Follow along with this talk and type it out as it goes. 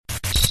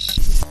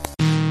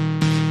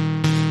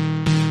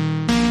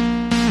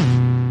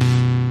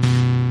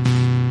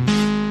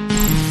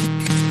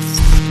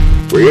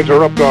We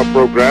interrupt our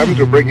program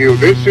to bring you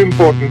this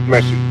important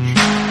message.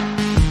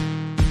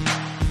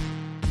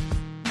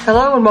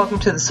 Hello and welcome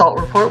to the Salt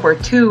Report, where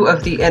two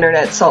of the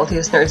internet's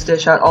saltiest nerds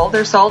dish out all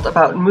their salt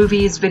about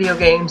movies, video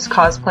games,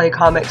 cosplay,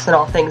 comics, and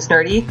all things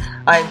nerdy.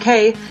 I'm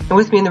Kay, and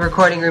with me in the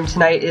recording room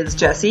tonight is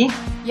Jesse.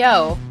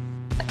 Yo.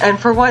 And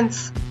for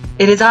once,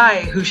 it is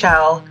I who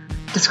shall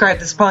describe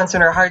the sponsor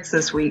in our hearts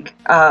this week,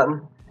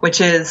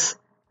 which is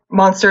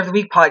Monster of the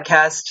Week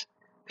podcast,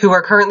 who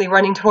are currently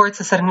running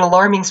towards us at an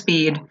alarming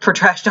speed for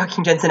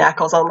trash-talking Jensen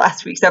Ackles on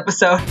last week's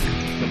episode.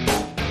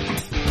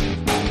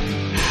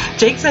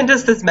 Jake sent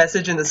us this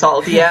message in the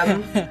Salt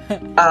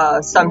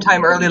DM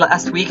sometime early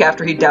last week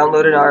after he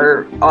downloaded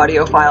our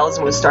audio files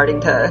and was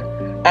starting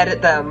to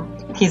edit them.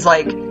 He's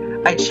like,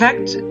 I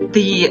checked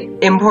the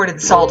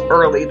imported salt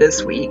early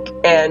this week,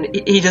 and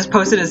he just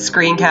posted a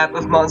screen cap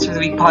of Monster of the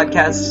Week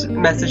podcast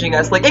messaging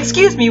us like,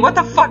 excuse me, what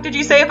the fuck did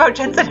you say about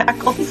Jensen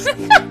Ackles?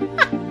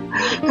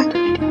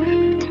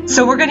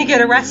 So we're gonna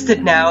get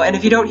arrested now, and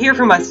if you don't hear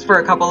from us for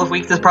a couple of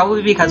weeks, it's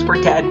probably because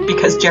we're dead,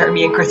 because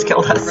Jeremy and Chris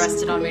killed us.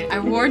 Arrested on me. I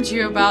warned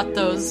you about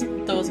those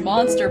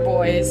monster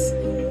boys.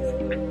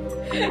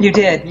 You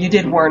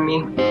did warn me.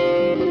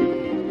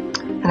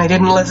 And I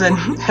didn't listen.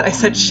 And I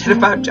said shit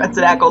about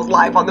Jensen Ackles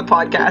live on the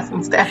podcast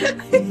instead.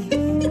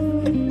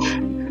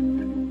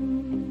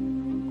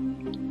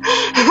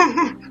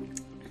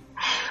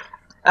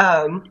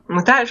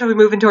 With that, shall we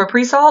move into our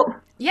pre-salt?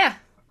 Yeah.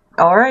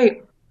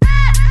 Alright.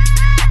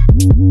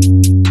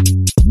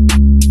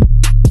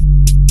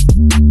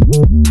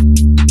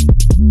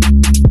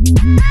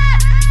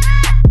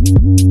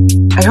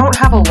 I don't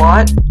have a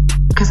lot,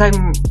 because I've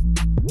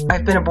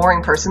been a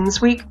boring person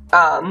this week.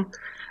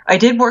 I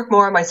did work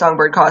more on my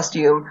songbird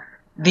costume.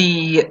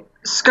 The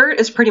skirt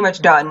is pretty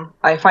much done.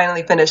 I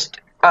finally finished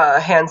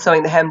hand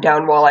sewing the hem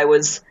down while I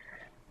was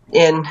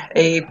in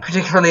a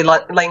particularly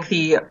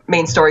lengthy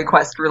main story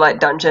quest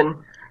roulette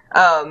dungeon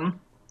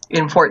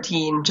in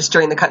 14, just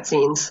during the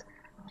cutscenes.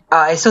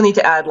 I still need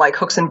to add like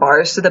hooks and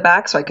bars to the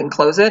back so I can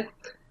close it,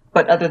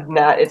 but other than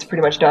that, it's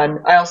pretty much done.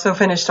 I also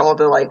finished all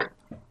the like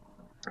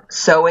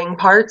sewing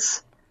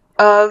parts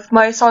of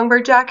my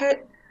songbird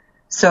jacket.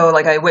 So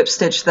like I whip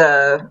stitched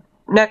the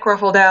neck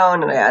ruffle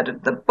down, and I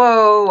added the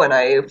bow, and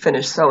I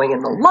finished sewing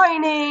in the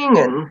lining,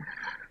 and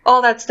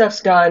all that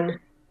stuff's done.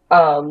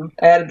 I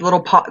added the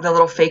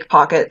little fake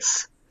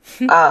pockets,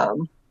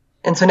 and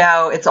so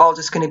now it's all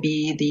just going to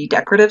be the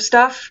decorative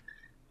stuff.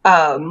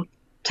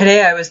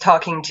 Today I was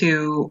talking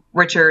to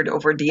Richard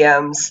over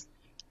DMs,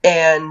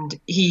 and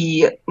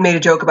he made a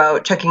joke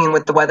about checking in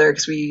with the weather,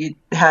 because we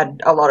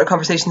had a lot of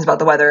conversations about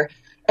the weather.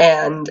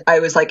 And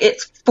I was like,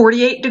 it's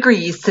 48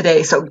 degrees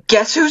today, so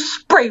guess who's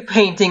spray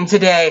painting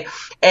today?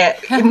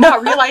 And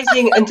not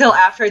realizing until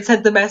after I'd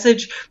sent the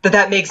message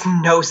that makes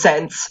no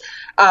sense.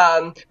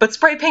 But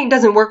spray paint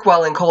doesn't work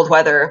well in cold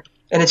weather,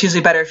 and it's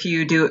usually better if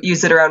you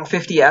use it around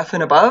 50 F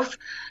and above.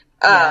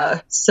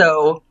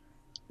 So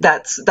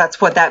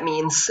that's what that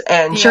means.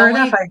 And sure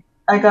enough,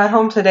 I got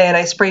home today and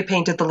I spray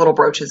painted the little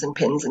brooches and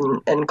pins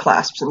and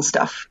clasps and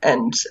stuff.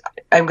 And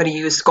I'm going to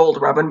use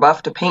Gold Rub and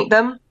Buff to paint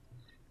them.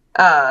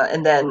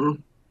 And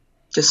then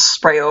just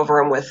spray over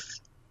them with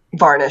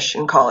varnish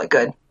and call it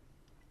good.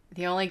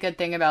 The only good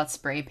thing about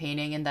spray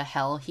painting in the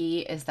hell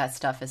heat is that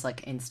stuff is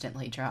like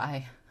instantly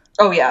dry.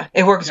 Oh yeah,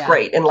 it works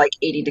great in like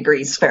 80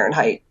 degrees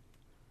Fahrenheit.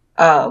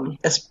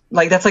 It's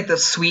like that's like the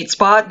sweet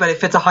spot, but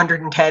if it's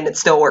 110, it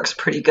still works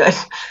pretty good.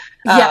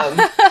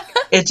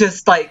 It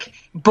just like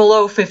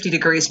below 50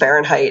 degrees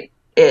Fahrenheit,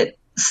 it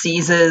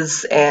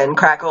seizes and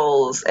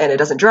crackles, and it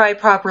doesn't dry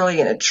properly,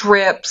 and it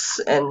drips,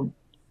 and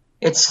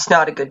it's just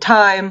not a good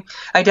time.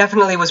 I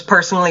definitely was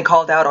personally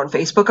called out on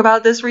Facebook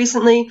about this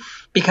recently,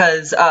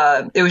 because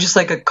it was just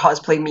like a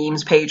cosplay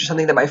memes page or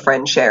something that my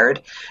friend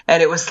shared.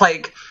 And it was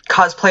like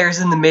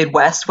cosplayers in the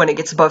Midwest when it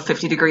gets above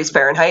 50 degrees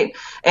Fahrenheit.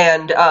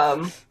 And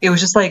it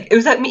was just like, it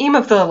was that meme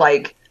of the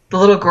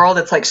little girl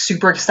that's like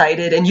super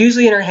excited, and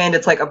usually in her hand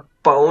it's like a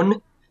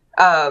bone.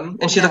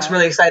 And she looks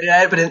really excited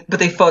at it, but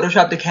they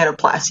photoshopped a can of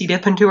Plasti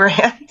Dip into her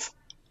hands.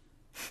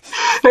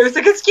 And I was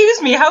like,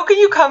 excuse me, how can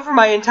you come for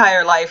my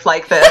entire life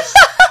like this?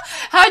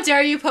 How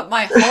dare you put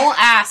my whole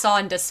ass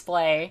on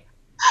display?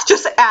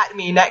 Just at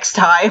me next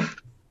time.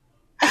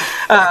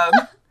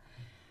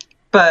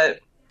 But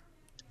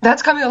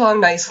that's coming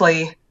along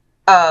nicely.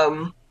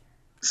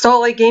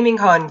 Salt Lake Gaming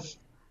Con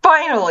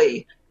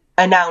finally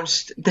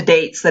announced the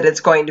dates that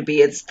it's going to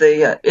be. It's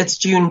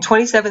June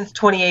 27th,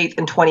 28th,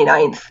 and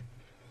 29th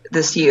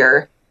this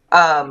year.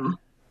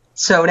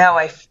 So now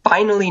I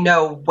finally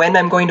know when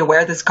I'm going to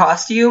wear this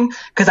costume,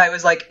 because I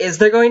was like, is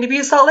there going to be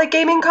a Salt Lake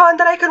Gaming Con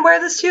that I can wear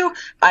this to?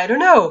 I don't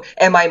know.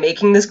 Am I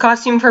making this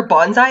costume for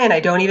Bonsai and I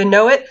don't even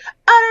know it?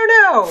 I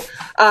don't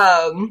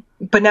know.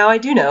 But now I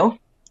do know.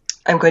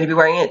 I'm going to be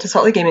wearing it to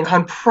Salt Lake Gaming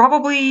Con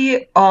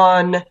probably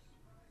on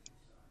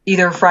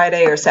either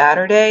Friday or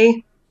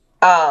Saturday.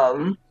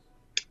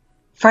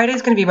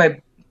 Friday's going to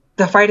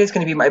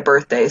be my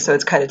birthday, so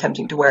it's kind of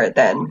tempting to wear it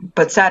then.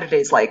 But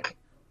Saturday's like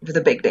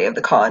the big day of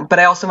the con, but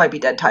I also might be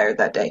dead tired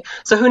that day.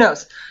 So who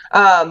knows?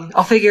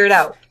 I'll figure it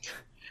out.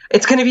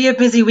 it's going to be a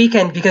busy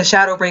weekend because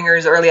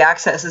Shadowbringers Early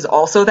Access is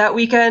also that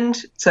weekend.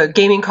 So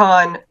Gaming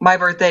Con, my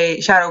birthday,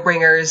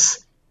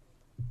 Shadowbringers.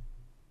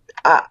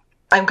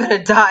 I'm going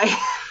to die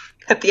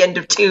at the end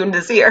of June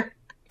this year.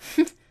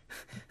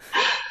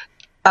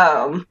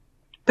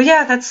 But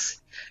yeah,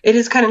 it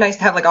is kind of nice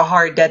to have like a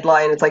hard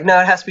deadline. It's like, no,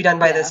 it has to be done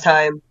by this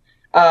time.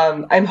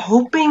 I'm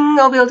hoping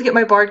I'll be able to get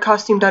my Bard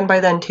costume done by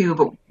then too,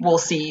 but we'll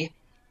see.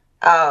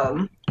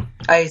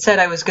 I said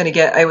I was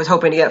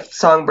hoping to get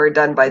Songbird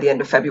done by the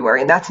end of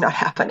February, and that's not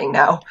happening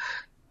now.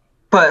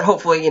 But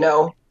hopefully,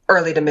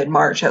 early to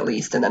mid-March at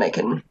least, and then I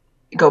can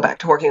go back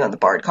to working on the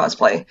Bard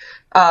cosplay.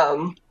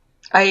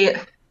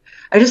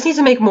 I just need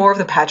to make more of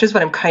the patches,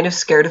 but I'm kind of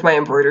scared of my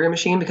embroidery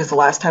machine because the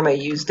last time I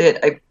used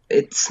it,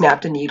 it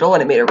snapped a needle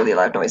and it made a really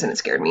loud noise and it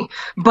scared me.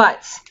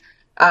 But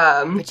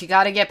you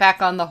gotta get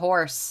back on the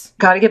horse.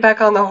 Gotta get back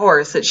on the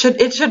horse. It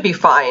should be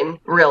fine,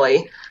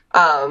 really.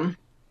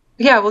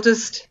 Yeah, we'll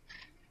just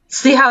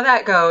see how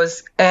that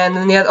goes. And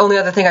then the only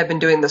other thing I've been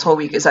doing this whole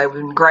week is I've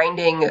been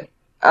grinding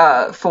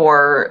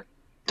for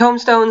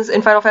tomestones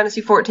in Final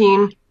Fantasy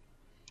XIV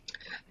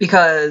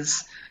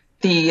because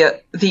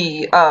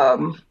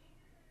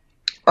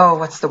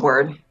what's the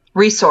word?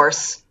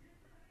 Resource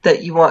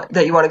that you want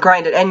to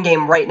grind at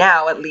endgame right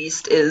now, at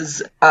least,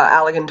 is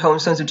Allagan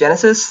Tomestones of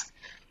Genesis,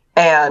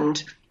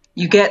 and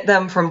you get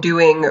them from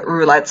doing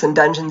roulettes and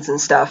dungeons and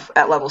stuff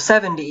at level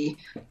 70,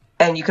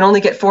 and you can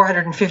only get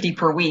 450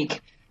 per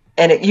week,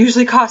 and it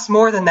usually costs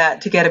more than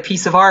that to get a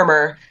piece of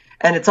armor,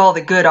 and it's all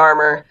the good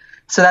armor.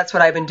 So that's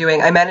what I've been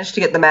doing. I managed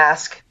to get the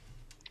mask,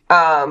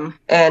 and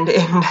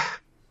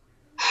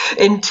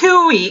in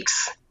 2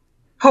 weeks,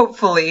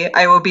 hopefully,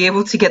 I will be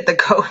able to get the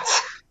coat.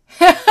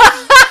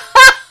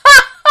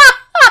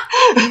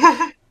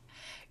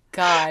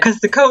 God. Because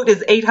the coat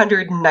is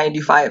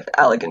 895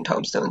 Allagan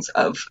Tomestones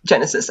of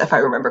Genesis, if I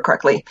remember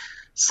correctly.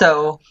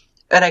 So,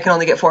 and I can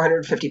only get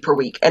 450 per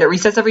week. And it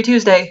resets every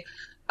Tuesday.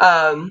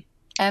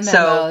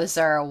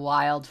 MMOs are a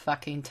wild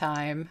fucking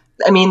time.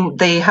 I mean,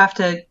 they have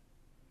to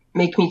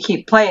make me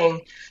keep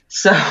playing.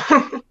 So,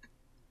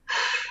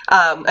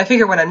 I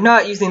figure when I'm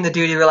not using the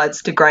duty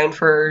roulettes to grind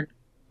for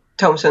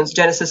Tomestones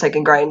Genesis, I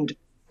can grind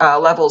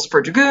levels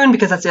for Dragoon,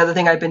 because that's the other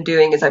thing I've been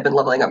doing, is I've been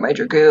leveling up my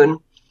Dragoon.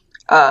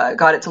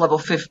 Got it to level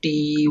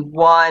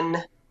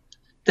 51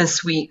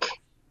 this week.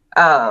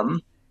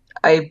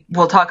 I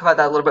will talk about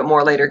that a little bit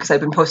more later, because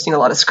I've been posting a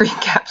lot of screen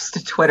caps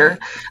to Twitter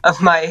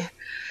of my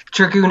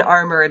Dragoon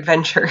armor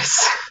adventures.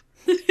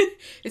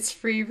 It's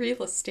free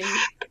real estate.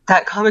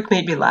 That comic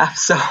made me laugh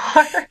so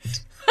hard.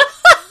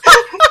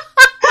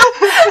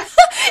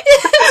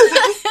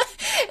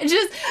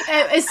 Just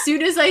as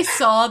soon as I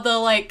saw the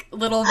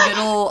little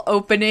middle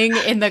opening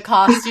in the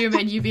costume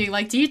and you being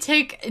like, do you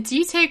take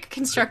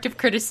constructive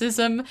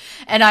criticism?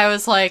 And I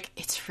was like,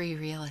 it's free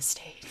real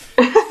estate.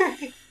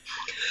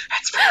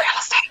 It's free real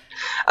estate.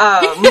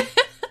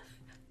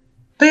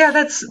 But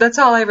yeah, that's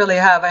all I really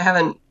have. I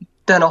haven't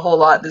done a whole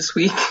lot this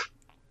week.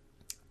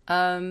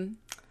 I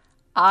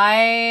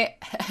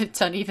have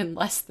done even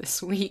less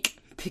this week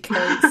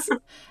because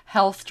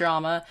health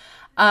drama.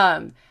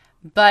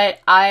 But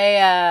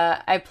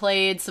I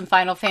played some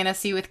Final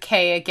Fantasy with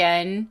Kay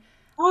again.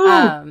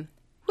 Woo!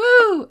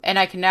 Woo! And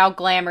I can now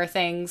glamour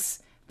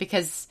things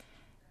because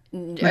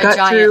a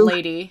giant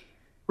lady.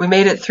 We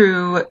made it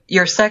through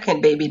your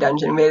second baby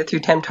dungeon. We made it through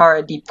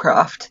Temtara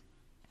Deepcroft.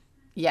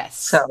 Yes.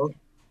 So.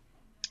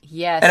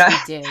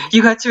 Yes, we did.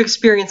 You got to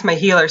experience my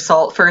healer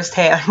salt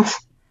firsthand.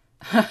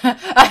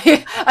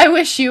 I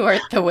wish you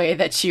weren't the way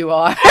that you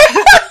are.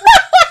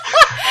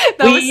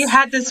 We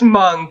had this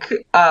monk,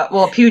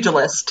 a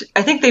pugilist.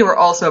 I think they were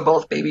also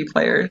both baby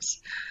players.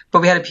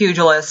 But we had a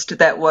pugilist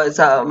that was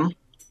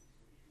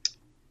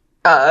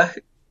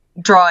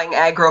drawing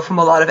aggro from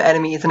a lot of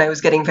enemies, and I was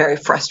getting very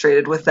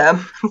frustrated with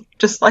them.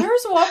 Just like, there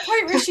was one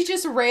point where she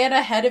just ran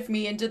ahead of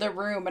me into the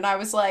room, and I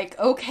was like,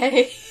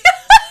 okay.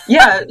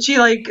 Yeah, she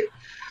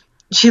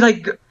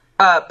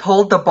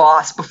pulled the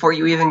boss before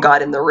you even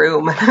got in the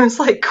room, and I was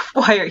like,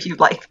 why are you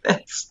like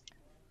this?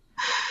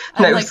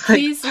 And I'm like,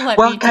 please let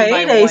me do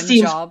my one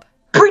seems job.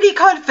 Pretty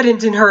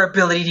confident in her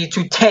ability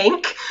to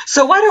tank,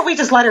 so why don't we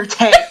just let her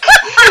tank?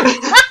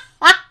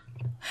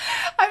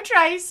 I'm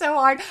trying so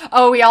hard.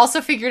 Oh, we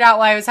also figured out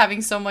why I was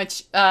having so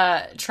much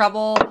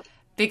trouble,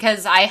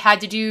 because I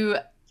had to do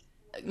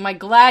my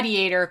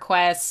gladiator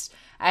quest.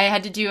 I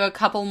had to do a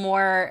couple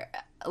more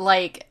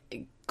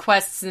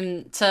quests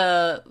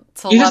to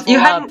level up.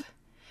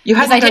 You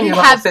hadn't done your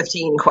level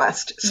 15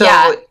 quest. So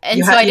yeah,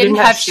 and so I didn't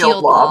have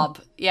shield lob.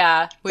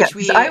 Yeah,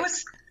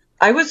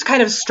 I was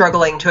kind of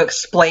struggling to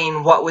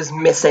explain what was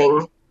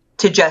missing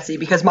to Jessie,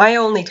 because my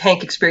only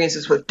tank experience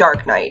is with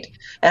Dark Knight,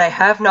 and I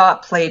have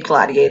not played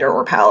Gladiator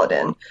or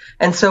Paladin.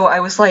 And so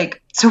I was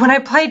like, so when I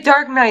played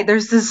Dark Knight,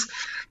 there's this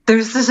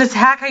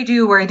attack I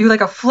do where I do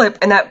like a flip,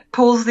 and that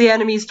pulls the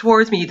enemies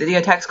towards me. The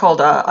attack's called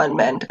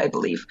Unmend, I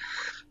believe.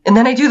 And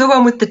then I do the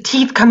one with the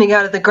teeth coming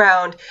out of the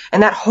ground,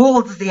 and that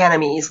holds the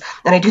enemies.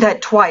 And I do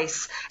that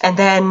twice, and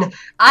then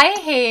I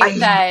hate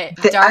that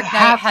Dark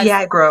Knight has the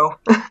aggro.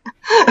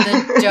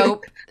 the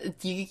dope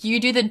you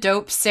do the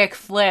dope sick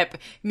flip.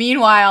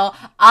 Meanwhile,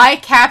 I,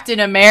 Captain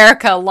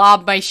America,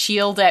 lob my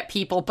shield at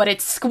people, but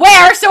it's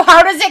square, so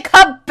how does it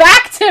come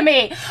back to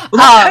me?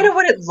 Well, that's kind of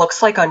what it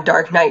looks like on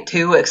Dark Knight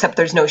too, except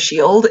there's no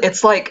shield.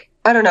 It's like,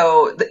 I don't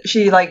know,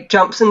 she like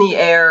jumps in the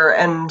air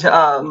and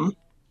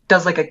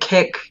does like a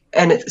kick,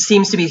 and it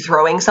seems to be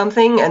throwing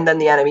something, and then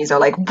the enemies are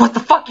like, what the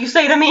fuck you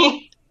say to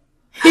me?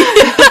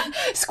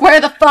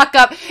 Square the fuck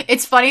up.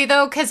 It's funny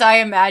though, because I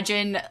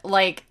imagine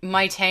like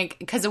my tank,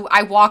 because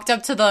I walked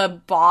up to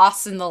the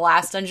boss in the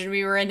last dungeon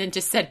we were in and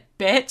just said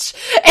bitch,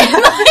 and,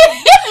 like,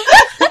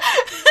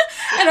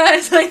 and I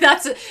was like,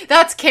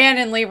 that's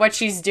canonly what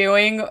she's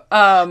doing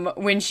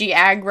when she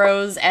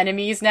aggroes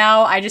enemies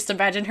now. I just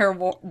imagine her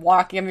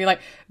walking and be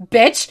like,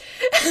 bitch.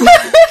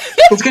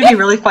 It's gonna be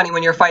really funny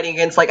when you're fighting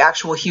against like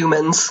actual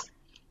humans.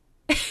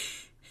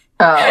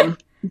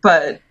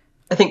 But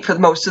I think for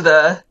most of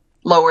the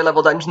lower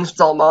level dungeons, it's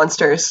all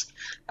monsters.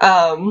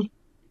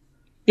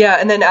 Yeah,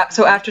 and then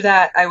so after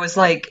that, I was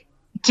like,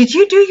 "Did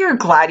you do your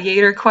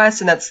gladiator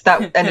quest?" And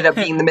that ended up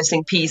being the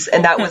missing piece,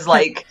 and that was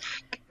like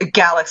a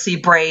galaxy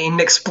brain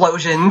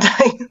explosion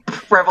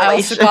type revelation. I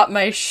also got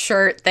my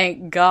shirt,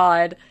 thank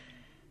God.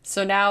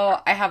 So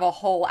now I have a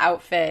whole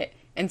outfit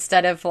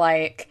instead of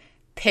like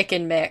pick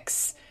and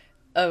mix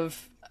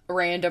of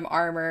random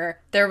armor.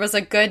 There was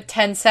a good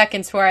 10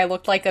 seconds where I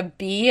looked like a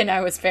bee, and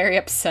I was very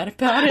upset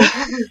about it.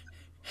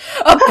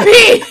 A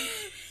bee!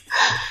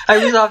 I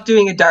was off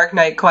doing a Dark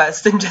Knight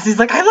quest, and Jesse's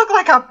like, I look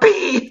like a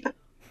bee!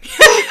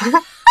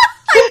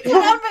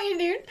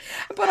 I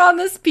put on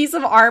this piece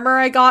of armor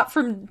I got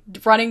from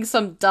running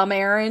some dumb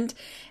errand,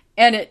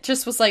 and it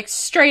just was like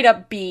straight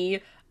up bee.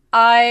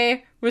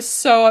 I was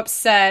so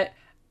upset.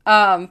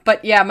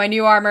 But yeah, my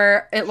new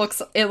armor, it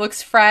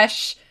looks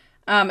fresh.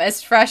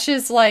 As fresh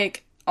as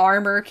like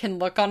armor can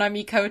look on a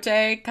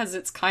Mikote, because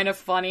it's kind of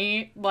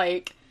funny.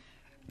 Like,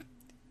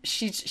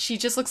 she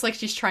just looks like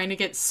she's trying to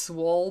get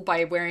swole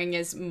by wearing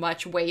as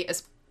much weight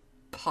as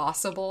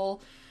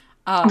possible.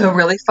 The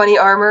really funny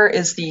armor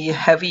is the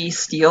heavy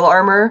steel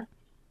armor,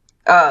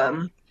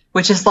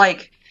 which is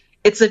like,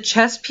 it's a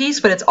chest piece,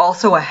 but it's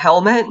also a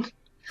helmet.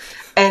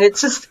 And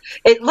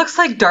it looks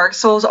like Dark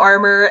Souls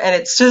armor, and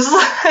it's just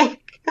like,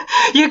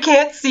 you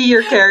can't see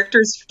your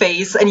character's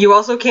face, and you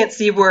also can't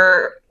see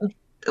where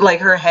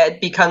like her head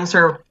becomes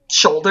her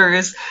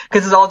shoulders,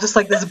 because it's all just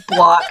like this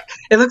block.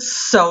 It looks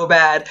so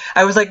bad.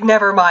 I was like,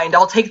 never mind,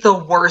 I'll take the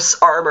worse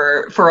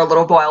armor for a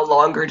little while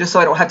longer just so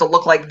I don't have to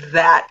look like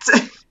that.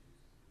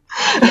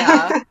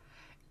 Yeah.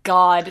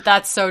 God,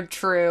 that's so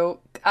true.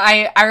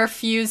 I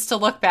refuse to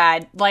look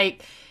bad.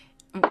 Like,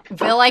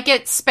 will I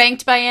get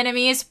spanked by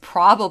enemies?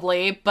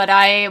 Probably, but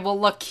I will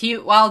look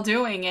cute while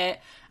doing it.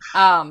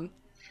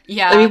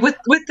 Yeah. I mean, with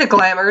the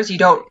glamours, you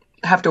don't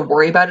have to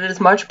worry about it as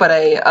much, but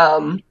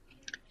I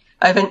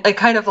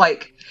kind of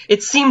like,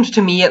 it seemed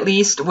to me at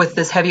least with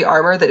this heavy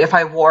armor that if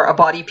I wore a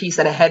body piece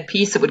and a head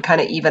piece, it would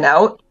kind of even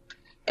out.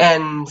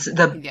 And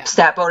the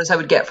stat bonus I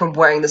would get from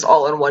wearing this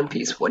all in one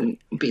piece wouldn't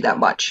be that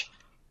much.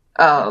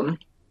 So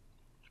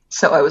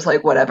I was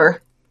like,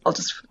 whatever. I'll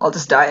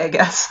just die, I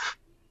guess.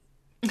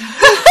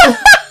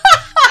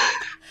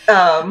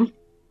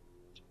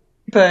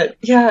 But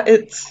yeah,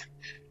 it's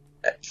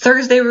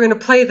Thursday. We're going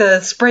to play the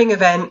spring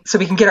event so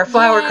we can get our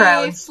flower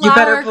crowns.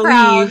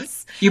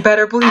 You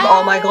better believe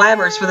all my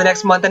glamours for the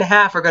next month and a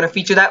half are going to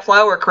feature that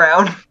flower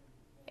crown.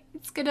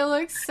 It's going to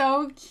look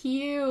so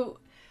cute.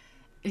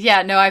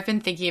 Yeah, no, I've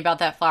been thinking about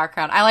that flower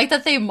crown. I like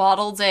that they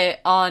modeled it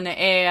on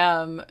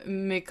a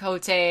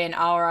Mikote and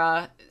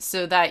Aura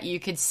so that you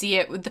could see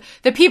it with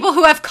the people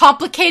who have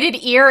complicated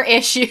ear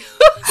issues.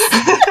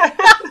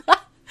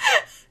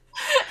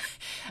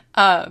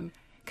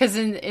 Because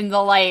in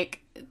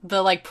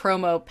the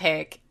promo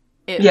pic,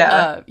 and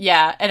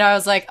I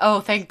was like,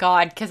 oh, thank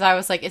God, because I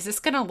was like, is this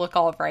gonna look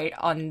all right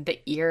on the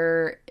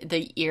ear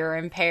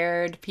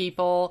impaired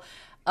people?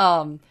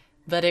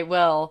 But it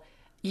will.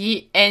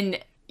 And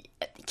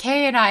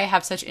Kay and I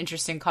have such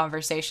interesting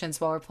conversations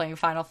while we're playing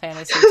Final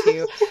Fantasy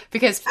II,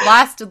 because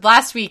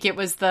last week it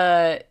was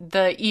the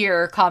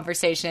ear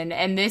conversation,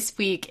 and this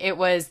week it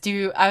was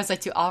do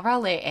Aura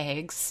lay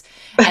eggs?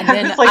 And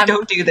then like,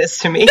 don't do this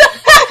to me.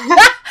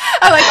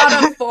 I'm like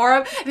on a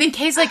forum, and then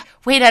Kay's like,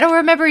 wait, I don't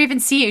remember even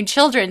seeing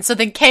children. So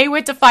then Kay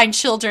went to find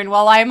children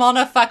while I'm on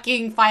a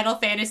fucking Final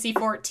Fantasy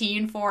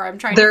 14 forum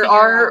trying to figure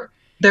out.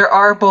 There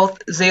are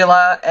both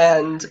Zayla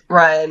and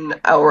Ren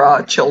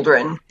Aura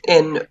children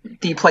in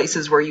the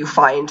places where you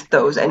find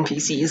those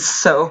NPCs,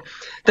 so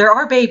there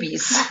are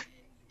babies.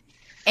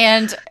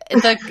 And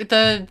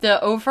the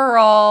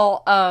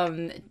overall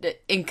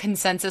in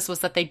consensus was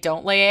that they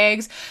don't lay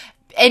eggs.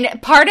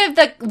 And part of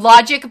the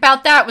logic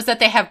about that was that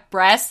they have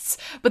breasts,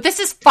 but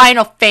this is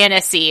Final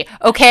Fantasy,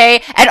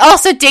 okay? And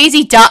also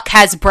Daisy Duck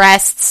has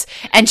breasts,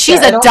 and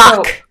she's a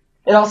duck.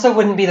 It also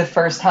wouldn't be the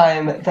first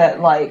time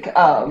that, like,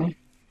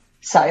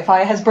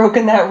 sci-fi has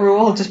broken that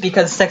rule just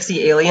because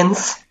sexy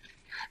aliens.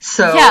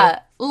 So yeah,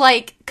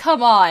 like,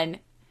 come on.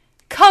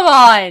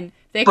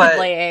 They could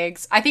lay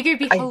eggs. I think it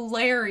would be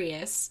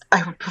hilarious.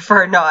 I would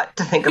prefer not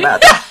to think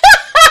about that.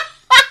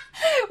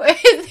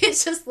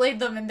 It's just laid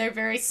them and they're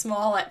very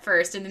small at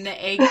first, and then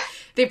the egg,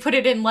 they put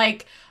it in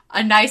like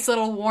a nice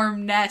little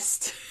warm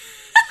nest.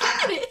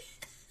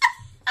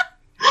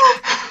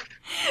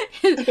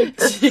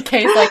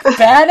 Kay's like,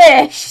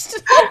 banished.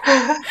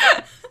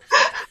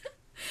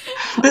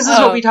 This is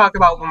what we talk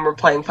about when we're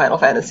playing Final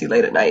Fantasy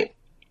late at night.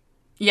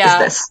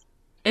 Yeah.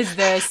 Is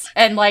this.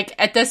 And like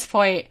at this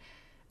point,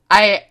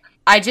 I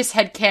just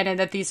had canon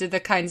that these are the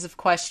kinds of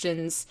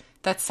questions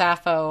that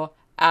Sappho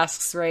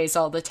asks Reyes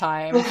all the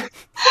time.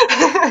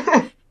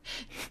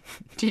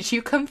 Did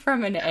you come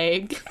from an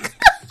egg?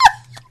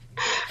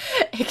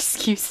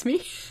 Excuse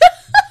me?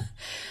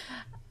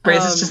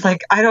 Reyes is just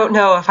like, I don't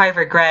know if I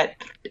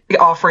regret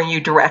offering you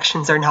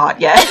directions or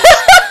not yet.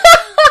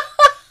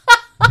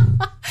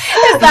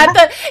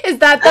 Is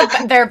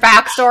that their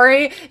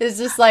backstory? Is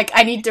just like,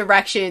 I need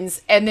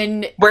directions, and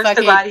then where's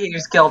the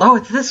Gladiators Guild? Oh,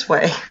 it's this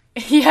way.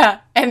 Yeah,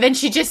 and then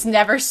she just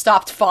never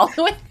stopped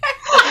following her.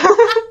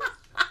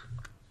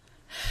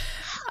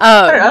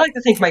 I like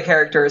to think my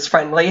character is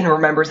friendly and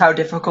remembers how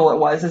difficult it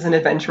was as an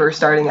adventurer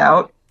starting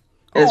out,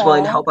 and is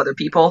willing to help other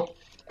people.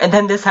 And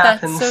then this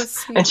happens,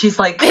 so and she's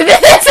like,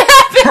 "This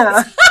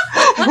happens."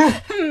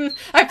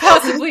 I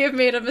possibly have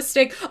made a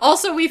mistake.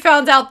 Also, we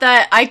found out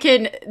that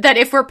that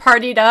if we're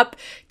partied up,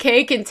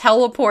 Kay can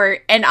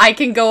teleport, and I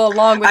can go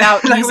along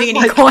without using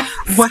any coins.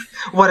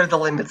 What are the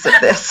limits of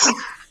this?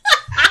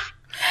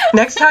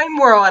 Next time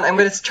we're on, I'm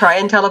going to try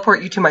and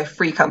teleport you to my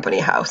free company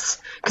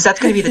house, because that's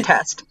going to be the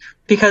test.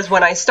 Because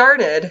when I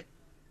started,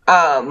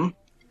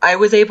 I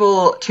was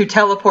able to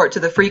teleport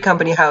to the free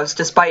company house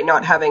despite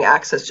not having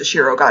access to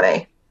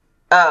Shirogane,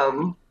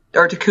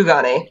 or to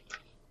Kugane.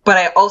 But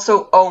I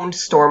also owned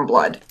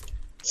Stormblood.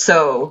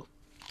 So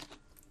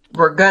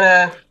we're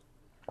gonna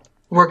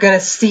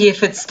see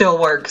if it still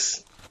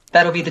works.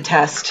 That'll be the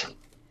test.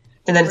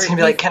 And then it's gonna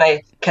be like, can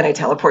I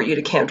teleport you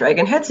to Camp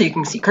Dragonhead so you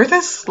can see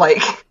Kurthus?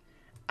 Like,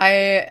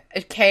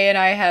 Kay and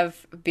I have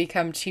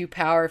become too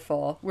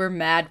powerful. We're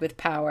mad with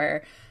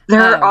power. There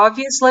are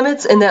obvious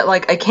limits in that,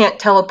 like, I can't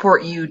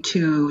teleport you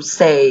to,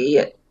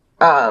 say,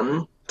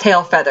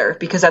 Tailfeather,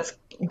 because that's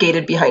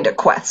gated behind a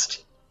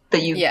quest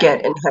that you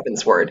get in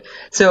Heavensward.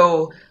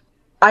 So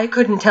I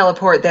couldn't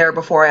teleport there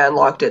before I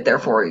unlocked it,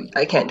 therefore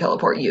I can't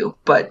teleport you.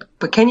 But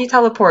can you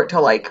teleport to,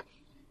 like,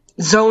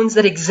 zones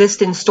that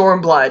exist in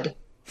Stormblood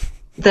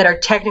that are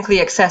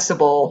technically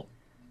accessible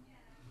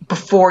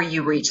before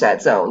you reach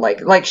that zone? Like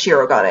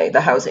Shirogane,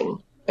 the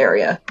housing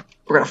area.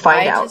 We're going to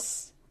find out.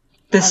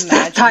 This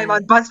time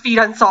on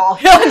BuzzFeed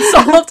Unsolved.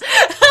 Unsolved.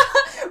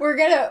 We're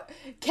gonna...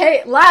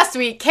 last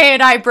week, Kay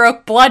and I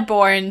broke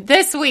Bloodborne.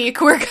 This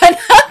week, we're gonna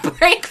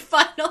break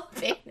Final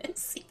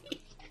Fantasy.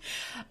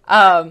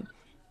 Oh,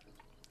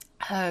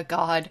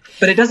 God.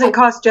 But it doesn't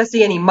cost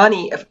Jesse any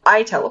money if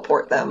I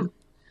teleport them.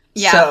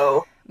 Yeah.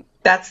 So,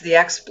 that's the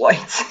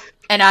exploit.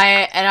 And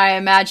I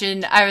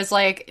imagine, I was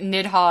like,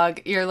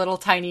 Nidhogg, your little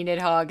tiny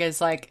Nidhogg is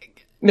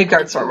like...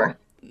 Midgard-Stormer.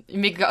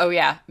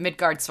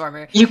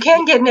 Midgard-Stormer. You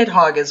can get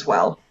Nidhogg as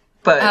well,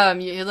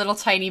 but... your little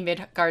tiny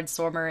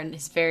Midgard-Stormer and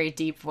his very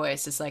deep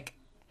voice is like,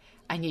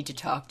 I need to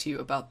talk to you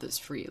about this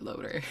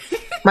freeloader.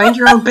 Mind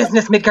your own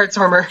business,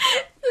 Midgard-Stormer.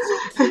 This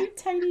is a cute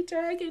tiny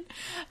dragon.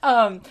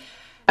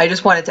 I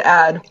just wanted to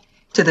add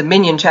to the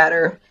minion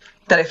chatter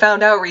that I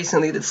found out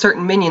recently that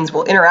certain minions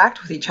will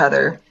interact with each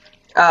other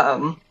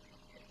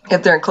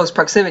if they're in close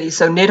proximity.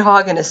 So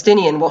Nidhogg and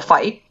Estinian will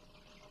fight.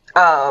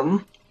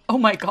 Oh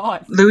my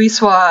god.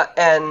 Louiswa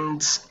and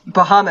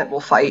Bahamut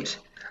will fight.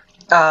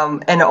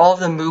 And all of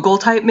the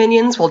Moogle-type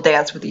minions will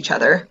dance with each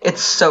other.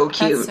 It's so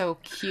cute. That's so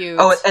cute.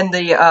 Oh, and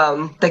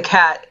the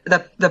cat,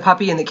 the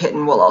puppy and the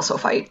kitten will also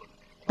fight.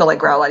 They'll, like,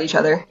 growl at each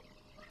other.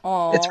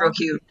 Aww. It's real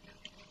cute.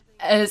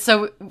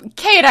 So,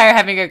 Kay and I are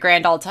having a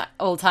grand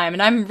old time,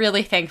 and I'm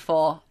really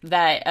thankful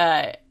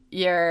that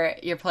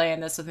you're playing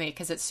this with me,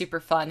 because it's super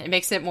fun. It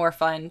makes it more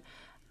fun.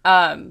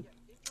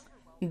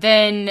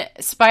 Then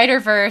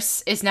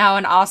Spider-Verse is now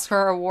an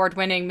Oscar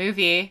award-winning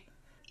movie.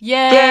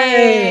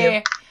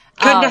 Yay!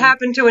 Couldn't have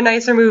happened to a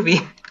nicer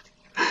movie.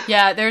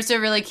 Yeah, there's a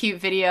really cute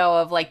video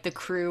of, like, the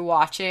crew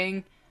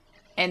watching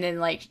and then,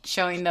 like,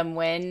 showing them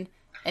win,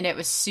 and it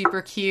was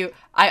super cute.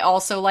 I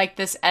also like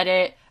this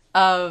edit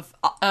of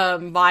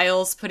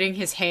Miles putting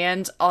his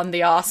hand on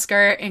the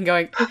Oscar and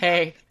going,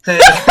 hey.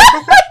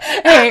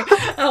 Hey.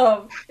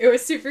 It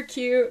was super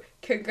cute.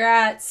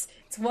 Congrats.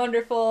 It's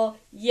wonderful.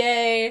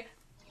 Yay.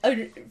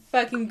 A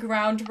fucking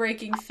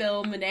groundbreaking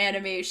film and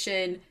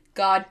animation.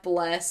 God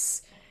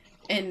bless.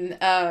 And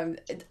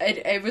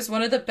it was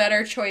one of the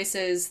better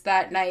choices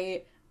that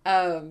night.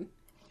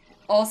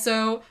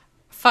 Also,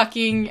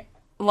 fucking,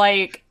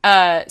 like,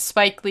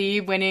 Spike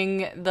Lee winning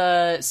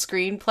the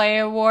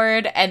screenplay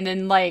award, and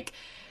then, like,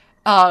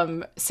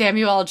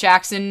 Samuel L.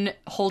 Jackson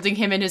holding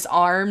him in his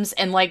arms,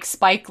 and, like,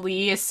 Spike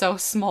Lee is so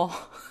small.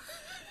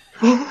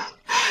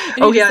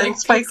 Oh yeah, and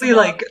Spike Lee,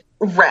 like,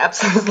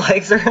 wraps his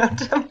legs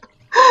around him.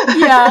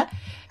 Yeah,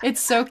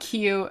 it's so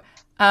cute.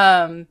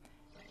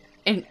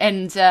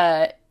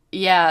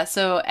 Yeah,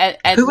 so at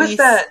Who least...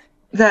 was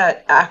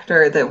that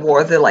actor that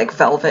wore the, like,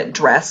 velvet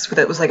dress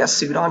that was, like, a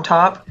suit on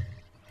top?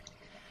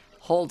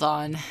 Hold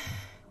on.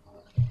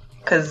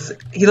 Because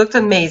he looked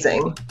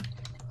amazing.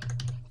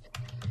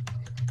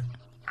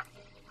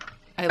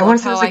 I want love to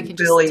say it how was I like can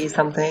Billy just...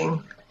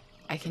 something.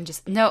 I can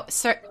just... No,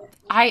 sir.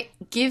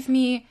 Give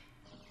me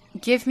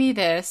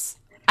this.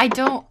 I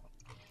don't...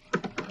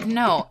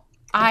 No.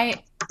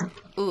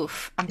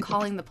 Oof. I'm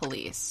calling the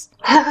police.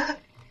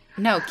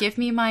 No, give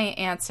me my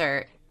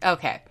answer.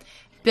 Okay.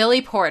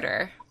 Billy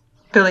Porter.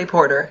 Billy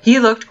Porter. He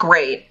looked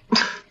great.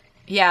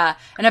 Yeah,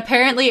 and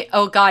apparently,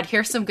 oh god,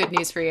 here's some good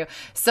news for you.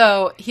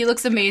 So, he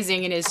looks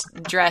amazing in his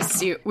dress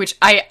suit, which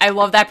I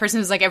love that person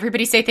who's like,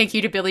 everybody say thank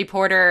you to Billy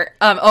Porter.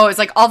 It's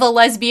like all the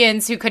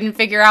lesbians who couldn't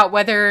figure out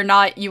whether or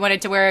not you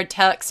wanted to wear a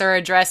tux or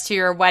a dress to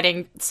your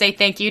wedding, say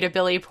thank you to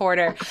Billy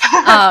Porter.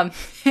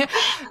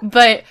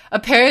 But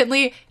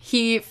apparently,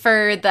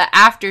 for the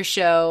after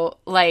show,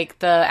 like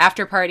the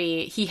after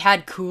party, he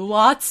had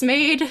culottes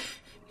made.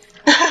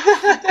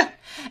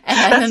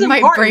 And then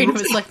my brain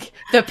was like,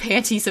 the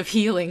panties of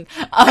healing.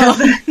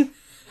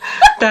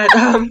 That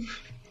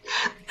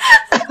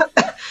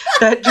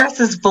dress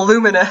is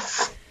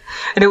voluminous,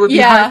 and it would be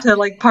hard to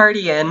like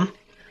party in.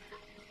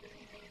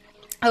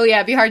 Oh yeah,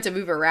 it'd be hard to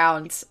move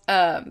around.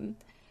 When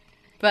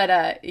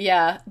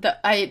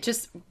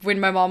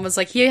my mom was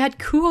like, he had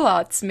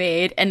culottes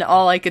made, and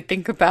all I could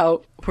think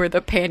about were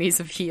the panties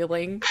of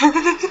healing.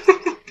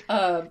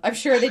 I'm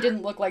sure they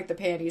didn't look like the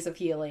panties of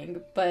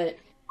healing, but...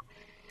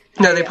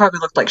 No, they probably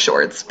looked like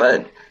shorts,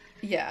 but...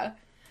 Yeah.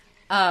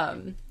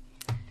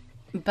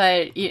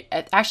 But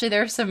actually,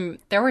 there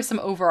were some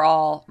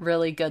overall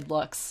really good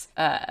looks.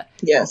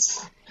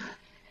 Yes.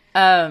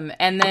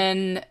 And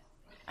then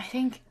I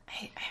think,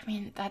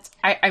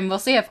 I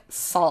mostly have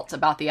salt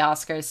about the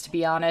Oscars, to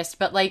be honest,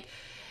 but like,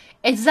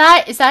 is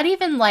that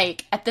even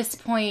like, at this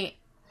point,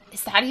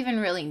 is that even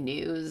really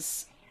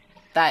news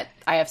that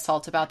I have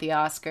salt about the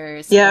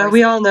Oscars? Yeah,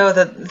 we all know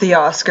that the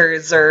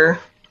Oscars are...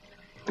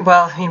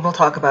 Well, I mean, we'll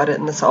talk about it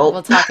in the salt.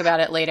 We'll talk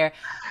about it later.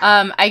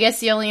 I guess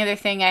the only other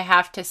thing I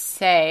have to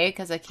say,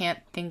 because I can't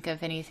think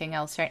of anything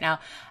else right now,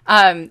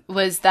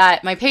 was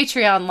that my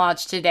Patreon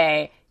launched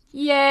today.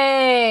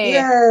 Yay!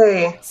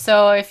 Yay!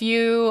 So if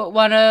you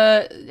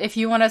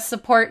wanna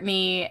support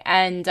me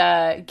and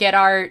get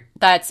art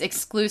that's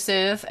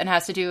exclusive and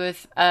has to do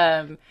with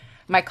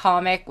my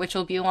comic, which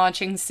will be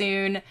launching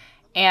soon,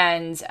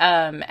 and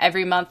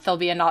every month there'll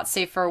be a Not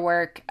Safe for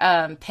Work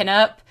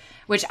pinup.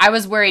 Which I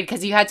was worried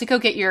because you had to go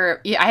get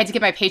I had to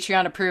get my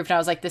Patreon approved, and I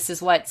was like, this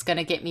is what's going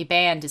to get me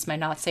banned, is my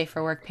Not Safe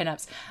for Work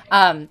pinups.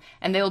 And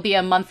there will be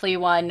a monthly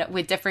one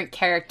with different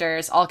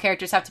characters. All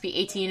characters have to be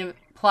 18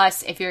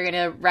 plus if you're going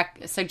to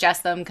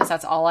suggest them, because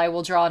that's all I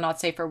will draw Not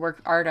Safe for Work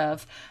art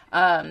of.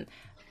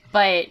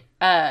 But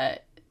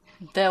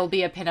there'll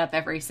be a pinup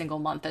every single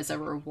month as a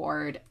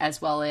reward,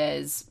 as well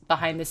as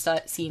behind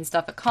the scenes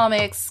stuff at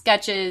comics,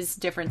 sketches,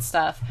 different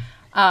stuff.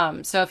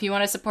 So if you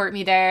want to support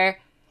me there,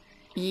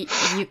 you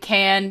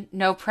can,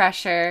 no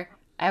pressure.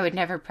 I would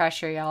never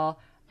pressure y'all.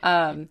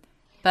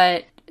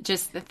 But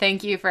just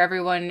thank you for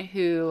everyone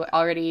who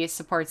already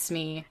supports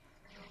me.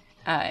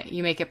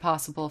 You make it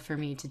possible for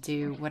me to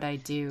do what I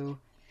do,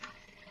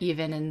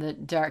 even in the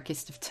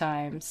darkest of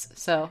times.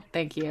 So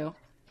thank you.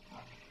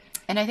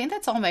 And I think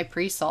that's all my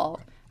pre-salt.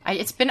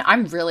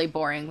 I'm really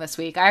boring this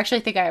week. I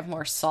actually think I have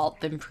more salt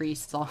than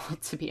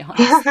pre-salt, to be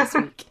honest, this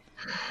week.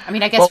 I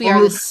mean, I guess we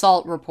are the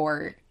salt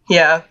report.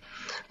 Yeah.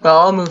 Well,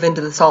 I'll move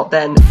into the salt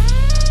then.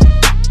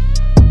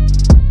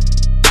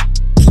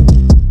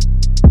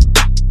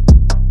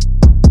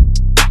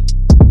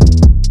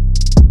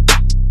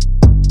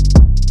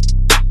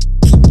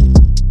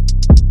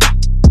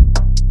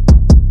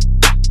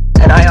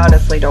 And I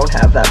honestly don't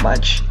have that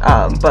much,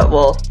 but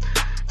we'll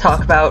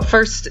talk about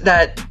first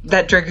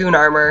that Dragoon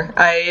armor.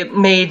 I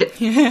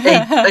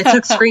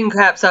took screen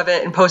caps of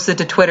it and posted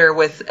to Twitter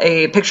with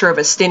a picture of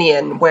a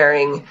Stinian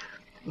wearing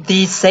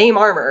the same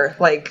armor,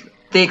 like...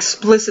 They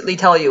explicitly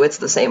tell you it's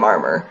the same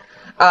armor.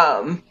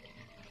 And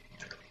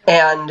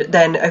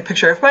then a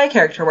picture of my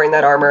character wearing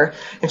that armor,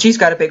 and she's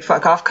got a big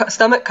fuck-off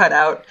stomach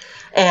cutout.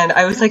 And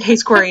I was like, hey,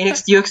 Square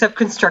Enix, do you accept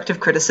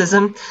constructive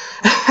criticism?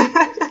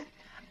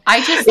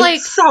 I just, like...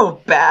 It's so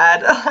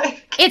bad.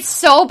 It's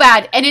so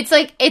bad. And it's,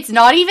 like, it's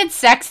not even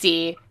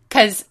sexy,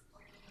 because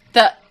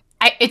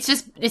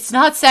it's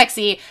not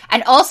sexy,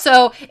 and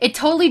also, it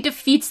totally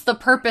defeats the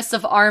purpose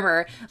of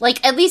armor.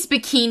 Like, at least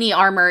bikini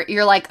armor,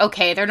 you're like,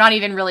 okay, they're not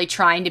even really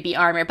trying to be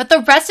armor, but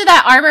the rest of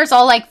that armor is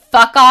all like,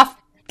 fuck off,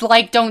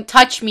 like, don't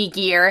touch me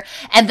gear,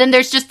 and then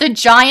there's just a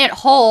giant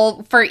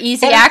hole for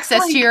easy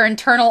access to your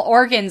internal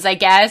organs, I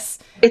guess.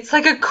 It's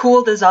like a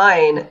cool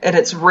design, and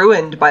it's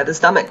ruined by the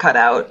stomach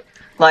cutout.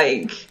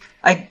 Like,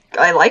 I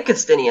like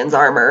Estinian's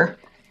armor,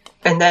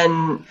 and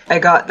then I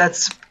got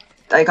this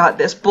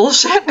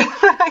bullshit.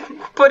 I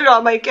put it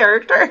on my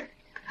character.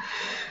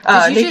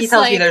 Nikki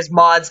tells me there's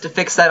mods to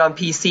fix that on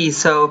PC,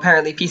 so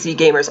apparently PC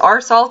gamers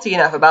are salty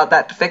enough about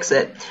that to fix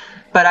it.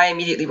 But I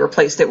immediately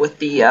replaced it with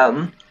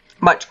the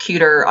much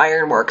cuter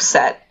Ironworks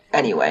set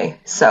anyway,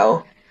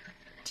 so...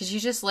 Did you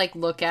just, like,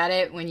 look at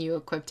it when you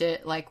equipped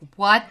it? Like,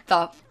 what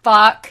the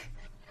fuck?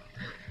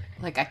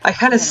 Like I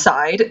kind of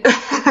sighed.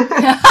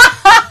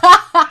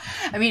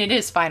 I mean, it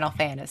is Final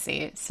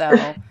Fantasy, so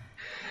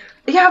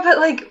Yeah, but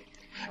like,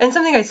 and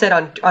something I said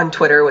on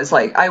Twitter was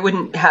like, I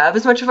wouldn't have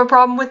as much of a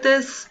problem with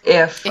this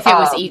if it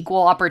was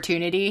equal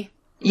opportunity.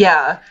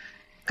 Yeah,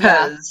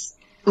 because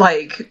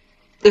like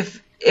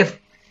if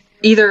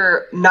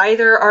either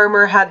neither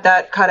armor had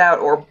that cutout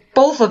or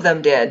both of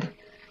them did,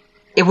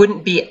 it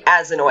wouldn't be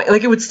as annoying.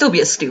 Like, it would still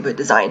be a stupid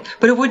design,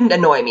 but it wouldn't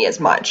annoy me as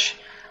much.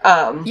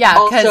 Yeah,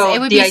 because it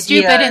would be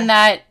stupid in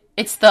that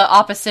it's the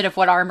opposite of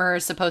what armor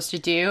is supposed to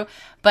do,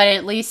 but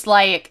at least,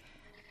 like,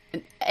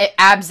 it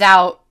abs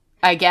out,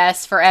 I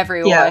guess, for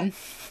everyone.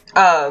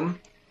 Yeah.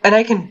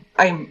 And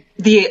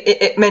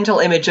the mental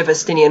image of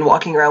Estinian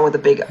walking around with a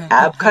big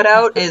ab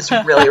cutout is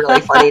really,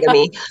 really funny to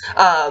me.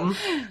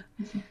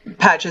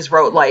 Patches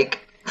wrote,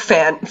 like,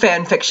 fan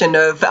fiction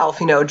of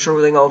Alfino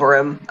drooling over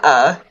him,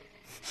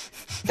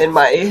 in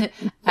my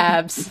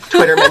abs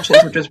Twitter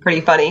mentions, which was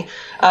pretty funny.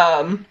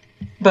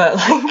 But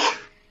like,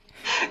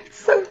 it's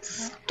so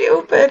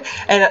stupid.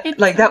 And it's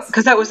like that,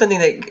 because that was something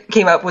that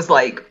came up, was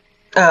like,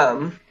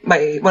 one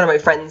of my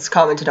friends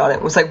commented on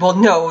it, was like, well,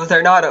 no,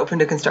 they're not open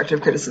to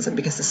constructive criticism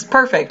because this is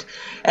perfect.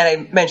 And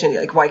I mentioned,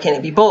 like, why can't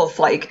it be both?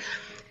 Like,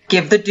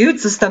 give the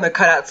dudes a stomach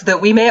cutout so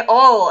that we may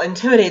all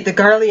intimidate the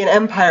Garlean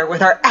Empire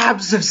with our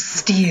abs of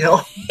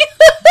steel.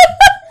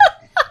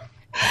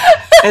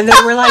 And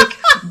then we're like,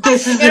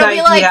 this is an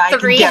idea like I can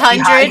get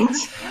behind.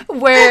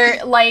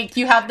 Where, like,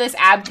 you have this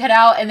ab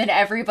cutout and then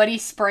everybody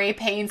spray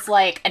paints,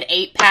 like, an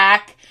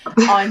 8-pack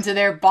onto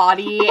their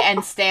body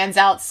and stands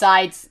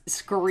outside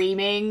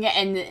screaming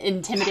and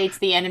intimidates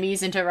the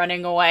enemies into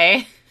running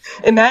away.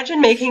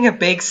 Imagine making a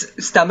big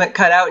stomach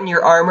cutout in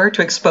your armor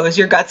to expose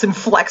your guts and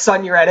flex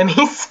on your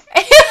enemies.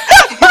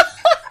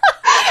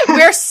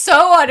 We're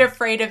so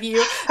unafraid of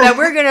you that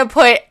we're gonna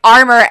put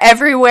armor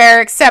everywhere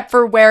except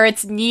for where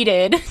it's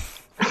needed.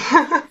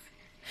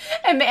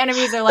 And the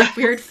enemies are like,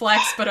 weird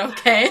flex, but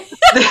okay.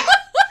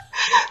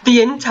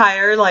 The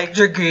entire, like,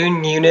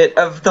 Dragoon unit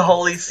of the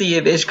Holy See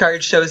of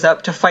Ishgard shows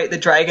up to fight the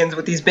dragons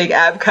with these big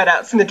ab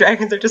cutouts, and the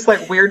dragons are just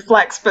like, weird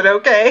flex, but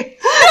okay.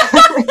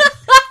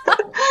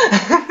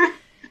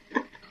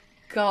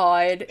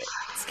 God.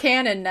 It's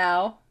canon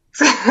now.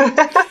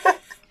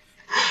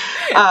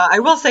 I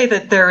will say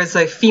that there is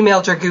a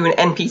female Dragoon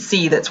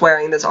NPC that's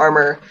wearing this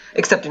armor,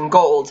 except in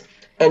gold,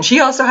 and she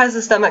also has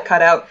a stomach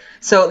cutout,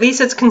 so at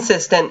least it's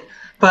consistent.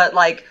 But,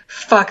 like,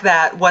 fuck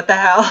that. What the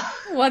hell?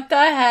 What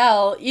the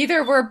hell?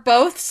 Either we're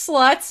both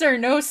sluts or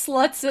no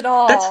sluts at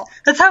all.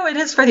 That's how it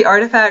is for the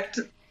artifact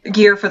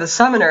gear for the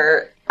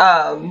summoner.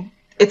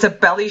 It's a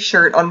belly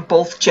shirt on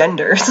both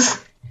genders.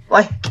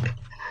 Like,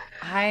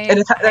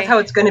 that's how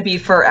it's going to be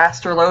for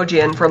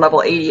Astrologian for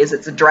level 80, is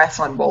it's a dress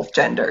on both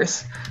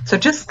genders. So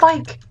just,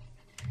 like,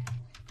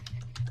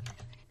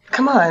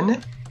 come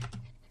on.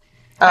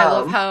 I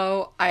love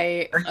how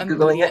I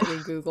immediately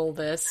Google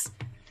this.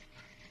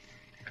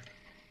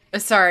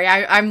 Sorry,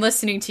 I'm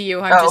listening to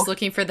you. I'm just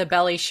looking for the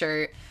belly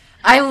shirt.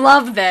 I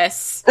love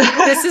this.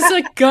 This is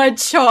a good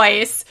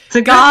choice. It's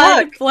a good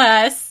God look.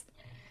 Bless.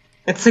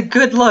 It's a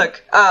good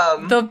look.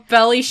 The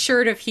belly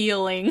shirt of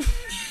healing.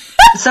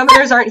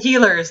 Summoners aren't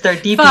healers. They're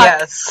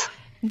DPS. Fuck.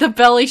 The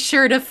belly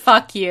shirt of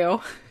fuck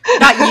you.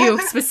 Not you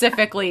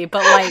specifically,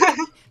 but like...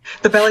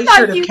 The belly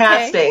shirt of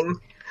casting.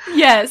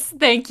 Yes,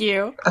 thank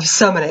you. Of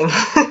summoning.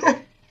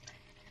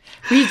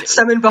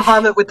 Summon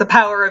Bahamut with the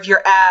power of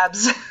your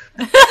abs.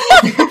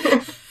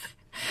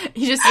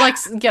 You just, like,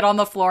 get on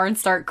the floor and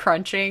start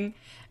crunching,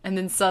 and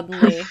then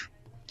suddenly...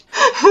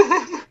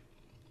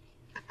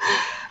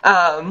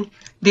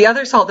 The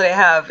other salt that I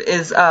have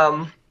is,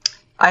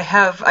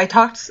 I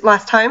talked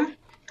last time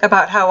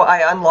about how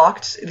I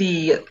unlocked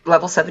the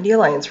level 70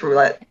 Alliance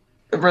roulette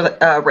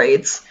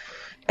raids,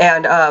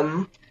 and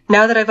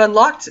now that I've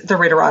unlocked the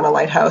Ritterana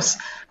Lighthouse,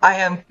 I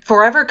am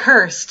forever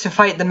cursed to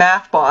fight the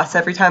math boss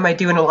every time I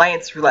do an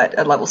Alliance roulette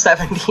at level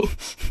 70.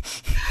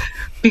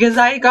 Because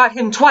I got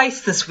him twice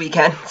this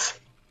weekend.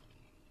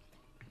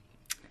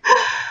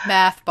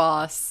 Math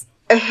boss.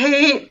 I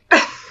hate...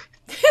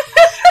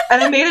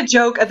 And I made a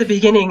joke at the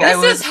beginning.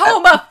 This is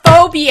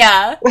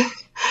homophobia!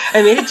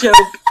 I made a joke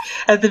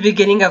at the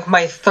beginning of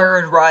my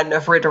third run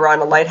of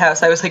Ritterana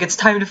Lighthouse. I was like, it's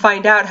time to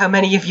find out how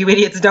many of you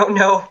idiots don't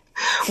know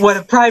what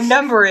a prime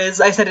number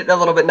is. I said it a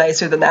little bit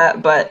nicer than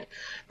that, but...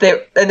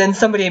 And then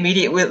somebody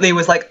immediately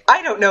was like,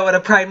 I don't know what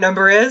a prime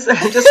number is. And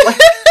I'm just like...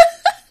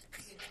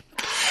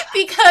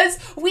 Because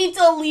we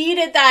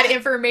deleted that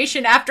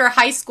information after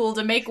high school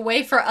to make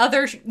way for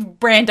other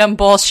random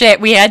bullshit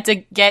we had to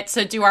get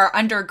to do our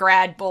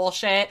undergrad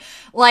bullshit.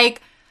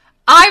 Like,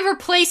 I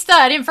replaced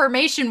that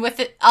information with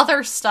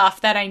other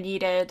stuff that I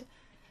needed.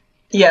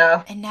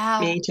 Yeah, and now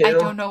me too. I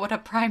don't know what a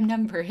prime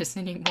number is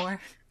anymore.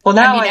 Well,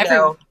 now I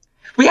know.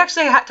 We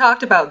actually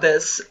talked about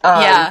this.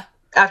 Yeah.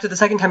 After the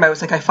second time, I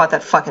was like, I fought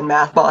that fucking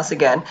math boss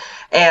again.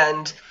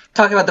 And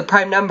talking about the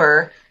prime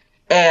number,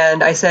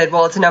 and I said,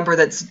 well, it's a number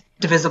that's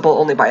divisible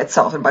only by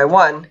itself and by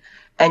 1.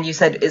 And you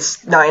said,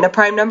 is 9 a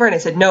prime number? And I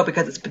said, no,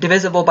 because it's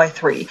divisible by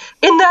 3.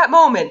 In that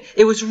moment,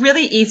 it was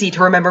really easy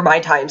to remember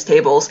my times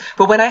tables.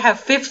 But when I have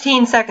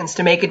 15 seconds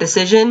to make a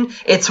decision,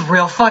 it's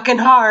real fucking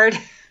hard.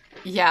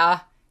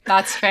 Yeah,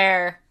 that's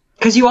fair.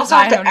 Because you also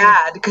have to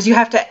add, because you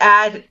have to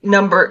add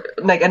number,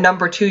 like a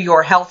number to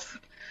your health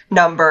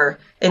number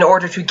in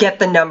order to get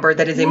the number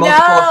that is a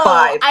multiple of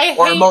 5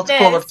 or a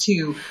multiple of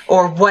 2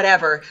 or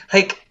whatever.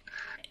 Like,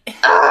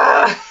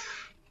 I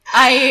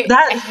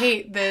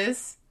hate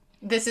this.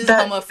 This is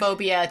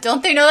homophobia.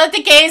 Don't they know that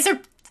the gays are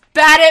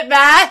bad at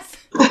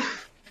math?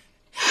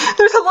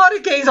 There's a lot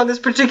of gays on this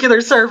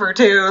particular server,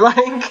 too.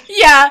 Like,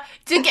 yeah.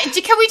 Can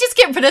we just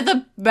get rid of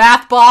the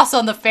math boss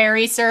on the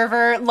fairy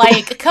server?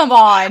 Like, come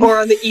on. Or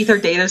on the Ether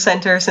Data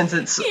Center, since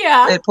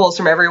it pulls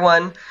from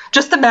everyone.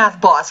 Just the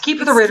math boss. Keep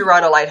the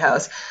Ridorana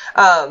Lighthouse.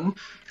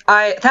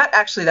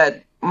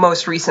 That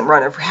most recent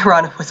run of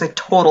Ridorana was a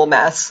total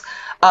mess.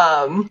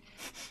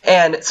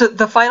 And so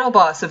the final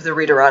boss of the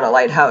Ridorana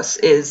Lighthouse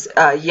is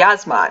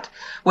Yasmat,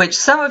 which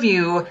some of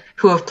you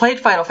who have played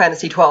Final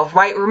Fantasy XII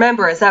might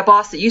remember as that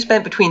boss that you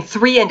spent between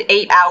 3 and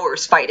 8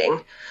 hours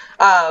fighting.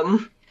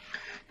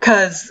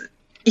 Because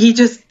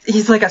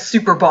he's like a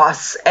super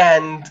boss,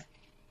 and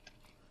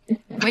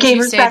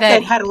gamers back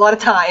then had a lot of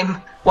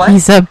time. What?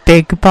 He's a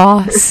big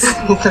boss. He's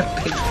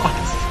a big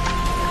boss.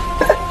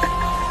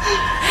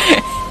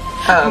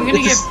 I'm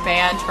gonna get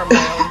banned from my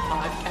own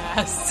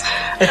podcast.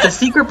 It's a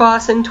secret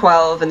boss in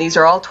 12, and these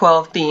are all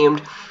 12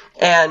 themed.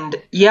 And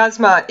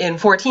Yasmat in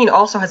 14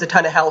 also has a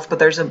ton of health, but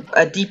there's a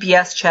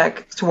DPS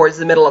check towards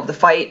the middle of the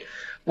fight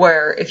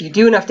where if you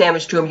do enough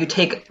damage to him, you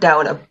take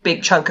down a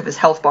big chunk of his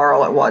health bar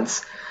all at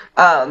once.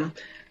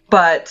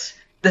 But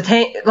the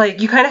tank,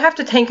 like, you kind of have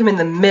to tank him in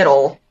the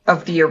middle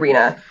of the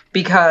arena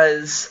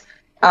because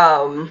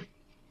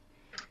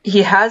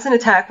he has an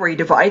attack where he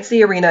divides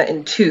the arena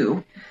in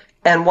 2,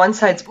 and one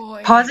side's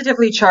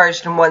positively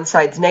charged and one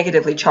side's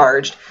negatively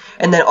charged,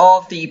 and then all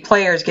of the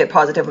players get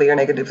positively or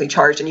negatively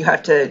charged, and you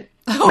have to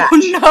match.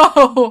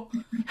 Oh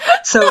no!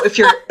 So if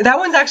that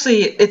one's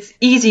actually, it's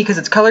easy because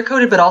it's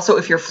color-coded, but also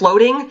if you're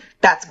floating,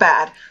 that's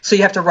bad. So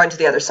you have to run to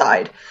the other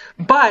side.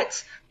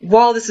 But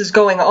while this is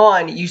going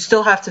on, you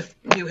still have to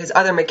do his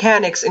other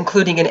mechanics,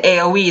 including an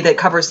AoE that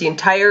covers the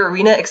entire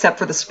arena except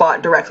for the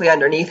spot directly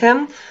underneath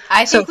him.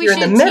 So if you're in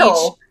the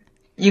middle,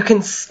 you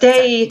can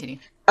stay...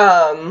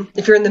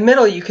 if you're in the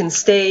middle, you can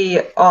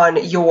stay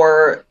on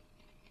your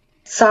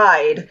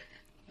side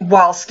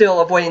while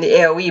still avoiding the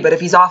AoE, but if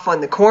he's off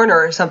on the corner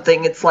or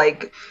something, it's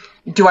like,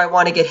 do I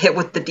want to get hit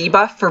with the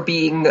debuff for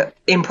being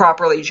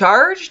improperly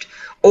charged,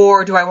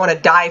 or do I want to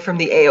die from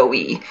the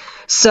AoE?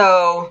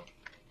 So,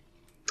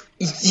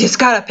 you just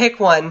gotta pick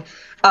one.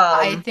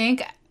 I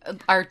think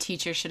our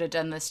teacher should have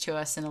done this to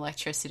us in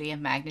electricity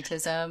and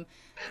magnetism.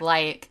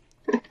 Like,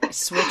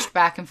 switched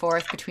back and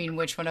forth between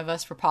which one of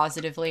us were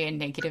positively and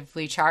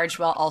negatively charged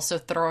while also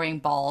throwing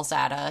balls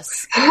at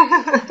us.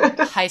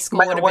 High school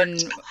would have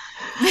been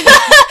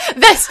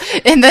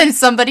this, and then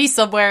somebody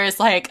somewhere is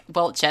like,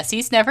 well,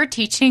 Jesse's never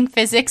teaching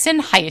physics in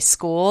high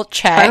school.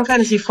 Check. Final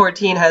Fantasy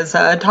XIV has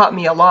taught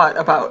me a lot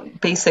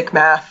about basic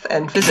math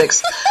and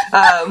physics.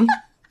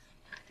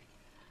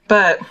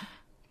 But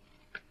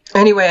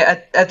anyway,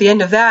 at the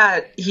end of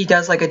that, he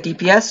does like a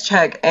DPS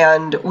check,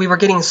 and we were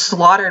getting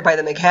slaughtered by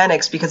the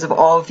mechanics because of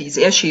all of these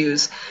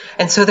issues.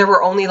 And so there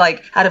were only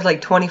like, out of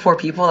like 24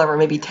 people, there were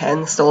maybe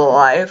 10 still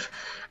alive.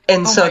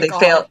 And so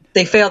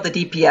they failed the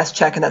DPS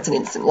check, and that's an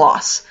instant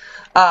loss.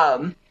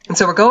 And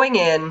so we're going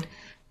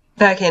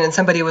back in, and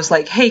somebody was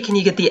like, hey, can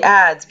you get the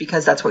ads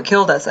because that's what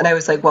killed us? And I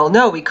was like, well,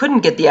 no, we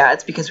couldn't get the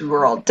ads because we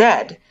were all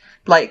dead.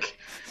 Like,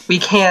 we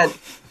can't,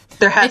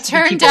 there has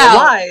to be people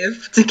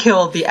alive to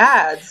kill the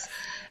ads.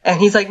 And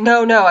he's like,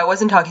 no, I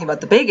wasn't talking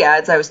about the big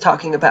ads. I was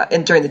talking about,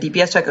 and during the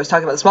DPS check, I was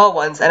talking about the small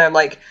ones. And I'm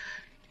like,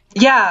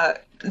 yeah,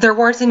 there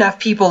weren't enough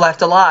people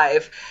left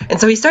alive. And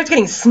so he starts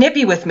getting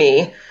snippy with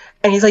me.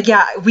 And he's like,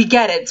 yeah, we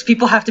get it.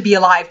 People have to be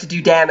alive to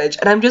do damage.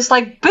 And I'm just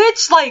like,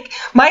 bitch, like,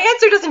 my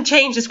answer doesn't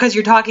change just because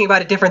you're talking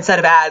about a different set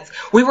of ads.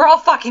 We were all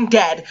fucking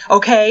dead,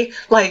 okay?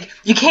 Like,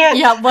 you can't.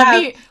 Yeah,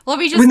 let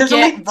me just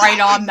get right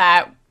on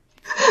that.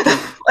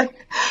 Like,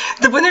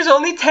 when there's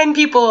only 10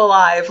 people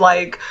alive,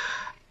 like,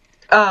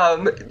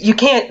 you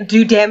can't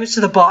do damage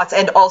to the bots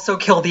and also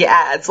kill the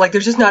ads. Like,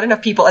 there's just not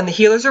enough people, and the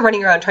healers are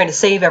running around trying to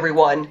save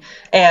everyone.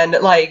 And,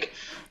 like,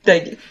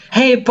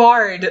 hey,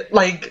 Bard,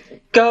 like,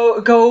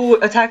 go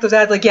attack those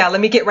ads. Like, yeah,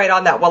 let me get right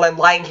on that while I'm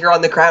lying here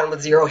on the ground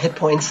with 0 hit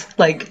points.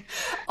 Like,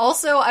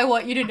 also, I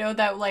want you to know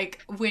that,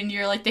 like, when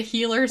you're, like, the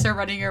healers are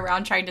running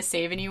around trying to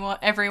save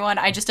everyone,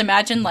 I just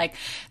imagine, like,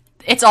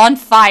 it's on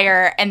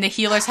fire and the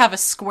healers have a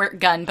squirt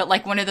gun, but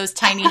like one of those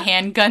tiny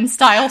handgun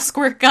style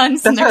squirt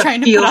guns, and they're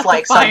trying to put out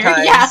the fire.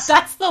 Sometimes. Yeah,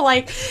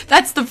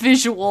 that's the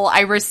visual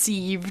I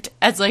received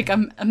as like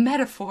a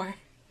metaphor.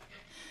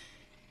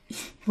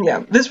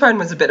 Yeah, this run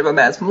was a bit of a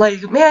mess.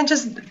 Like, man,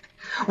 just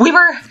we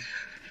were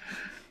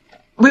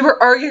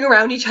arguing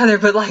around each other,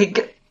 but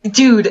like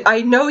Dude,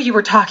 I know you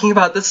were talking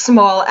about the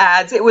small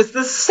ads. It was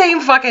the same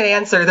fucking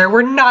answer. There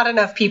were not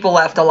enough people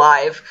left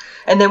alive.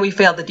 And then we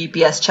failed the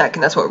DPS check,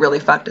 and that's what really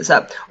fucked us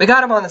up. We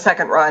got him on the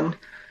second run.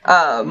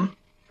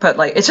 But,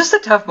 like, it's just a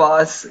tough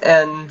boss,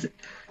 and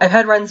I've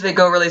had runs that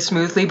go really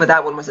smoothly, but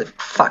that one was a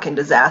fucking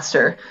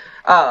disaster.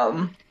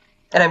 And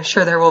I'm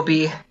sure there will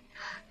be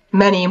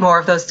many more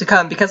of those to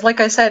come, because,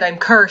 like I said, I'm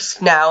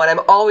cursed now, and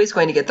I'm always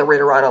going to get the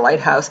Ritterana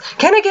Lighthouse.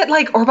 Can I get,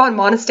 like, Orban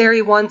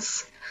Monastery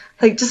once?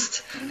 Like, just,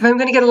 if I'm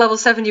gonna get a level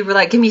 70, we're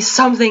like, give me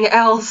something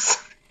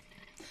else.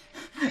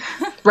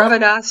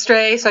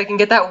 Ravanastre, so I can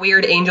get that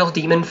weird angel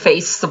demon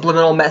face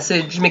subliminal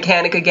message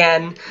mechanic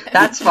again.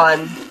 That's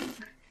fun.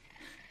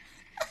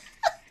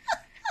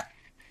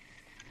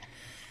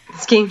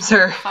 These games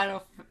are...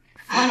 Final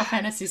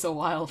Fantasy's a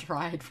wild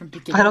ride from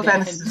beginning Final to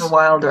end. Fantasy is a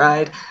wild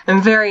ride.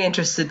 I'm very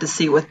interested to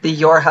see what the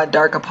Yorha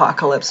Dark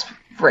Apocalypse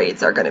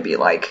raids are gonna be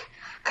like.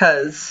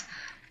 Because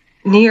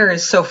Nier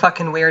is so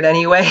fucking weird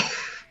anyway.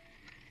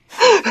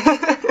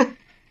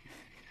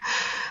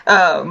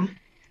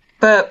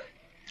 But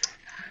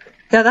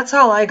yeah, that's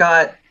all I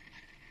got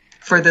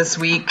for this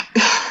week.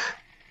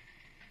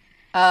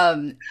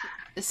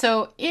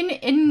 So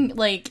in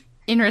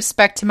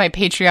respect to my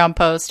Patreon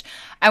post,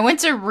 I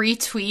went to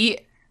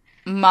retweet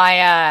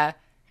my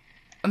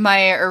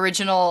my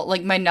original,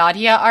 like, my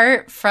Nadia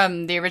art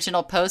from the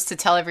original post to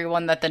tell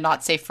everyone that the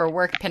Not Safe for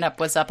Work pinup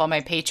was up on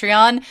my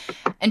Patreon,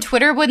 and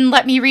Twitter wouldn't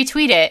let me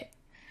retweet it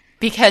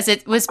because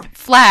it was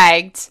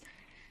flagged,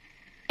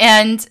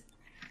 and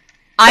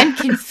I'm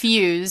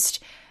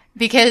confused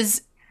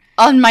because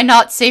on my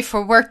Not Safe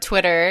for Work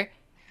Twitter,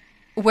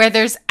 where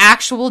there's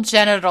actual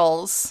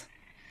genitals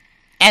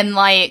and,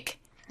 like...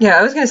 Yeah,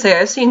 I was gonna say,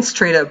 I've seen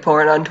straight up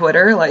porn on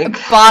Twitter, like...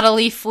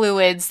 bodily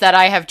fluids that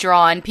I have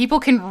drawn. People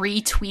can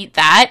retweet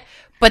that,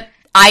 but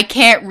I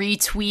can't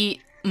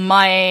retweet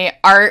my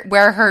art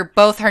where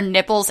both her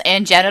nipples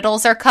and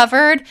genitals are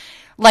covered.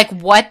 Like,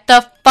 what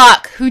the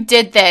fuck? Who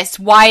did this?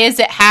 Why is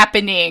it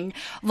happening?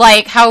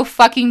 Like, how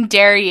fucking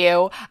dare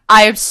you?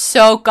 I am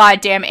so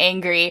goddamn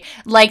angry.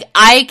 Like,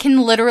 I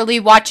can literally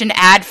watch an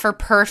ad for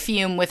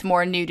perfume with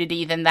more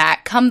nudity than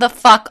that. Come the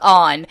fuck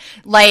on.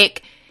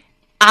 Like,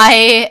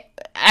 I'm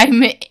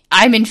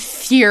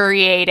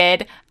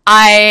infuriated.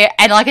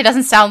 And like, it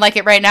doesn't sound like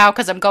it right now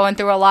because I'm going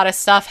through a lot of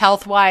stuff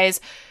health-wise,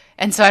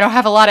 and so I don't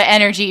have a lot of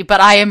energy, but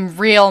I am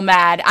real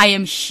mad. I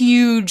am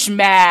huge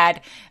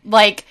mad.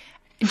 Like,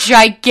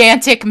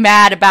 gigantic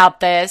mad about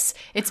this.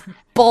 It's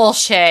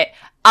bullshit.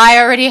 I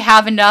already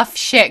have enough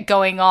shit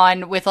going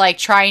on with, like,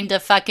 trying to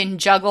fucking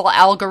juggle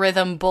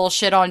algorithm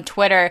bullshit on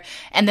Twitter,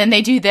 and then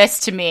they do this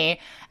to me.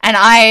 And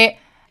I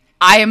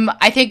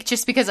think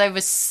just because I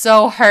was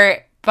so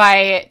hurt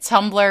by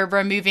Tumblr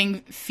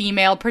removing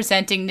female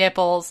presenting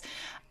nipples.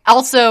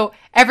 Also,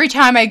 every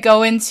time I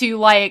go into,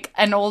 like,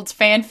 an old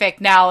fanfic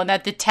now, and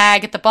at the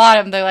tag at the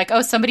bottom, they're like,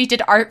 oh, somebody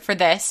did art for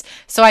this.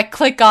 So I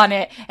click on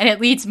it, and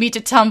it leads me to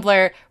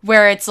Tumblr,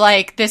 where it's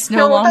like, this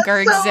no longer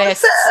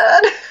exists.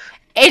 Sad.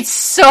 It's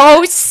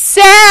so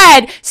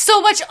sad!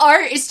 So much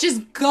art is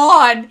just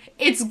gone.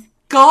 It's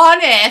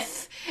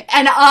goneth.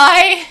 And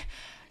I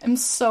am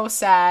so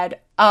sad.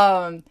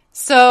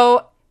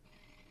 So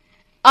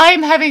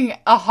I'm having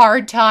a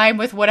hard time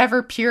with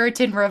whatever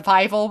Puritan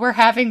revival we're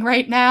having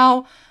right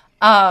now.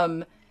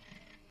 And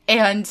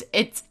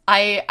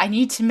I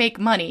need to make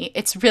money.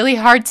 It's really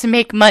hard to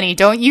make money.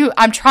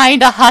 I'm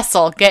trying to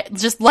hustle.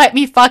 Just let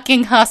me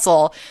fucking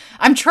hustle.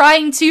 I'm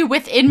trying to,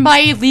 within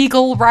my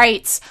legal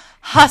rights,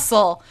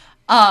 hustle.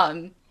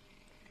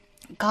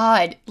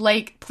 God,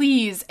 like,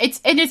 please. It's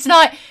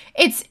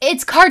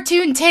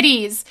cartoon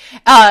titties.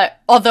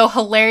 Although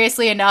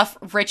hilariously enough,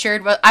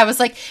 I was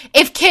like,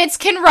 if kids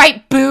can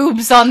write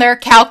boobs on their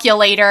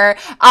calculator,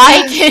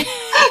 I can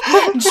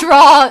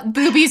draw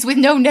boobies with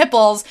no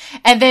nipples.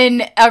 And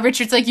then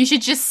Richard's like, you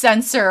should just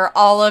censor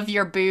all of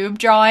your boob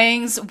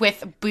drawings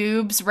with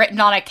boobs written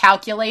on a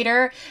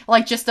calculator.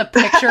 Like, just a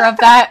picture of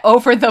that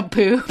over the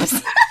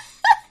boobs.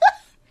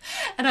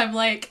 And I'm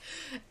like,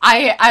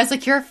 I was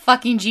like, you're a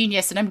fucking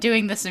genius, and I'm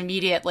doing this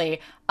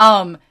immediately.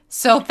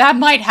 So that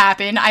might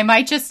happen. I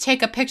might just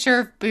take a picture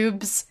of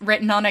boobs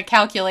written on a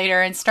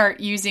calculator and start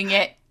using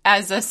it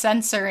as a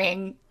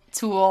censoring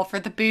tool for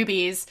the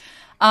boobies.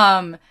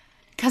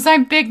 'Cause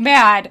I'm big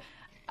mad.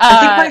 I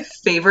think my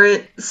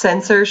favorite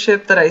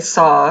censorship that I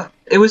saw,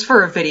 it was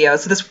for a video,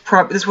 so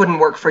this wouldn't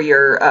work for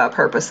your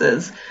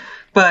purposes,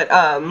 but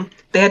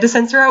they had to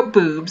censor out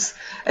boobs,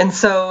 and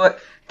so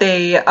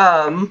they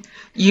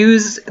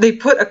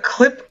put a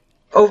clip,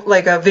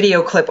 like a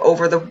video clip,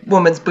 over the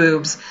woman's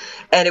boobs,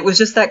 and it was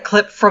just that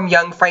clip from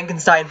Young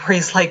Frankenstein where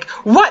he's like,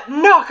 "What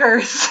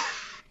knockers?"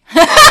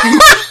 One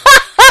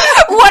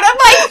of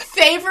my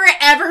favorite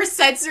ever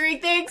censoring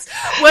things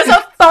was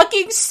a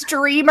fucking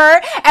streamer,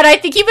 and I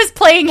think he was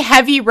playing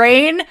Heavy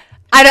Rain.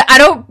 I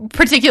don't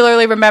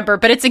particularly remember,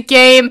 but it's a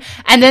game,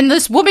 and then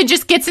this woman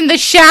just gets in the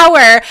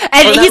shower,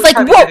 and he's like,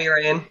 "Whoa!" Heavy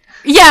Rain.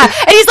 Yeah,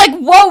 and he's like,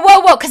 whoa,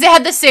 whoa, whoa, because it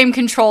had the same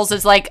controls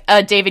as, like,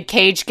 a David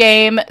Cage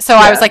game, so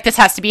I was like, this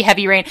has to be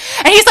Heavy Rain.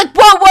 And he's like,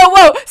 whoa, whoa,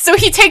 whoa! So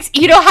he takes,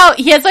 you know how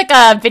he has, like,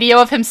 a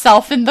video of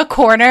himself in the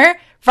corner,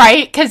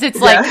 right? Because it's,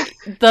 like,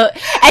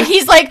 and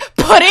he's, like,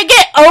 putting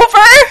it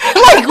over,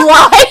 like,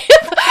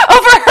 live,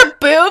 over her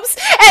boobs,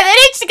 and then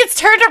he gets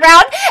turned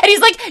around, and he's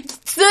like,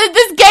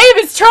 this game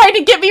is trying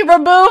to get me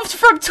removed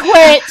from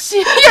Twitch.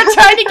 You're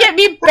trying to get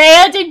me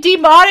banned and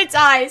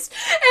demonetized.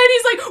 And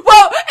he's like,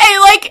 whoa, hey,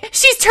 like,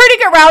 she's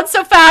turning around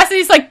so fast, and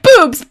he's like,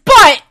 boobs,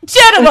 butt,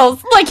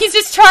 genitals. Like, he's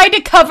just trying to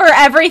cover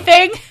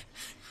everything.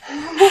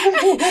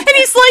 And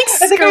he's like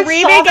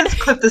screaming. I saw this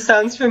clip. This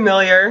sounds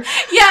familiar.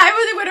 Yeah,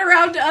 it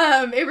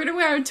went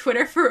around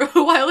Twitter for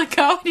a while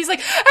ago. And he's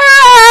like,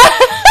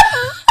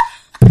 ah!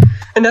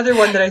 Another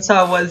one that I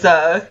saw was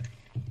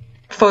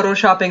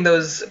photoshopping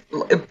those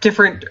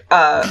different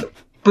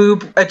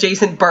boob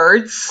adjacent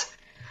birds,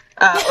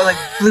 or like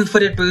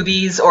blue-footed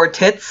boobies or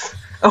tits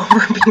over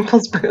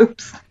people's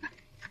boobs.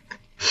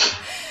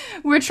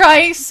 We're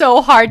trying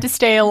so hard to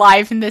stay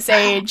alive in this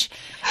age.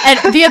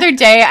 And the other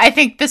day, I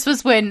think this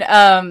was when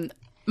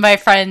my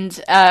friend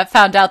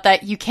found out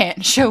that you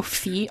can't show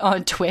feet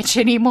on Twitch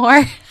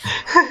anymore.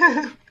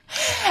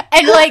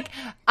 And, like,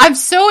 I'm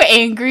so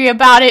angry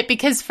about it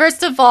because,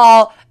 first of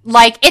all,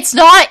 like, it's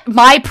not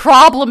my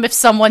problem if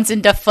someone's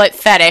into foot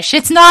fetish.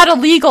 It's not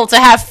illegal to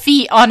have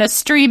feet on a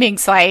streaming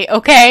site,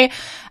 okay?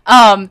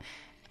 But,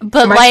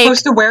 am I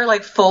supposed to wear,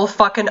 like, full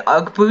fucking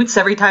Ugg boots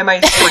every time I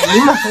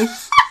stream?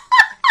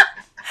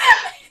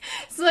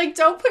 Like,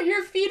 don't put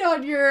your feet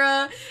on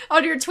your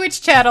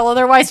Twitch channel,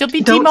 otherwise you'll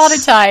be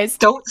demonetized.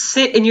 Don't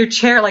sit in your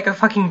chair like a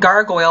fucking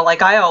gargoyle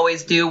like I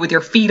always do with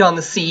your feet on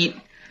the seat.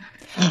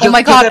 Oh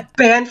my god. Get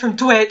banned from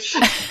Twitch.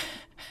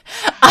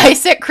 I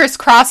sit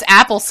crisscross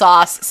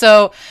applesauce,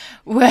 so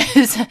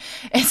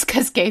it's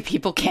because gay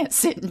people can't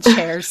sit in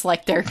chairs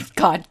like they're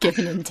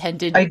God-given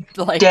intended. I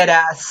like dead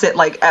ass sit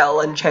like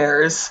L in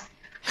chairs.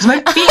 Because my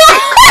feet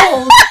get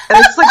cold, and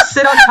I just like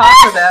sit on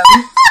top of them.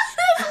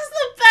 This is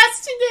the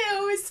best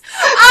news.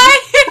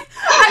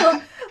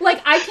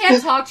 I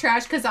can't talk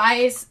trash because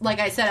like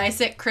I said, I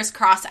sit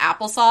crisscross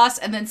applesauce,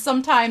 and then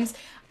sometimes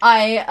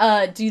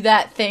I do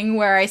that thing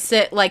where I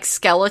sit like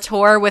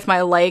Skeletor with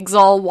my legs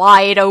all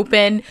wide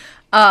open,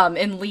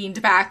 and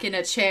leaned back in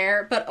a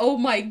chair. But oh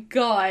my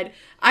god,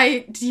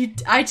 I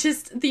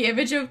just, the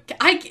image of,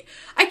 I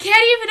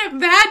can't even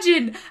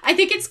imagine. I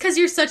think it's because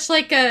you're such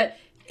like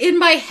in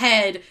my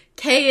head,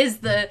 Kay is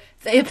the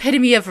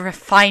epitome of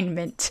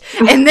refinement.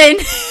 And then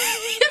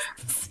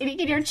sitting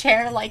in your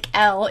chair like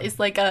L is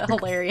like a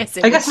hilarious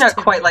image. I guess not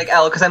quite like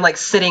L, because I'm like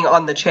sitting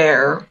on the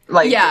chair.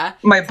 Like,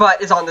 my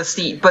butt is on the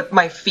seat, but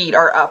my feet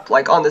are up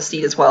like on the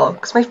seat as well.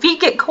 Because my feet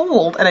get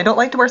cold, and I don't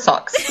like to wear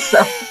socks.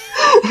 So.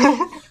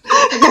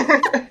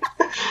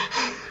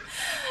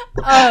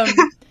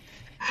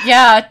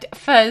 Yeah,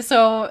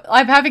 so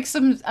I'm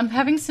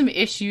having some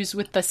issues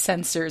with the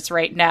censors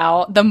right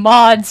now. The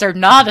mods are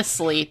not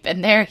asleep,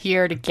 and they're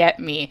here to get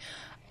me.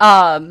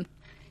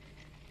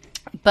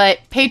 But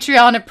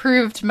Patreon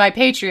approved my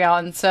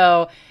Patreon,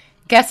 so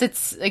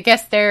I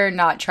guess they're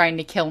not trying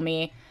to kill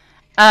me.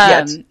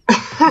 Yeah,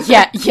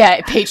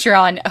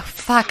 Patreon. Oh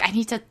fuck, I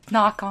need to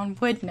knock on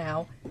wood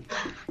now.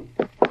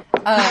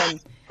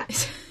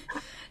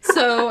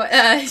 So,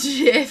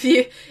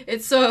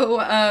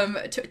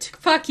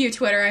 fuck you,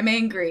 Twitter. I'm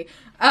angry.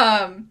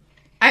 I'm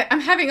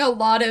having a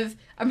lot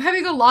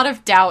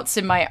of doubts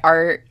in my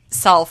art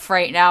self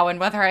right now,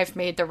 and whether I've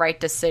made the right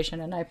decision,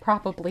 and I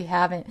probably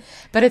haven't.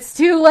 But it's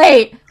too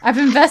late. I've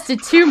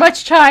invested too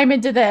much time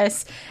into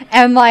this,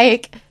 and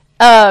like,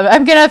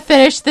 I'm gonna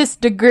finish this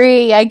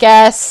degree, I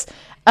guess.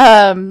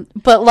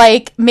 But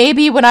like,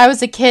 maybe when I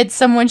was a kid,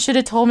 someone should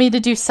have told me to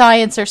do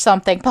science or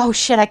something. Oh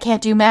shit, I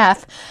can't do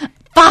math.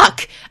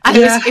 Fuck!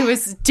 It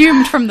was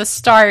doomed from the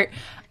start.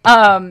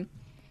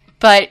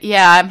 But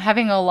yeah, I'm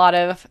having a lot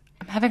of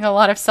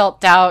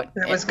self-doubt.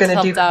 I was going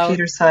to do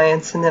computer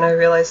science, and then I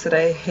realized that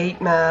I hate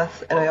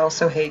math, and I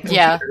also hate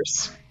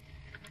computers.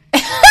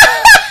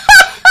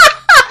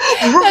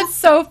 That's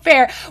so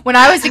fair. When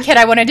I was a kid,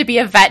 I wanted to be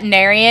a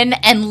veterinarian,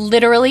 and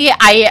literally,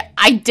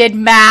 I did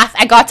math.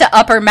 I got to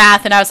upper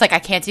math, and I was like, I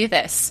can't do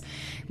this.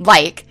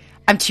 Like,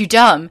 I'm too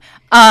dumb.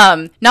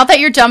 Not that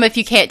you're dumb if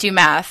you can't do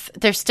math.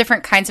 There's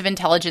different kinds of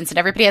intelligence, and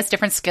everybody has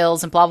different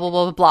skills, and blah, blah,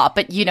 blah, blah, blah.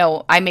 But, you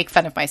know, I make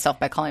fun of myself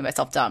by calling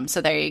myself dumb,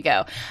 so there you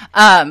go.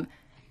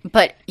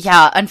 But,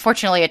 yeah,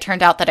 unfortunately, it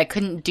turned out that I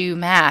couldn't do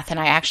math, and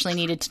I actually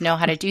needed to know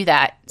how to do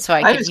that, so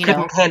I could,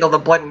 couldn't handle the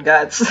blood and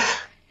guts.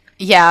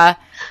 Yeah.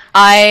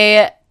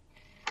 I'm at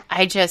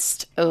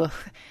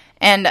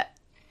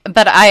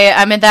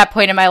that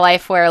point in my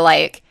life where,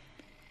 like,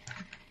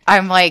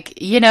 I'm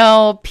like, you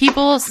know,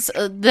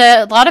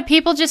 a lot of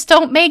people just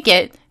don't make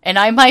it, and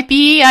I might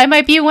be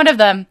one of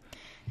them,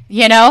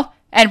 you know?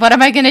 And what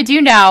am I gonna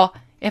do now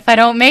if I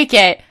don't make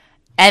it?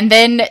 And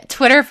then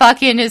Twitter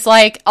fucking is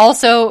like,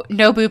 also,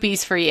 no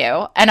boobies for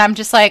you. And I'm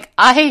just like,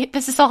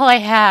 this is all I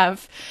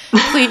have.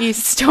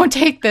 Please, don't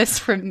take this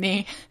from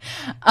me.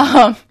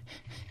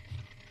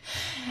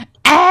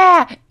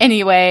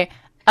 Anyway,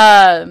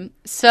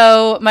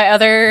 so my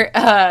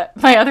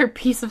other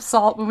piece of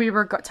salt when we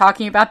were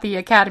talking about the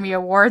Academy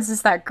Awards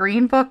is that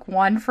Green Book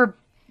won for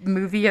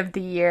Movie of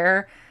the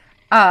Year.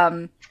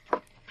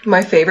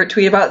 My favorite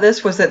tweet about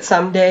this was that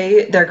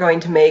someday they're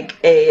going to make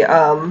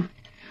a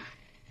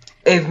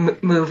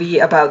movie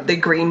about the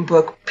Green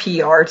Book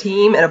PR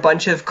team and a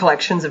bunch of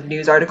collections of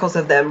news articles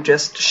of them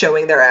just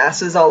showing their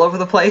asses all over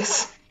the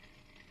place.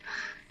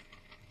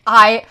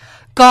 The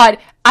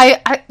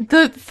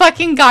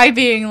fucking guy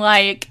being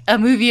like, a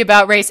movie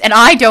about race, and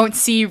I don't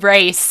see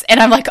race, and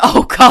I'm like,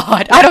 oh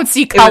god, I don't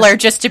see color,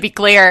 just to be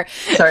clear.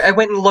 Sorry, I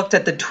went and looked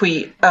at the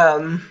tweet,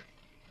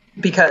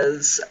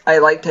 because I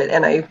liked it,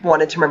 and I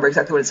wanted to remember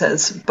exactly what it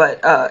says,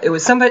 but it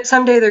was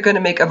someday they're going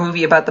to make a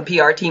movie about the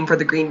PR team for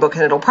the Green Book,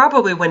 and it'll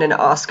probably win an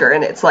Oscar,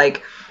 and it's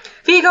like,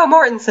 Viggo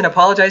Mortensen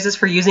apologizes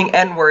for using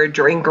N-word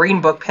during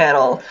Green Book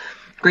panel.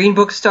 Green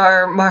Book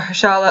star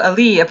Mahershala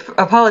Ali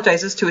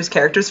apologizes to his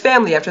character's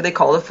family after they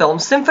call the film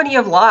Symphony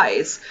of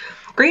Lies.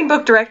 Green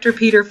Book director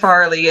Peter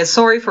Farrelly is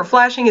sorry for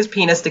flashing his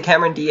penis to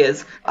Cameron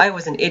Diaz. I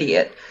was an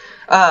idiot.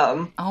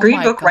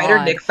 Green Book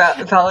writer Nick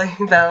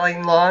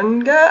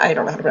Vallelonga, I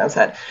don't know how to pronounce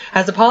that,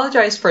 has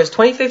apologized for his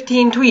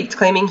 2015 tweets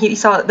claiming he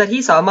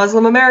saw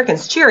Muslim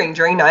Americans cheering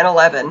during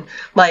 9/11.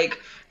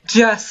 Like,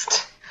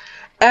 just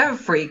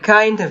every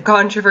kind of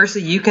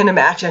controversy you can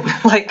imagine.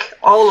 Like,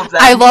 all of them.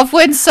 I love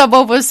when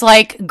someone was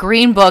like,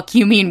 Green Book,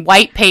 you mean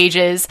white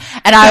pages?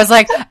 And I was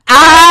like,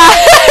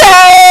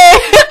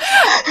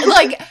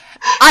 like,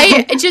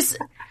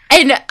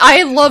 and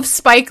I love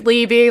Spike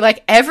Lee being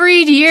like,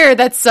 every year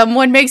that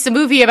someone makes a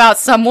movie about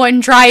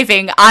someone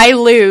driving, I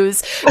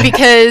lose,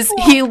 because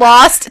he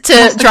lost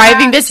to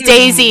Driving Miss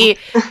Daisy.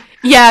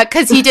 Yeah,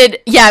 because he did,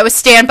 it was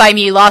Stand By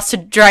Me lost to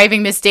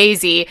Driving Miss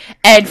Daisy,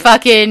 and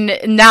fucking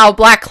now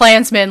Black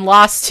Klansman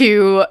lost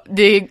to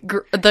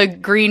the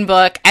Green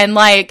Book, and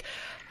like,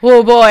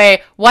 oh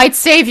boy, white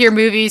savior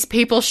movies,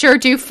 people sure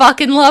do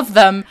fucking love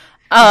them.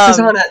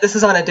 This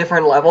is on a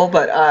different level,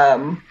 but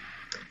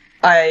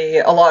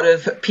a lot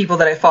of people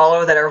that I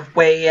follow that are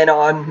way in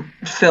on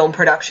film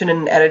production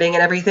and editing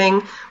and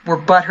everything were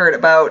butthurt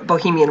about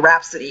Bohemian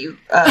Rhapsody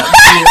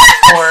being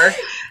for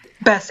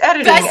Best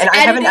Editing, I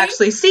haven't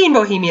actually seen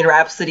Bohemian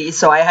Rhapsody,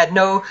 so I had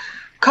no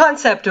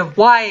concept of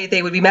why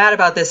they would be mad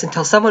about this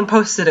until someone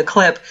posted a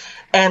clip,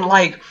 and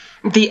like,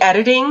 the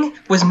editing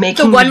was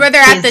making me the one where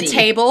they're dizzy. At the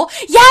table.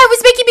 Yeah, it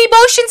was making me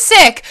motion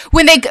sick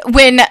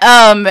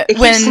it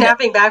keeps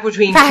snapping back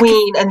between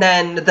Queen and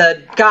then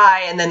the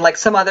guy and then like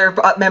some other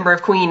member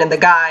of Queen and the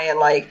guy, and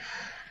like,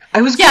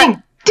 I was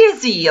getting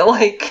dizzy,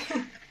 like.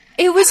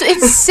 It was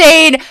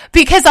insane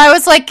because I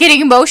was like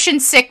getting motion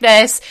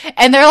sickness,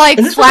 and they're like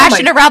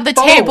flashing around the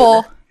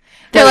table.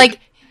 They're like,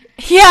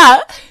 yeah.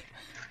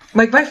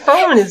 Like, my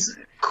phone is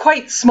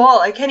quite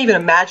small. I can't even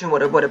imagine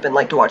what it would have been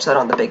like to watch that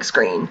on the big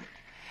screen.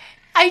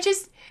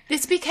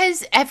 It's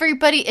because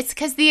it's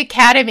because the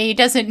Academy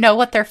doesn't know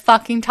what they're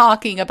fucking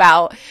talking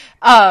about.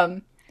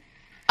 I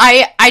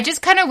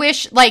just kind of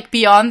wish, like,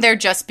 beyond there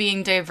just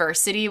being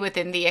diversity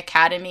within the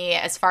Academy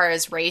as far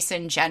as race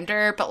and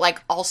gender, but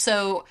like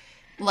also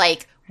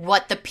like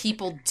what the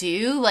people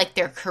do, like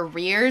their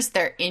careers,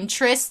 their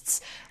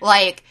interests.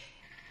 Like,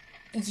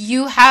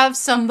 you have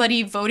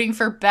somebody voting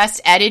for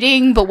best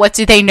editing, but what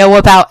do they know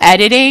about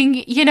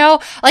editing? You know,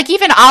 like,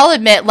 even I'll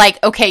admit,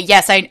 like, okay,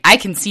 yes, I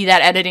can see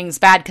that editing's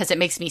bad because it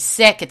makes me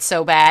sick. It's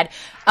so bad.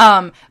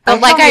 But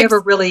like, I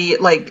never really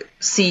like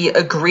see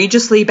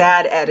egregiously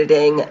bad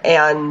editing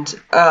and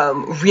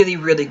really,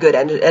 really good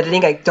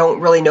editing. I don't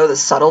really know the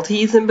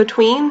subtleties in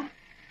between.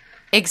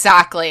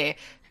 Exactly.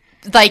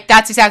 Like,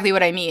 that's exactly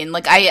what I mean.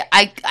 Like,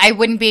 I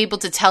wouldn't be able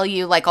to tell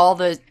you, like, all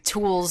the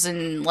tools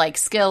and, like,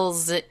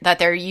 skills that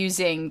they're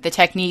using, the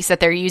techniques that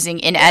they're using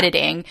in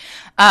editing.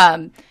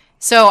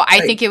 So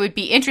I think it would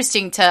be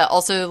interesting to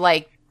also,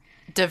 like,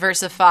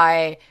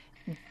 diversify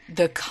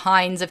the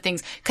kinds of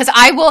things. Because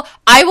I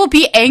will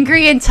be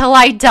angry until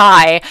I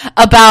die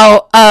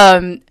about,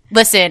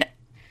 listen,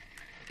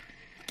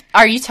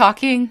 are you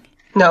talking?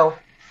 No.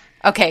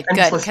 Okay,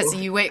 good, because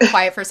you went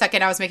quiet for a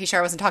second. I was making sure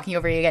I wasn't talking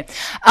over you again.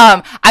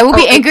 I will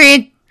be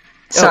angry.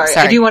 Sorry,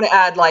 I do want to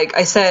add, like,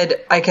 I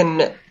said I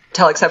can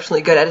tell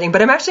exceptionally good editing,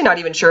 but I'm actually not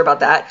even sure about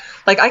that.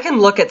 Like, I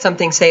can look at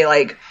something, say,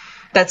 like,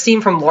 that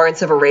scene from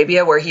Lawrence of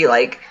Arabia where he,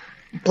 like,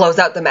 blows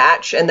out the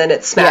match and then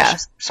it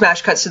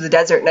smash cuts to the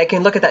desert, and I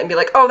can look at that and be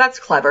like, oh, that's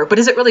clever, but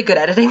is it really good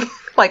editing?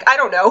 Like, I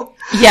don't know.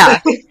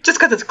 Yeah. Just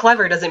because it's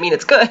clever doesn't mean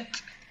it's good.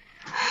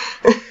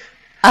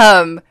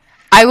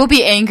 I will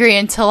be angry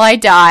until I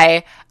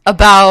die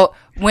about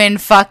when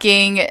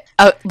fucking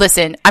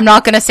listen, I'm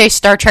not gonna say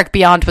Star Trek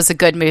Beyond was a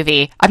good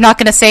movie. I'm not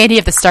gonna say any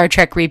of the Star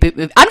Trek reboot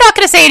movies. I'm not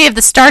gonna say any of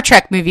the Star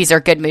Trek movies are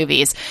good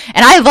movies.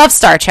 And I love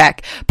Star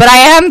Trek. But I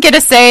am gonna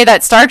say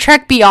that Star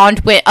Trek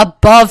Beyond went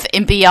above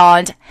and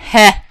beyond.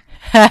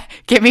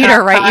 Get me to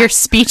write your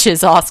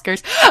speeches,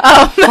 Oscars.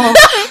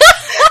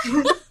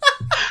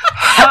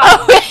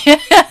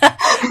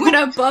 Went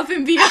above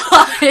and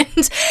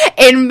beyond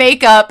in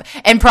makeup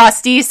and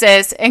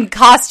prosthesis and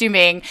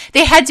costuming.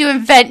 They had to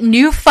invent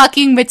new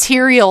fucking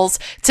materials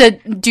to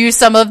do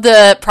some of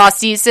the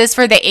prosthesis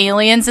for the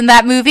aliens in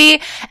that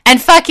movie.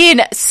 And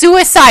fucking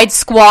Suicide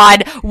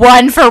Squad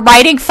won for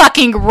writing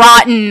fucking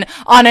rotten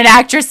on an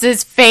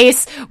actress's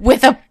face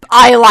with a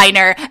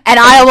eyeliner. And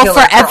I will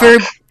forever...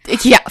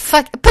 Yeah,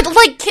 fuck. But,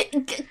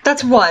 like...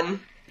 That's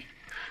one.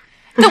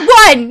 The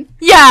one!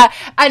 Yeah.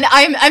 And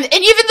and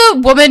even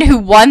the woman who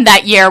won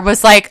that year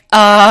was like,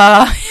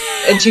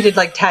 And she did,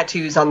 like,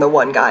 tattoos on the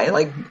one guy.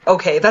 Like,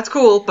 okay, that's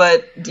cool,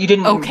 but you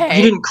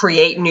didn't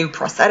create new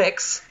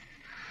prosthetics.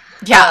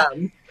 Yeah.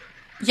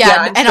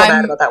 Yeah, I'm still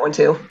mad about that one,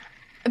 too.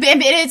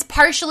 And it's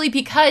partially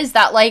because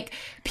that, like,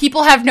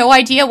 people have no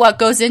idea what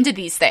goes into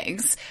these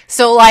things.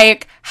 So,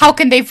 like, how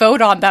can they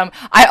vote on them?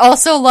 I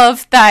also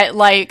love that,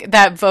 like,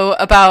 that vote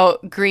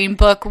about Green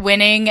Book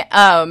winning,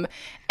 and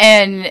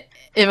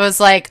it was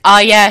like,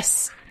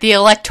 yes, the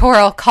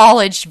Electoral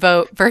College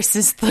vote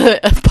versus the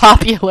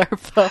popular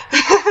vote.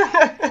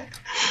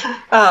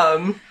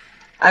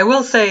 I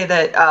will say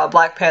that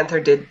Black Panther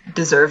did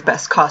deserve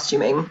Best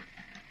Costuming.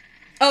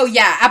 Oh,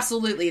 yeah,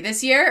 absolutely.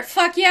 This year?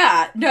 Fuck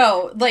yeah.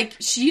 No, like,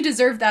 she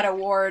deserved that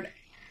award.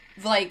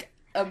 Like,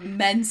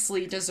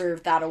 immensely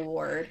deserved that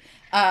award.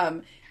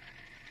 I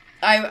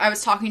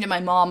was talking to my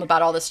mom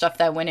about all the stuff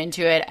that went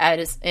into it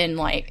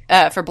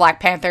for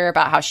Black Panther,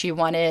 about how she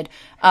wanted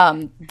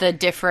the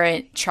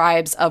different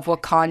tribes of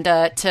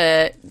Wakanda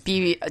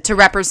to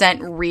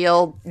represent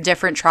real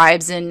different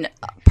tribes in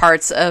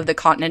parts of the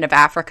continent of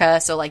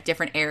Africa, so like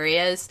different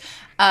areas,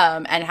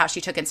 and how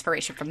she took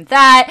inspiration from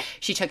that.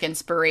 She took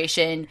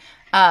inspiration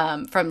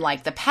from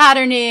like the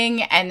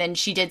patterning, and then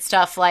she did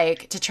stuff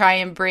like to try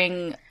and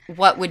bring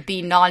what would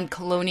be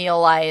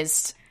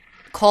non-colonialized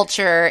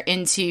culture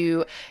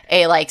into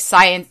a like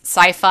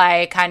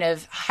sci-fi kind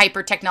of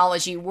hyper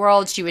technology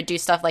world. She would do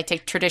stuff like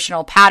take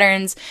traditional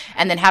patterns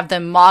and then have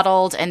them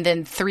modeled and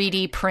then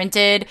 3D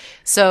printed.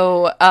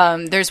 So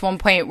there's one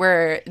point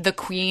where the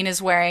queen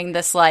is wearing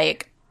this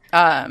like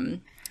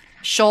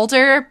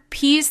shoulder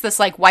piece, this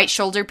like white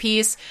shoulder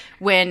piece,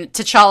 when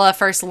T'Challa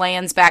first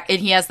lands back, and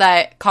he has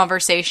that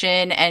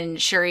conversation and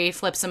Shuri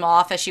flips him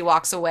off as she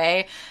walks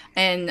away,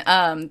 and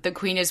the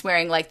queen is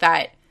wearing like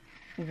that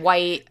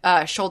white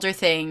shoulder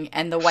thing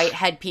and the white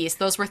headpiece.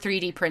 Those were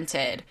 3D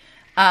printed.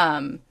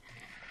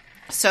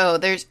 So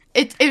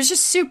it was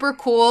just super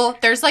cool.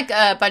 There's like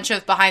a bunch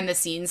of behind the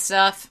scenes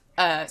stuff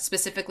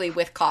specifically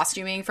with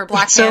costuming for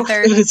Black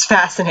Panther. It is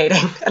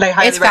fascinating, and I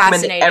highly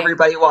recommend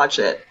everybody watch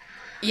it.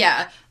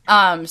 Yeah.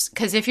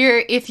 Because if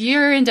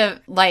you're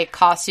into like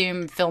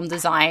costume film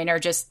design or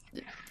just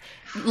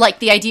like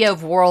the idea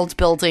of world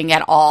building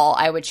at all,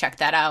 I would check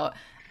that out.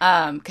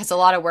 Because a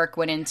lot of work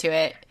went into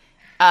it.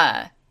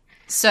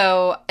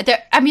 So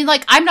there, I mean,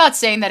 like, I'm not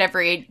saying that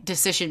every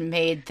decision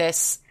made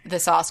this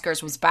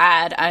Oscars was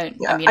bad. I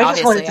mean, I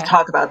just wanted to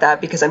talk about that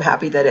because I'm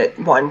happy that it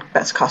won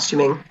Best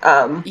Costuming.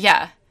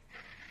 Yeah.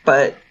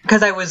 But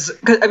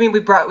we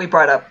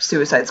brought up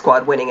Suicide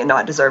Squad winning and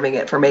not deserving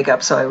it for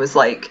makeup, so I was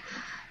like,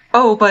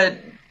 oh, but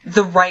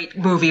the right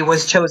movie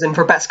was chosen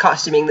for Best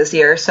Costuming this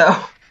year, so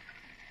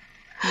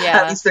yeah,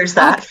 at least there's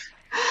that.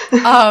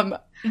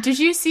 Did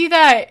you see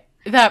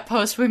that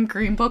post when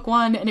Green Book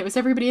won, and it was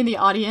everybody in the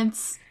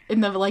audience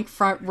in the like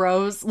front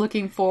rows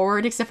looking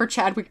forward, except for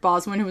Chadwick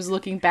Boseman, who was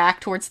looking back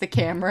towards the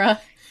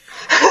camera?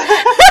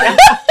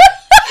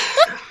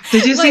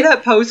 Did you see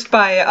that post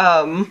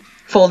by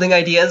Folding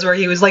Ideas where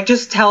he was like,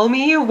 just tell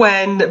me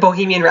when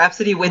Bohemian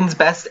Rhapsody wins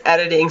Best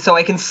Editing so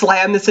I can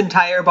slam this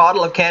entire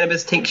bottle of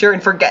cannabis tincture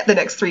and forget the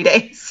next 3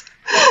 days?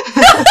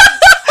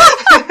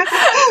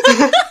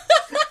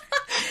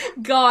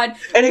 God.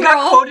 And it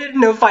got quoted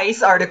in a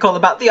Vice article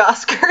about the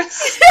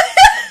Oscars.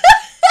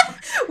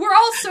 We're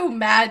all so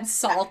mad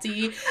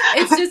salty.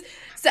 It's just...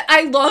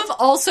 I love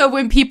also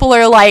when people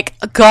are like,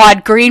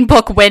 God, Green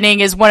Book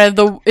winning is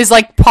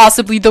like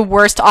possibly the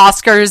worst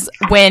Oscars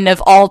win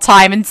of all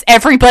time, and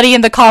everybody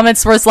in the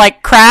comments was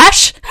like,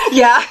 Crash?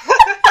 Yeah.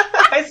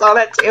 I saw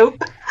that too.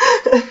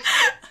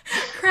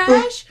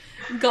 Crash?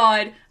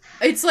 God.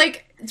 It's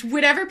like,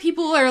 whenever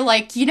people are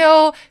like,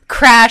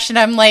 Crash, and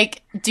I'm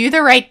like, Do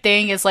the Right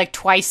Thing is like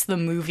twice the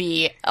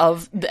movie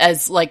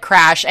as like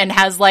Crash, and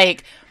has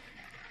like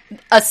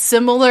a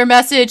similar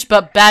message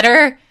but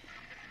better.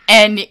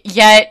 And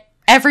yet,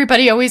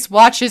 everybody always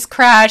watches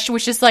Crash,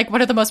 which is, like,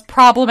 one of the most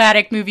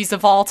problematic movies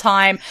of all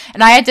time.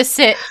 And I had to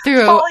sit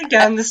through... Falling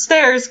down the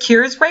stairs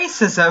cures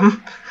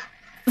racism.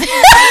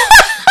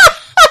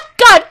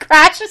 God,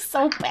 Crash is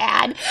so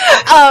bad.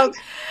 And,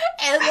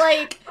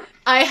 like,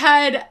 I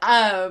had...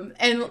 I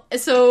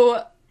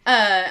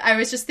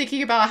was just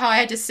thinking about how I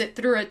had to sit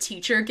through a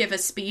teacher give a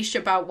speech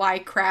about why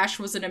Crash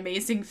was an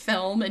amazing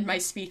film in my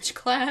speech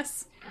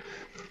class.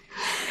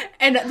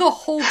 And the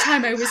whole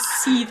time I was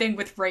seething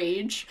with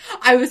rage.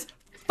 I was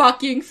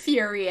fucking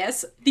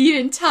furious the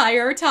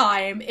entire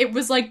time. It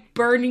was like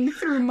burning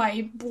through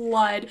my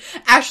blood.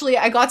 Actually,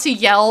 I got to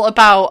yell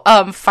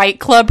about Fight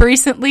Club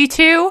recently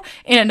too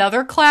in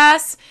another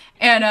class,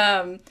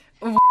 and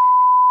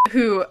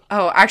who,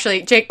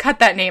 actually, Jake, cut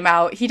that name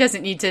out.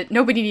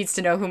 Nobody needs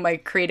to know who my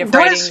creative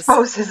Don't writings...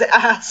 expose his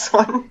ass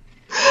on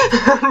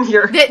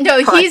your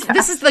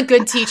this is the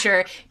good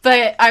teacher.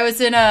 But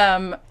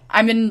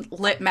I'm in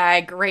Lit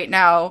Mag right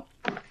now,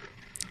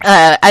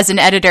 as an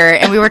editor,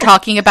 and we were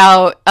talking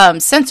about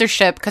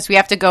censorship, because we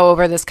have to go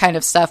over this kind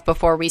of stuff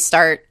before we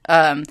start.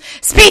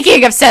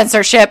 Speaking of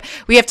censorship,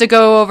 we have to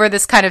go over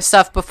this kind of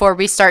stuff before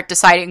we start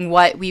deciding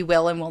what we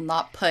will and will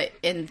not put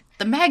in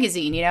the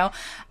magazine, you know?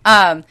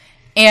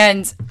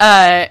 And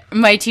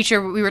my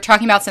teacher, we were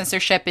talking about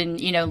censorship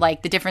and, you know,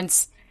 like the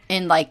difference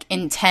in like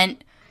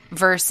intent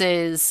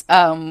versus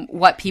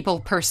what people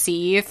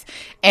perceive,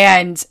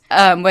 and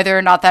whether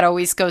or not that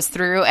always goes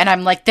through. And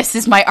I'm like, this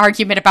is my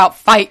argument about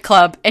Fight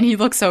Club. And he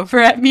looks over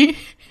at me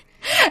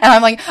and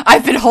I'm like,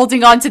 I've been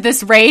holding on to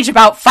this rage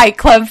about Fight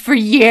Club for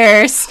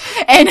years.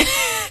 And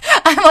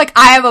I'm like,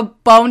 I have a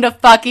bone to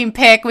fucking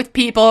pick with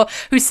people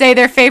who say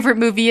their favorite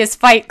movie is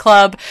Fight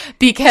Club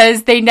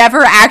because they never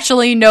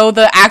actually know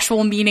the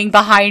actual meaning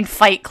behind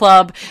Fight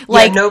Club.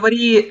 Like, yeah,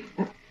 nobody,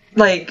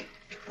 like...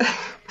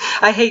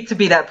 I hate to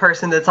be that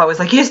person that's always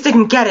like, you just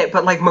didn't get it,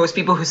 but like most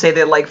people who say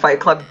they like Fight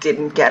Club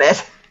didn't get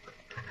it.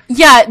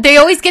 Yeah, they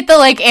always get the,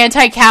 like,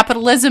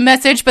 anti-capitalism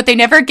message, but they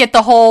never get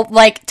the whole,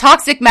 like,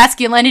 toxic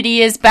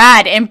masculinity is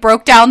bad and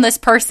broke down this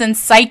person's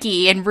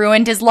psyche and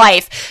ruined his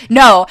life.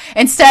 No,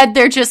 instead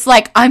they're just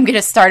like, I'm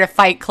gonna start a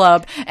fight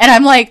club. And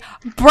I'm like,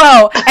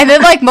 bro. And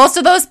then, like, most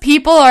of those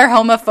people are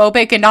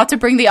homophobic, and not to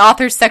bring the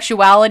author's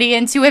sexuality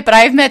into it, but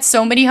I've met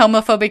so many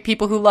homophobic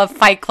people who love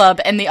Fight Club,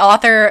 and the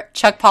author,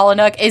 Chuck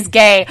Palahniuk, is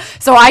gay.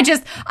 So I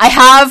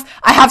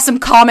have some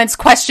comments,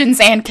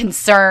 questions, and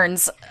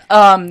concerns.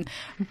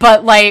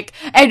 But like,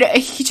 and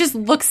he just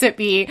looks at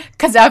me,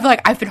 because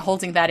I've been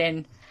holding that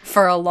in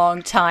for a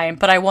long time,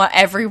 but I want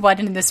everyone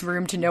in this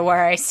room to know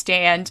where I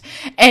stand.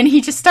 And he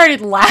just started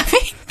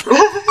laughing.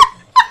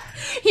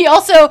 He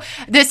also,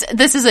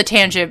 this is a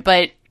tangent,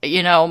 but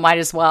you know, might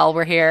as well,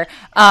 we're here.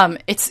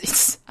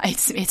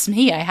 It's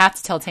me, I have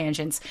to tell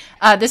tangents.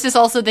 This is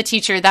also the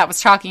teacher that was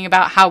talking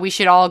about how we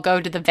should all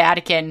go to the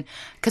Vatican,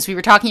 because we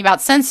were talking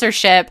about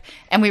censorship,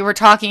 and we were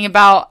talking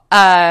about,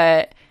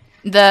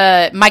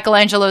 the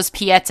Michelangelo's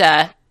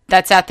Pieta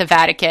that's at the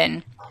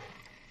Vatican.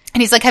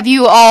 And he's like, have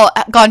you all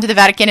gone to the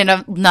Vatican?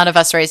 And none of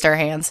us raised our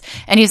hands.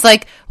 And he's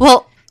like,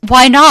 well,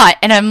 why not?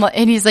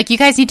 And he's like, you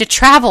guys need to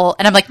travel.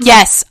 And I'm like,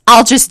 yes,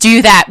 I'll just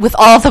do that with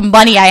all the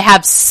money I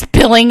have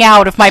spilling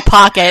out of my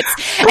pockets.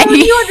 And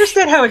you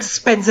understand how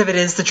expensive it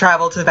is to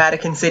travel to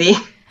Vatican City?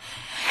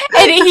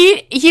 And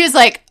he was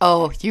like,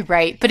 oh, you're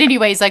right. But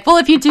anyway, he's like, well,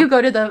 if you do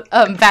go to the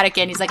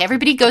Vatican, he's like,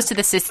 everybody goes to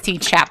the Sistine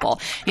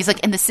Chapel. He's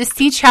like, and the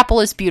Sistine Chapel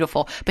is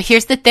beautiful. But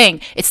here's the thing.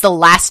 It's the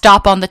last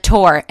stop on the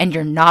tour, and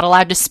you're not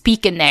allowed to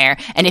speak in there.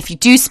 And if you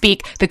do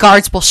speak, the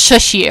guards will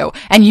shush you.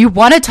 And you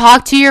want to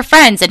talk to your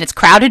friends, and it's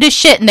crowded as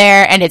shit in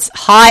there, and it's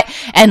hot,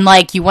 and,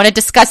 like, you want to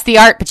discuss the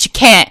art, but you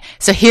can't.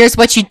 So here's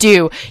what you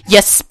do.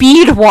 You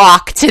speed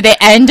walk to the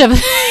end of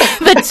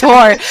the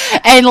tour,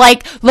 and,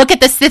 like, look at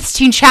the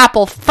Sistine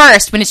Chapel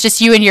first when it's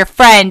just you and your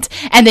friend,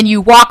 and then you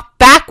walk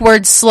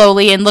backwards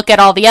slowly and look at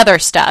all the other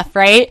stuff,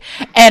 right?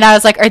 And I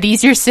was like, are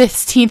these your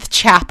 16th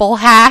Chapel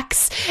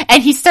hacks?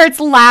 And he starts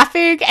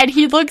laughing, and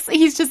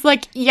he's just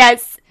like,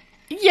 yes,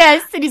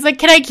 and he's like,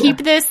 can I keep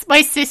this,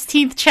 my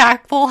 16th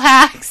Chapel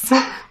hacks?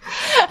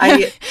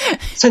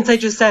 Since I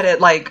just said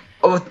it, like,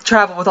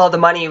 travel with all the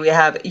money we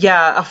have,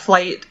 yeah, a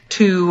flight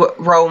to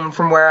Rome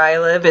from where I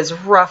live is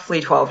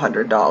roughly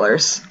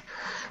 $1,200.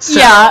 So,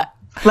 yeah.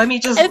 Let me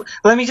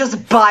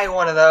just buy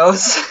one of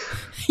those.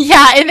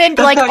 Yeah, and then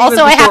like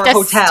also I have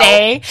to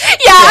stay.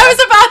 Yeah,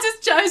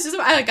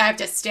 I have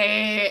to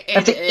stay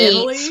in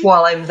Italy. Eat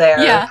while I'm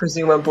there,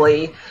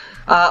 presumably.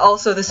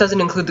 Also, this doesn't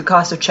include the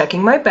cost of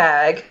checking my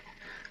bag,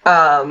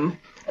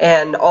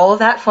 and all of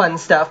that fun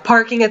stuff.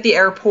 Parking at the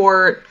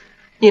airport,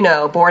 you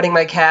know, boarding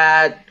my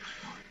cat.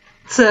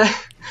 It's a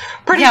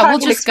pretty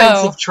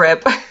expensive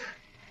trip.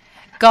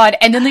 God,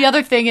 and then the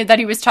other thing that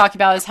he was talking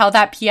about is how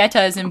that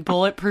Pieta is in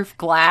bulletproof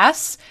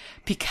glass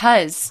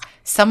because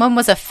someone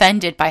was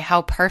offended by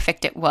how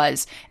perfect it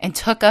was and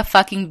took a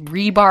fucking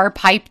rebar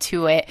pipe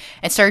to it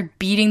and started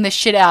beating the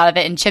shit out of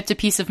it and chipped a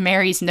piece of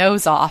Mary's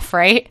nose off,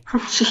 right?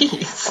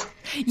 Jeez.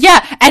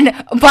 Yeah,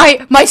 and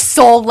my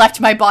soul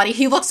left my body.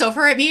 He looks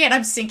over at me and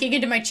I'm sinking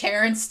into my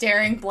chair and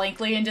staring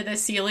blankly into the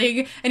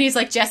ceiling. And he's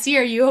like, Jesse,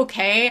 are you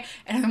okay?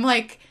 And I'm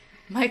like,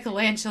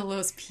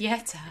 Michelangelo's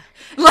Pieta.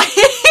 Like,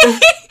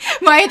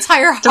 my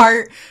entire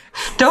heart.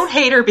 Don't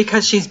hate her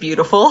because she's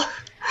beautiful.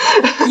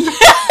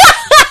 I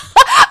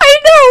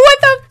know,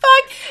 what the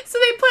fuck? So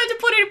they plan to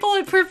put it in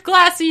bulletproof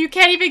glass so you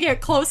can't even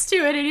get close to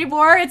it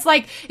anymore. It's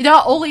like,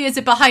 not only is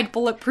it behind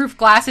bulletproof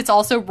glass, it's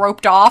also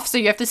roped off, so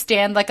you have to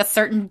stand like a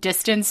certain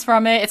distance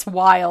from it. It's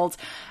wild.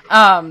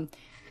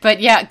 But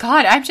yeah,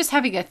 God, I'm just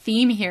having a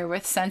theme here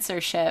with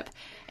censorship.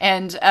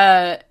 And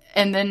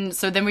then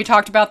we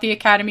talked about the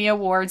Academy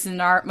Awards and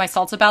my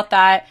salts about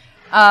that.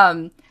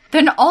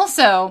 Then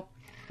also,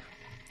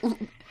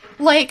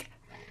 like,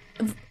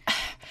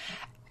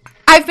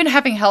 I've been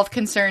having health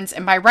concerns,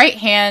 and my right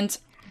hand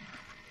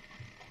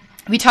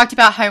we talked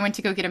about how I went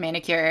to go get a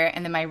manicure,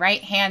 and then my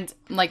right hand,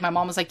 like, my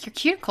mom was like, your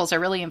cuticles are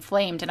really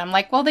inflamed. And I'm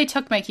like, well, they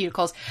took my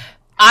cuticles.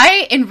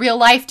 I, in real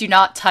life, do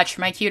not touch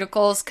my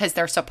cuticles because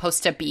they're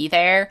supposed to be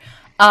there.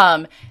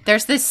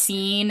 There's this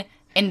scene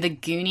in The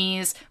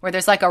Goonies where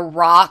there's, like, a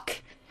rock,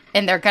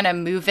 and they're gonna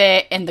move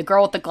it, and the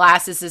girl with the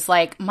glasses is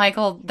like,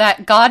 Michael,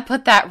 that God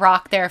put that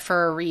rock there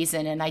for a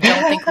reason, and I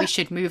don't think we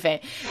should move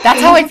it.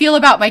 That's how I feel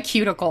about my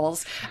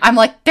cuticles. I'm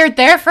like, they're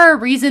there for a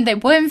reason. They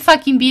wouldn't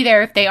fucking be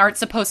there if they aren't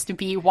supposed to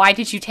be. Why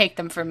did you take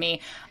them from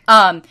me?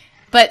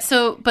 But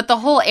the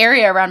whole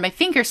area around my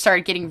fingers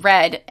started getting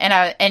red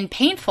and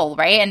painful,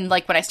 right? And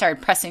like when I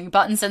started pressing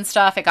buttons and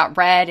stuff, it got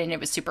red and it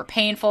was super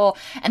painful.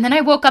 And then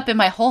I woke up and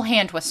my whole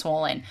hand was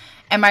swollen.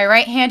 And my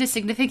right hand is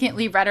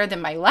significantly redder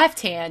than my left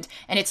hand,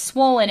 and it's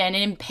swollen and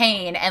in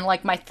pain, and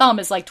like my thumb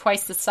is like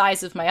twice the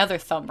size of my other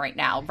thumb right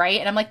now, right?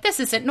 And I'm like, this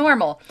isn't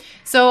normal.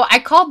 So I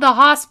called the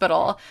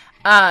hospital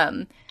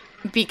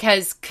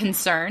because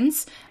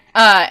concerns.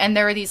 And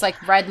there were these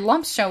like red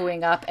lumps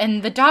showing up,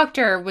 and the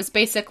doctor was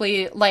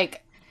basically like,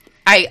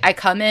 I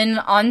come in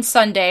on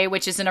Sunday,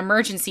 which is an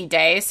emergency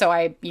day, so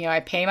I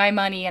pay my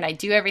money and I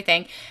do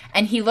everything,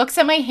 and he looks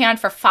at my hand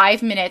for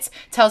 5 minutes,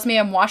 tells me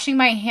I'm washing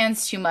my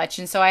hands too much,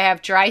 and so I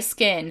have dry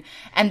skin,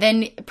 and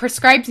then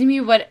prescribes me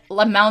what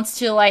amounts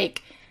to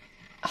like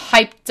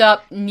hyped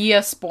up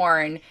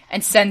Neosporin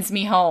and sends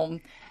me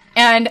home.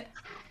 And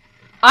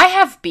I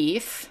have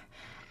beef.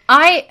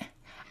 I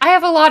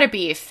have a lot of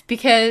beef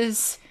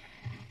because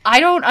I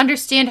don't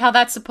understand how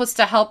that's supposed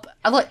to help.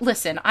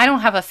 Listen, I don't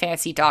have a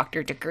fancy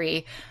doctor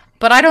degree,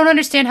 but I don't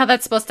understand how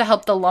that's supposed to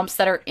help the lumps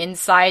that are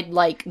inside,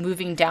 like,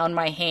 moving down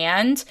my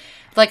hand.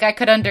 Like, I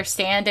could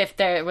understand if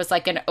there was,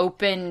 like, an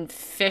open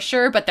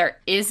fissure, but there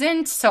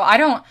isn't. So I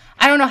don't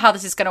know how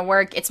this is going to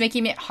work. It's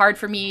making it hard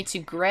for me to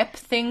grip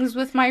things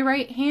with my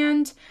right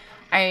hand.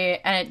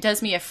 And it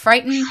does me a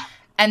frighten.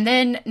 And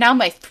then now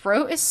my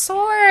throat is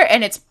sore,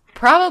 and it's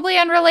probably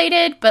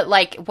unrelated, but,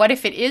 like, what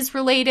if it is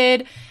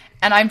related?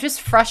 And I'm just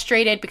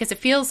frustrated because it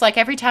feels like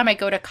every time I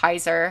go to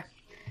Kaiser,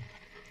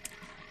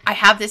 I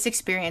have this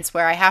experience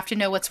where I have to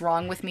know what's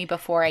wrong with me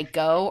before I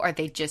go, or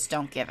they just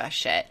don't give a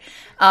shit.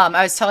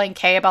 I was telling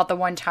Kay about the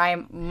one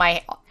time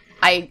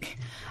I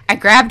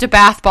grabbed a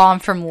bath bomb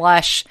from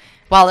Lush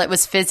while it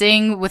was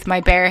fizzing with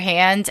my bare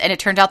hand, and it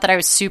turned out that I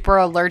was super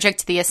allergic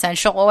to the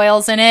essential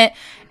oils in it.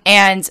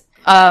 And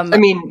I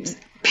mean,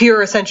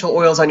 pure essential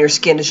oils on your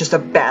skin is just a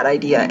bad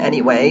idea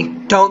anyway.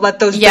 Don't let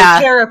those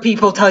doTERRA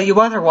people tell you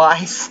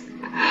otherwise.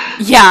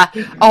 Yeah.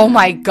 Oh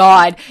my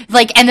god.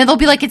 Like, and then they'll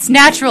be like, it's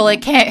natural,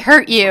 it can't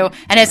hurt you.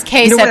 And as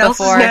Kay said what else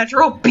before, is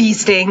natural? Bee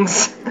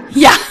stings.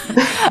 Yeah.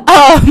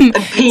 And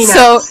peanuts.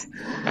 So,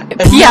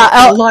 and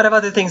a lot of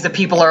other things that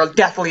people are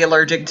deathly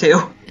allergic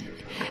to.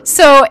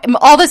 So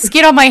all the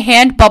skin on my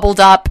hand bubbled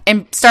up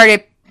and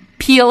started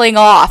peeling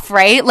off,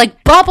 right?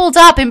 Like, bubbled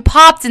up and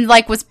popped and,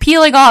 like, was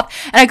peeling off.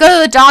 And I go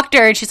to the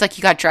doctor and she's like,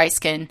 you got dry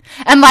skin.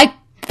 I'm like,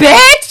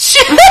 bitch!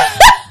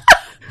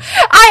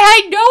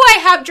 I know I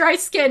have dry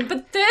skin,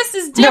 but this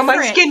is different. No,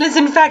 my skin is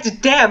in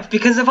fact damp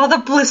because of all the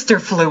blister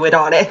fluid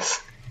on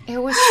it.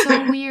 It was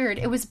so weird.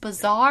 It was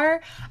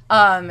bizarre.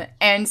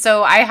 And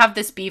so I have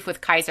this beef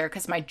with Kaiser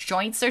because my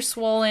joints are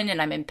swollen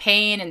and I'm in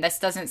pain and this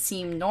doesn't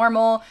seem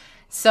normal.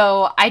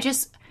 So I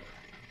just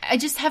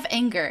have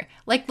anger.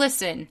 Like,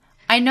 listen,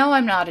 I know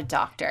I'm not a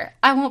doctor.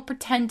 I won't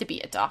pretend to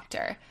be a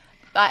doctor.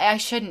 I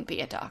shouldn't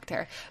be a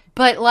doctor.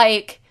 But,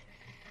 like,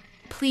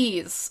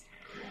 please,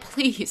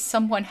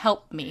 someone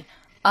help me.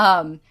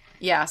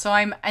 Yeah, so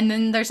and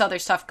then there's other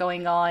stuff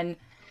going on,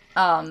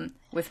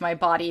 with my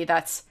body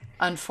that's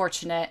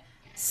unfortunate.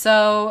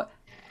 So,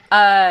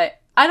 I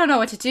don't know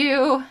what to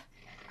do.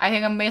 I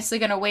think I'm basically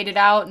gonna wait it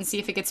out and see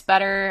if it gets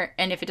better,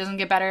 and if it doesn't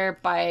get better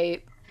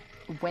by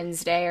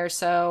Wednesday or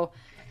so,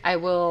 I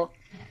will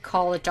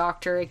call a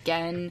doctor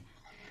again.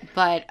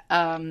 But,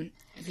 yeah.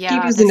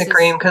 Keep using the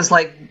cream, because,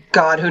 like,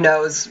 God, who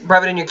knows?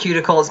 Rub it in your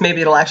cuticles,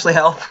 maybe it'll actually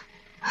help.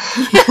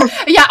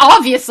 Yeah,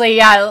 obviously,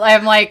 yeah.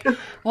 I'm like,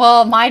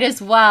 well, might as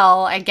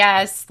well, I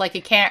guess. Like,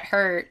 it can't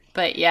hurt.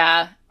 But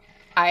yeah,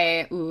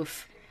 I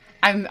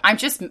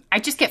just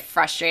get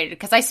frustrated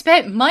because I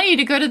spent money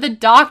to go to the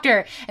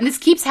doctor and this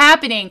keeps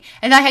happening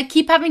and I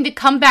keep having to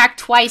come back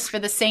twice for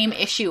the same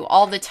issue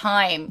all the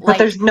time. But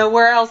there's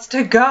nowhere else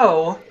to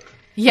go.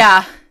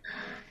 Yeah.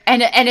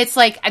 And it's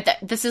like,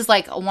 this is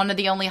like one of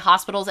the only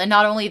hospitals. And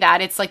not only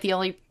that, it's like the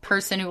only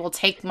person who will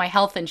take my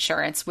health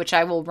insurance, which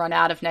I will run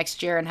out of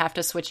next year and have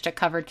to switch to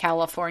covered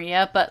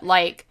California. But,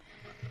 like,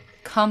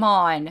 come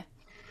on.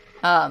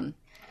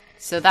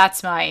 So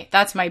that's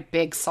my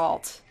big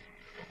salt.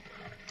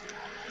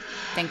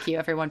 Thank you,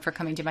 everyone, for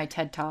coming to my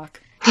TED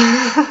Talk.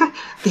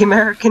 The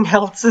American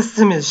health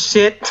system is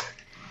shit.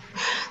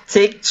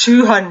 Take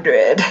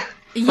 200.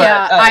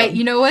 Yeah, but,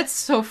 you know what's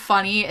so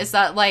funny is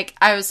that, like,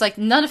 I was like,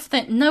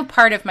 no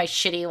part of my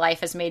shitty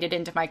life has made it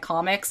into my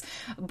comics,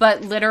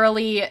 but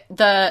literally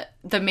the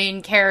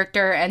main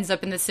character ends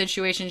up in the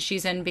situation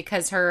she's in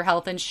because her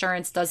health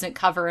insurance doesn't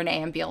cover an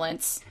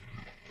ambulance.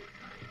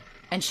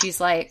 And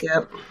she's like,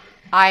 yep.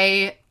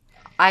 I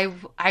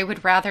I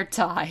would rather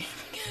die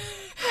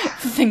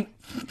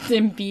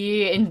than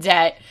be in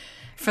debt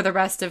for the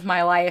rest of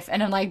my life.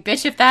 And I'm like,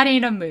 bitch, if that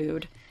ain't a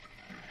mood.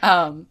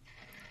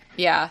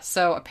 Yeah,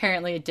 so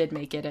apparently it did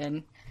make it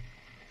in.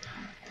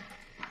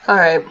 All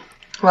right.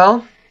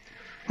 Well,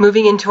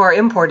 moving into our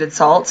imported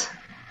salt.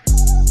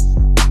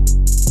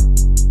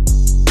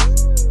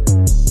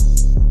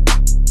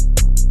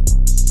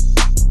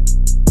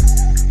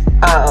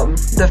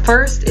 The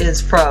first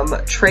is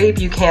from Trey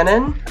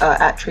Buchanan,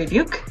 at Trey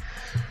Buke.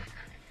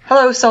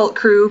 Hello, Salt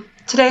Crew.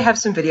 Today I have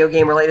some video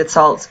game related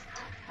salt.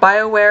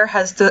 BioWare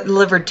has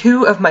delivered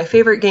 2 of my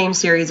favorite game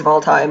series of all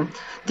time,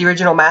 the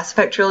original Mass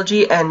Effect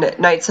trilogy and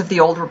Knights of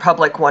the Old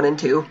Republic 1 and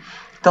 2.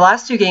 The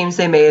last 2 games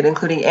they made,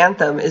 including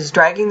Anthem, is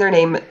dragging their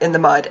name in the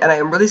mud, and I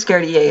am really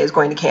scared EA is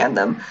going to can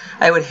them.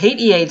 I would hate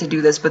EA to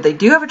do this, but they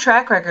do have a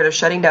track record of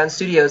shutting down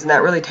studios, and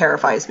that really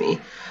terrifies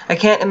me. I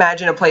can't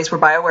imagine a place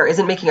where BioWare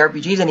isn't making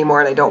RPGs anymore,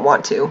 and I don't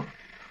want to.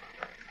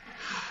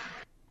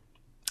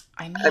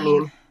 I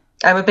mean,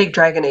 I'm a big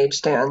Dragon Age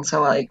stan,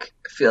 so, I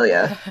feel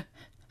ya.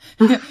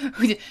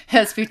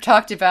 As we've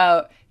talked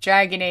about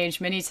Dragon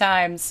Age many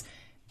times,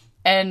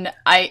 and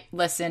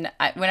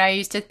when I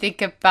used to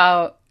think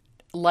about,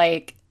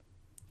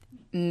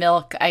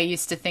 milk, I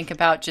used to think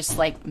about just,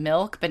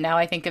 milk, but now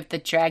I think of the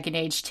Dragon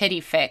Age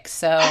titty fix,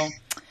 so...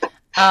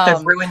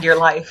 I've ruined your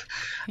life.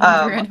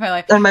 Ruined my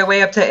life. On my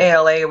way up to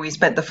ALA, we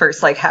spent the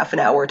first, half an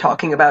hour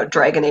talking about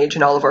Dragon Age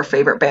and all of our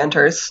favorite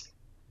banters.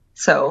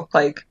 So,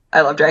 I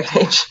love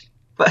Dragon Age,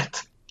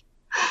 but...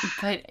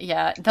 But,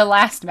 yeah, the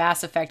last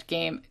Mass Effect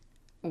game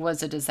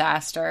was a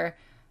disaster.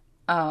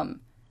 I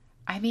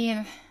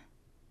mean,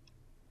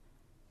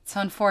 it's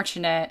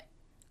unfortunate.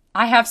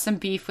 I have some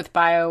beef with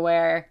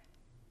BioWare,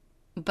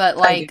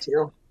 but, I do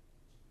too.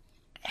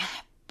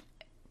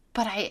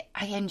 But I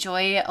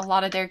enjoy a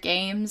lot of their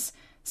games,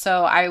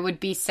 so I would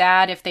be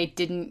sad if they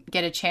didn't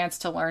get a chance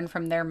to learn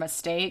from their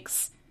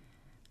mistakes.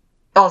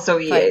 Also,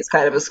 EA is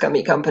kind of a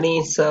scummy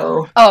company,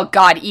 so... Oh,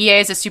 God, EA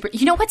is a super...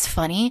 You know what's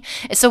funny?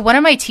 So one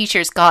of my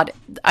teachers... God,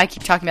 I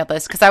keep talking about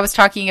this, because I was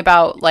talking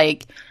about,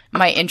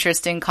 my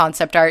interest in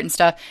concept art and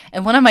stuff,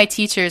 and one of my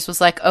teachers was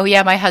like, oh,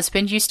 yeah, my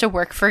husband used to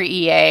work for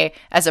EA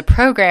as a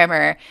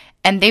programmer,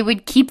 and they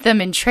would keep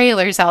them in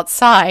trailers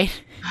outside...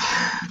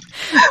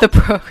 the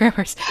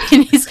programmers,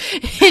 and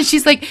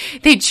she's like,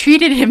 they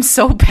treated him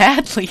so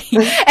badly,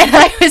 and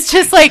I was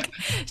just like,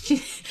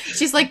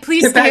 she's like,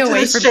 please stay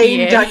away from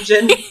me.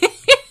 Dungeon.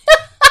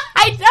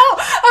 I know.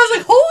 I was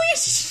like, holy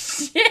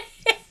shit.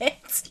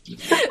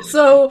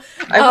 So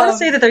I want to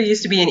say that there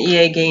used to be an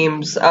EA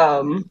Games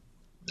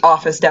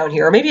office down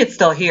here, or maybe it's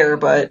still here,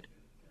 but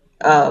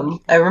I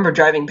remember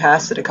driving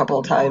past it a couple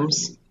of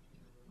times.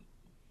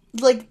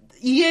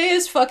 EA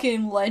is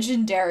fucking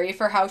legendary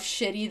for how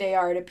shitty they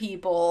are to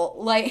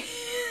people. I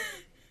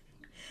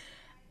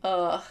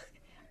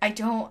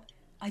don't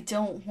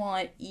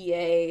want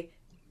EA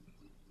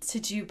to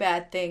do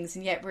bad things,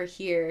 and yet we're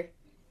here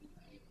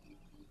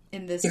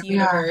in this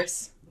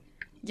universe.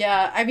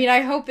 Yeah, I mean,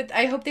 I hope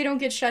they don't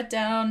get shut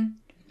down,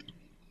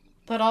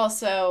 but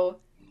also,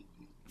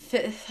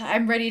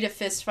 I'm ready to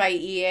fist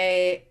fight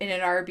EA in an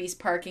Arby's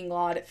parking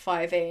lot at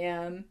 5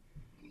 a.m.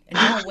 and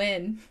we'll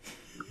win.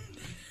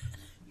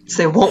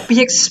 They won't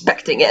be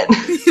expecting it.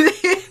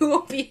 They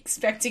won't be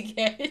expecting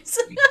it.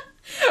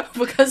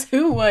 Because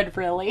who would,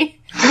 really?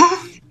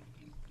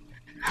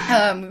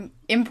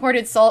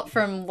 Imported salt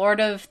from Lord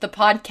of the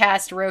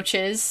Podcast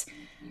Roaches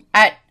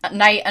at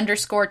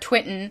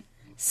 @night_twitten.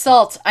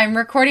 Salt, I'm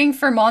recording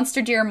for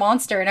Monster Dear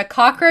Monster, and a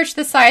cockroach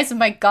the size of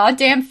my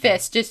goddamn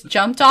fist just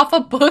jumped off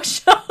a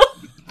bookshelf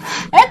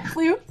and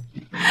flew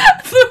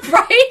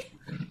right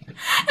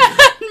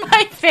at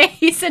my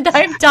face, and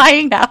I'm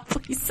dying now.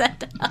 Please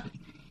send help.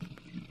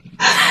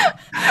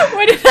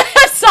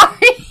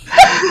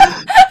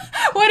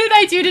 What did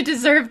I do to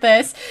deserve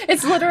this?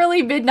 It's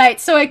literally midnight,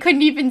 so I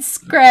couldn't even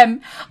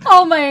scream.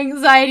 All my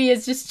anxiety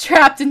is just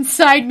trapped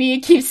inside me.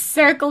 It keeps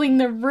circling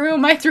the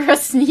room. I threw a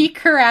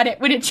sneaker at it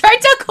when it tried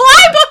to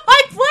climb up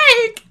my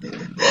leg.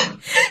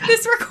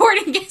 This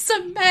recording is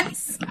a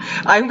mess.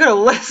 I'm gonna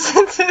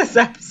listen to this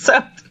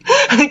episode.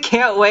 I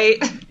can't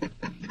wait.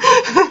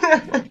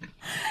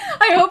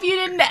 I hope you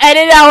didn't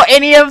edit out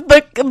any of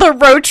the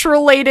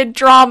roach-related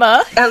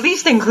drama. At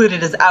least include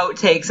it as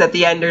outtakes at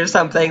the end or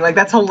something.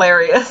 That's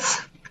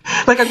hilarious.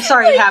 I'm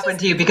sorry it happened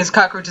to you, because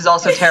cockroaches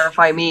also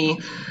terrify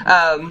me.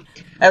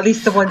 At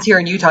least the ones here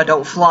in Utah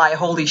don't fly,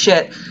 holy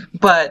shit.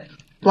 But,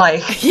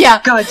 yeah.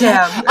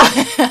 Goddamn.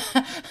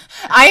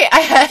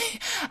 I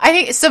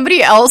think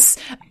somebody else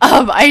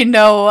I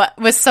know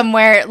was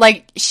somewhere,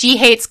 she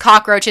hates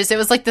cockroaches. It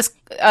was this,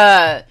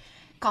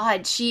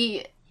 God,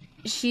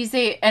 she's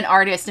an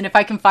artist, and if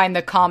I can find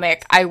the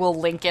comic, I will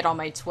link it on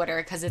my Twitter,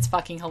 because it's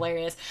fucking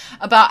hilarious,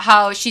 about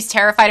how she's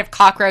terrified of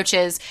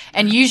cockroaches,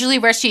 and usually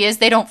where she is,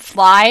 they don't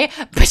fly,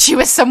 but she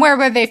was somewhere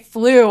where they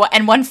flew,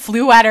 and one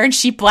flew at her, and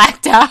she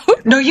blacked out.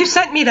 No, you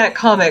sent me that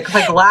comic,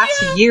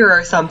 last year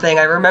or something,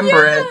 I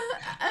remember it.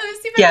 Let me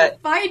see if I can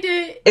find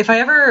it.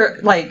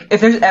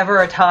 If there's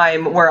ever a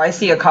time where I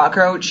see a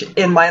cockroach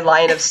in my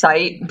line of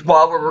sight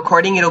while we're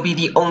recording, it'll be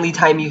the only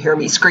time you hear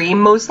me scream,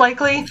 most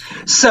likely.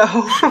 So.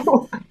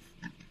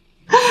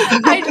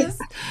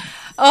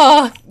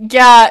 Oh,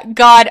 yeah,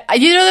 God.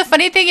 You know, the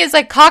funny thing is,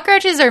 like,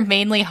 cockroaches are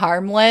mainly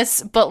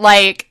harmless, but,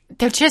 like,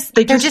 they're just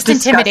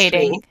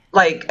intimidating. Me.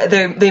 Like,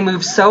 they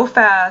move so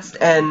fast,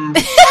 and,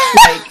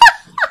 like,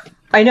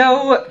 I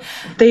know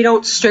they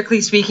don't,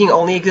 strictly speaking,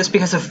 only exist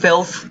because of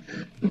filth,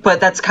 but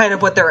that's kind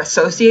of what they're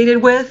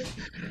associated with.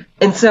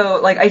 And so,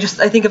 like, I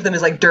think of them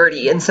as, like,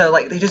 dirty, and so,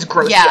 like, they just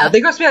gross me out.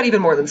 They gross me out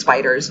even more than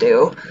spiders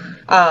do.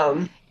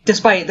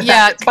 Despite the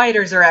fact that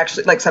spiders are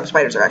actually, like, some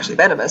spiders are actually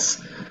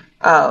venomous.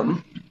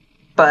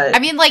 But I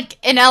mean, like,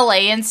 in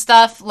LA and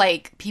stuff,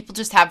 like, people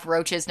just have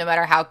roaches no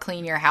matter how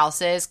clean your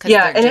house is.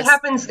 It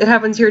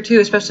happens here too,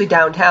 especially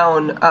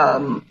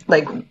downtown,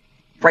 like,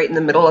 right in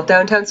the middle of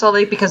downtown Salt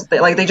Lake, because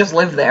they just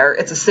live there.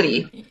 It's a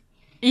city.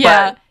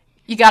 Yeah,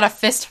 you gotta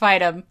fist fight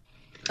them.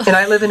 And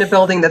I live in a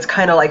building that's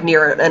kind of, like,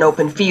 near an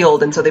open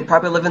field, and so they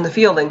probably live in the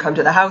field and come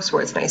to the house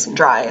where it's nice and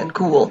dry and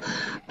cool.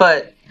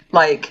 But,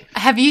 like...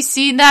 Have you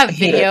seen that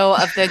video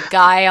of the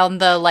guy on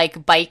the,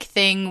 like, bike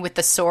thing with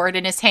the sword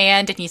in his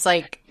hand, and he's,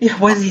 like... Yeah,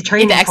 what is he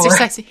training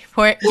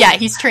for? Yeah,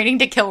 he's training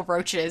to kill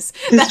roaches.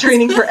 He's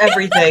training for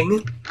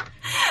everything.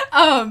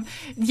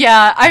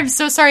 Yeah, I'm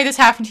so sorry this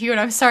happened to you, and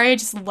I'm sorry I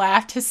just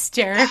laughed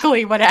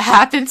hysterically when it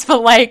happens,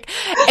 but, like,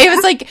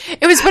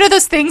 it was one of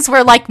those things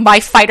where, like,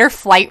 my fight or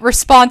flight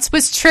response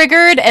was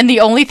triggered, and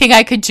the only thing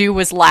I could do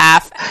was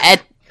laugh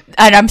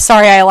and I'm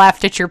sorry I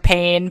laughed at your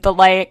pain, but,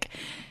 like,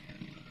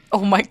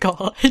 oh my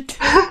God. I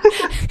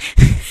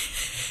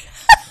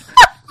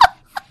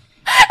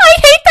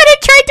hate that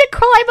it tried to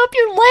climb up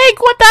your leg,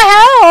 what the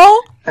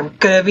hell?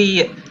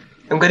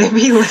 I'm gonna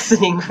be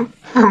listening for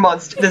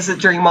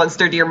during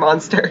Monster Dear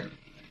Monster.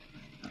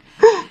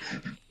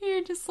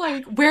 You're just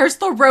like, where's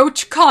the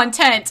roach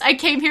content? I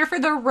came here for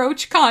the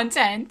roach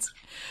content.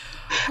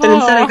 And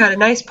instead I got a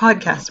nice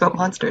podcast about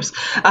monsters.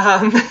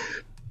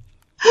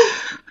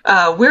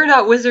 We're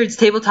Not Wizards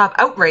tabletop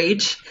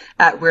outrage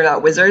at We're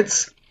Not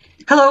Wizards.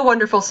 Hello,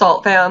 wonderful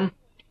Salt fam.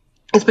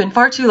 It's been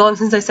far too long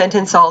since I sent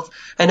in salt,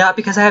 and not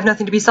because I have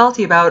nothing to be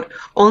salty about,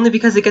 only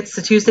because it gets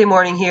to Tuesday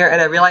morning here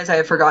and I realize I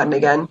have forgotten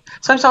again.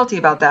 So I'm salty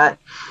about that.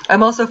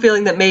 I'm also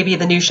feeling that maybe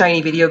the new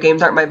shiny video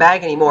games aren't my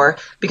bag anymore,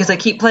 because I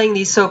keep playing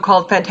these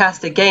so-called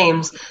fantastic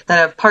games that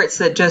have parts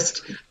that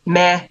just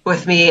meh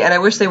with me, and I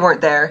wish they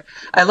weren't there.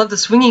 I love the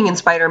swinging in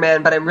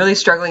Spider-Man, but I'm really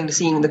struggling to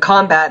seeing the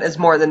combat as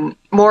more than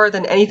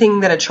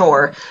anything than a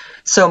chore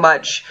so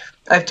much.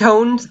 I've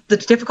toned the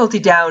difficulty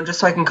down just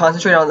so I can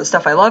concentrate on the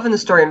stuff I love in the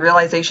story and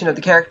realization of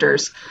the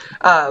characters.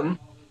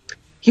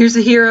 Here's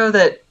a hero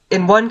that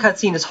in one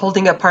cutscene is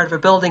holding up part of a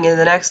building, and in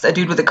the next a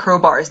dude with a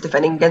crowbar is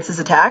defending against his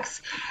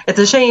attacks. It's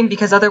a shame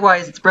because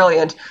otherwise it's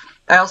brilliant.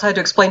 I also had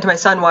to explain to my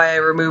son why I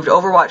removed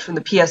Overwatch from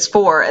the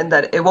PS4 and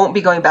that it won't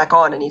be going back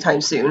on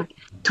anytime soon.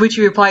 To which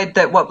he replied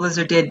that what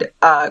Blizzard did,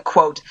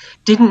 quote,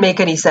 didn't make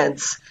any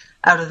sense.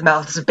 Out of the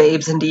mouths of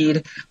babes,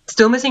 indeed.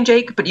 Still missing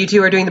Jake, but you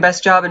two are doing the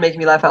best job and making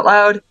me laugh out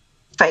loud.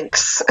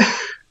 Thanks.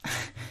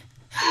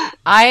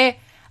 I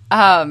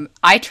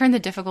turn the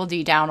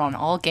difficulty down on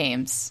all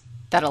games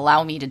that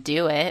allow me to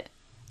do it.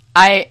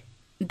 I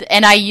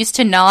used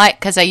to not,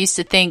 because I used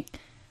to think,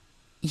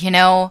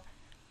 I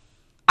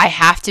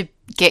have to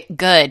get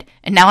good.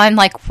 And now I'm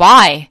like,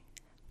 why?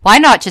 Why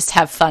not just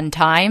have fun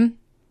time?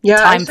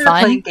 Yeah, I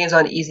started playing games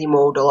on easy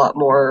mode a lot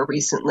more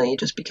recently,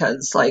 just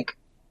because, like,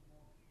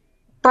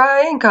 but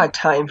I ain't got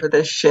time for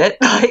this shit.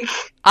 Like,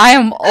 I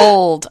am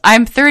old.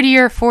 I'm 30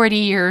 or 40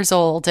 years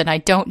old, and I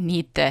don't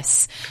need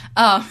this.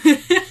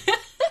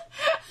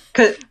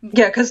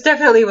 Because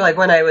definitely, like,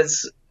 when I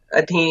was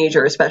a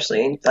teenager,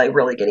 especially, like,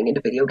 really getting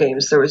into video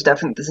games, there was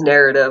definitely this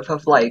narrative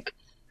of, like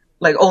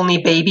only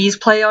babies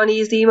play on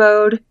easy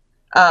mode.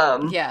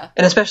 Yeah.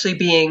 And especially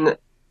being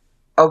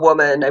a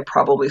woman, I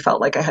probably felt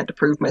like I had to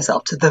prove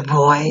myself to the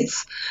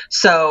boys.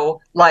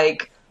 So,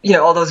 like,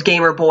 all those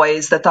gamer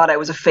boys that thought I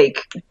was a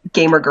fake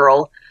gamer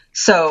girl.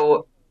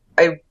 So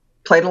I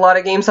played a lot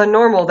of games on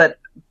normal that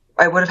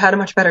I would have had a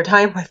much better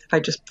time with if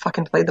I just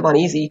fucking played them on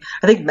easy.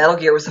 I think Metal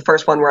Gear was the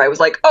first one where I was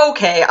like,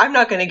 okay, I'm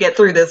not going to get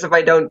through this if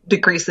I don't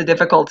decrease the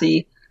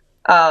difficulty.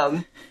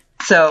 So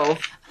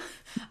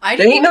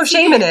there ain't no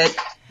shame in it.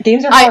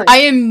 Games are hard.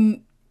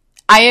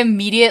 I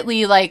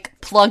immediately, like,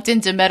 plugged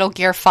into Metal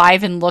Gear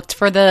 5 and looked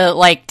for the,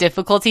 like,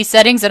 difficulty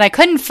settings, and I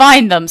couldn't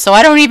find them, so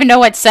I don't even know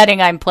what setting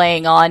I'm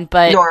playing on,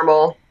 but...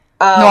 Normal.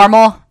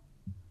 Normal?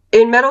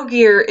 In Metal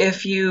Gear,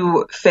 if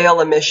you fail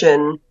a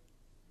mission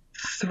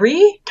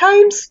 3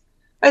 times,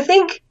 I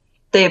think,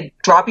 they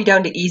drop you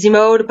down to easy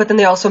mode, but then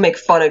they also make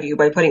fun of you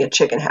by putting a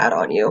chicken hat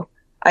on you.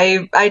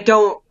 I'm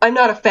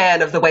not a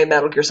fan of the way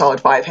Metal Gear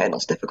Solid 5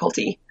 handles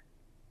difficulty.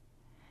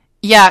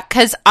 Yeah,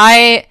 because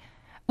I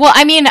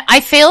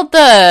failed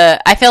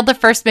the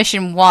first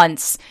mission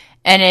once,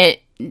 and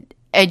it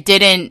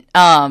didn't,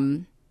 Yeah,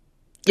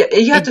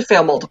 you have to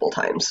fail multiple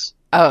times.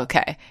 Oh,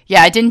 okay.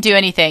 Yeah, I didn't do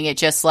anything, it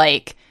just,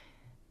 like,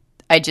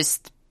 I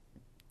just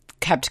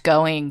kept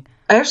going.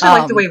 I actually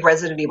like the way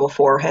Resident Evil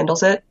 4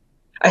 handles it.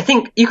 I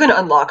think you can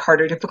unlock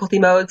harder difficulty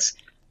modes,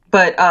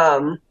 but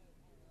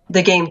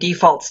the game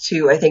defaults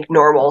to, I think,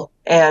 normal.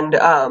 And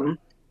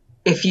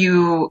if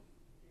you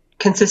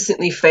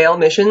consistently fail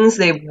missions,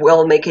 they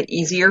will make it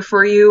easier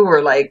for you,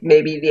 or like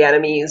maybe the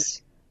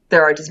enemies,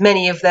 there aren't as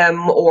many of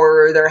them,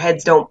 or their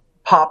heads don't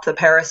pop the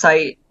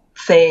parasite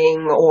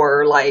thing,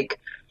 or like...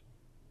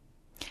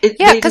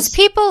 because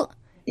people...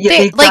 Yeah,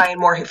 they die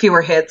in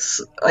fewer hits.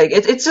 Like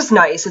it's just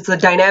nice. It's a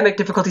dynamic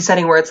difficulty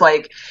setting where it's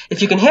like,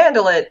 if you can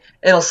handle it,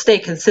 it'll stay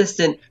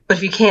consistent. But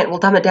if you can't, we'll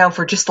dumb it down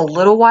for just a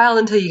little while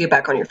until you get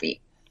back on your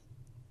feet.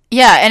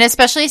 Yeah, and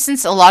especially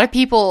since a lot of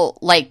people,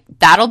 like,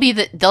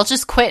 they'll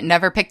just quit and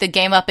never pick the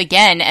game up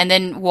again, and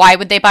then why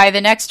would they buy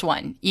the next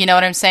one? You know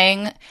what I'm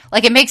saying?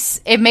 Like, it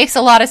makes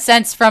a lot of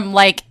sense from,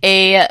 like,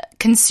 a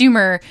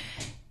consumerism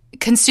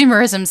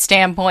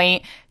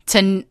standpoint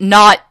to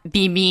not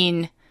be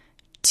mean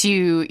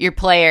to your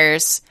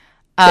players.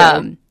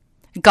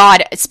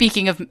 God,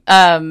 speaking of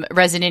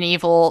Resident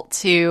Evil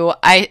 2,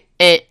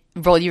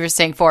 you were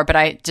saying 4, but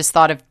I just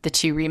thought of the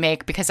 2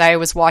 remake because I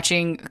was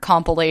watching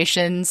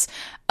compilations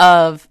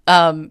of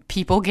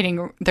people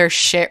getting their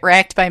shit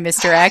wrecked by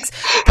Mr. X.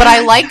 But I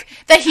like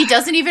that he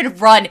doesn't even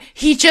run.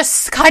 He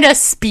just kind of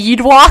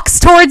speed walks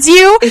towards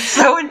you. It's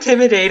so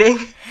intimidating.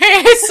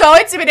 It's so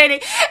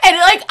intimidating. And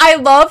like, I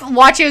love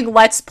watching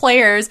Let's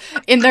Players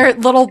in their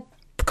little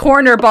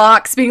corner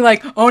box being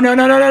like, oh no,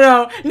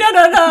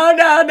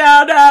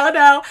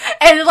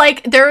 and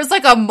like there was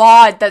like a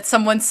mod that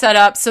someone set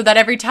up so that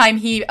every time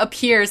he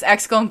appears,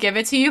 X gon' give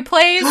it to you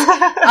plays,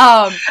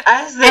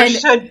 as there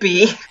should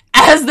be.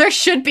 As there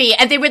should be.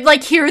 And they would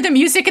like hear the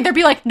music and they'd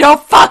be like, no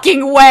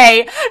fucking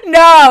way.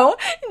 No.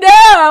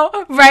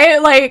 Right?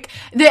 Like,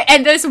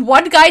 and this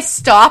one guy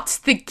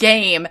stopped the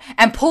game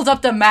and pulled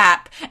up the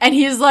map. And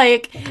he's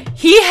like,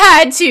 he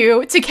had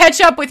to catch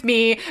up with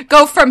me,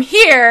 go from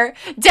here,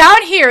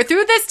 down here,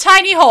 through this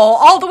tiny hole,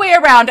 all the way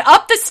around,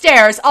 up the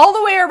stairs, all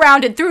the way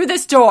around and through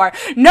this door.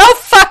 No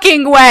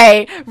fucking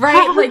way.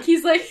 Right? Like,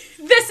 he's like,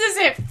 this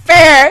isn't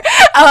fair.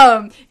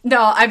 No,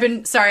 I've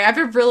been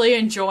really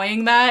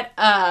enjoying that.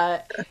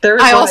 There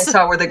was one I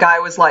saw where the guy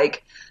was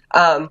like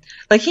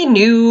he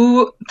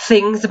knew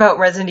things about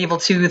Resident Evil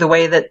 2 the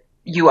way that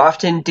you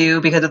often do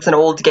because it's an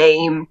old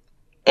game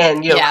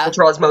and,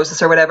 cultural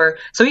osmosis or whatever.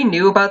 So he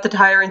knew about the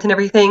tyrant and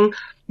everything,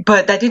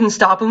 but that didn't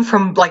stop him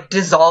from, like,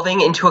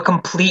 dissolving into a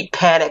complete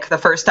panic the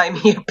first time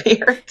he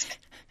appeared.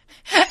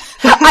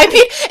 I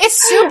mean, it's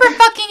super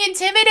fucking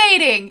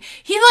intimidating.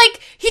 He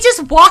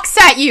just walks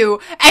at you,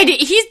 and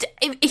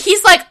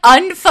he's like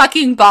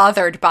unfucking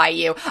bothered by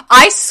you.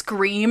 I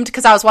screamed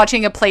because I was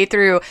watching a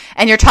playthrough,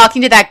 and you're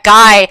talking to that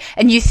guy,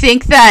 and you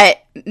think that,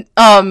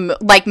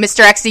 like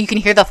Mr. X, you can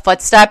hear the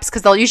footsteps,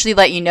 because they'll usually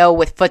let you know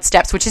with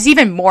footsteps, which is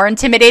even more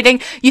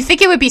intimidating. You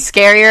think it would be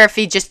scarier if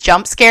he just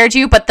jump scared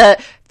you, but the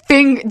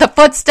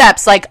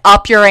footsteps like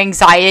up your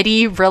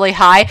anxiety really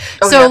high.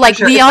 Oh, so yeah, like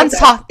sure. Leon's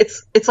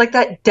it's like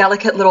that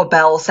delicate little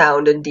bell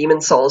sound in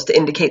Demon Souls to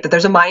indicate that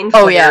there's a mind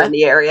flayer in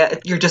the area.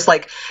 You're just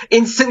like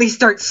instantly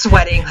start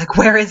sweating, like,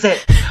 where is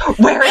it?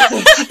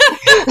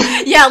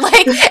 Yeah,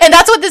 like, and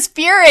that's what this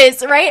fear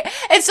is, right?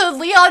 And so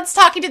Leon's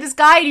talking to this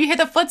guy and you hear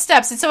the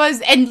footsteps,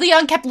 and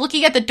Leon kept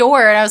looking at the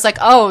door, and I was like,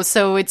 oh,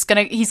 so he's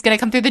gonna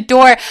come through the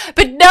door.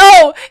 But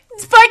no,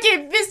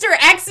 fucking Mr.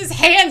 X's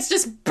hands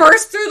just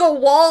burst through the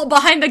wall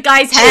behind the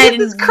guy's head.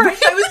 Jesus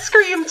Christ, I would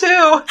scream too.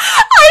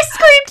 I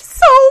screamed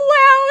so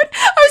loud.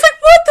 I was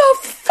like, what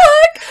the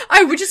fuck?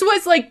 I just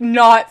was like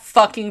not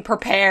fucking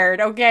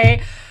prepared,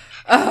 okay?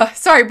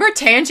 Sorry, we're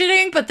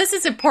tangenting, but this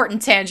is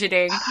important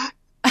tangenting.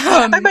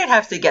 I might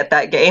have to get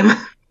that game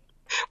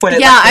when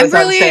it goes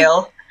on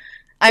sale.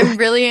 I'm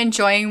really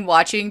enjoying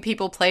watching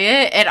people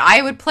play it, and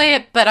I would play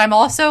it, but I'm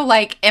also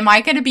like, am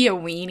I going to be a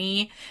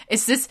weenie?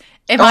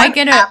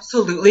 I'm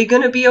absolutely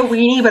going to be a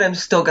weenie, but I'm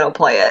still going to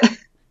play it.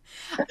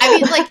 I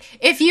mean, like,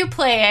 if you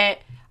play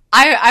it,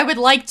 I would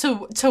like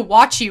to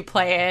watch you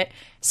play it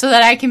so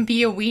that I can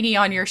be a weenie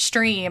on your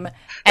stream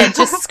and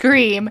just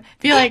scream,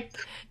 be like,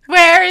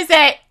 where is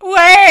it?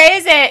 Where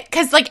is it?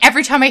 Because, like,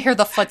 every time I hear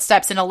the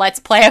footsteps in a Let's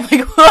Play, I'm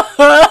like,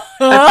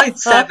 I played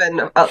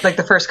 7, like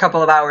the first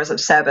couple of hours of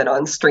 7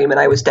 on stream, and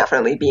I was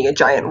definitely being a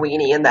giant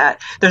weenie in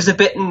that. There's a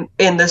bit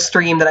in the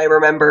stream that I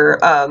remember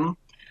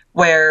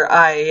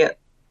where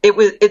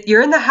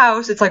you're in the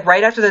house. It's like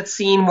right after that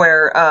scene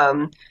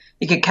where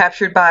you get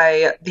captured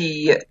by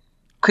the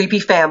creepy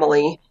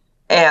family,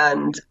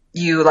 and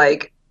you,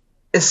 like,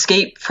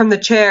 escape from the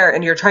chair,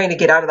 and you're trying to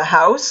get out of the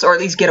house, or at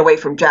least get away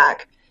from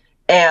Jack.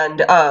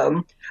 And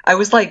I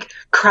was, like,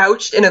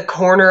 crouched in a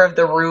corner of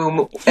the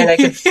room, and I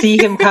could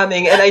see him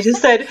coming, and I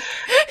just said,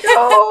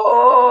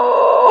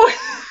 no!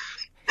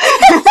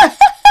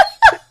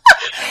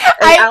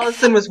 And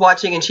Allison was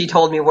watching, and she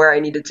told me where I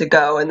needed to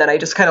go, and then I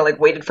just kind of, like,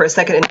 waited for a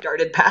second and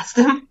darted past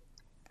him.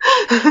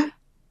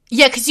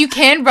 Yeah, because you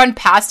can run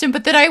past him,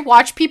 but then I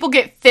watch people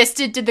get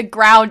fisted to the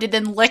ground, and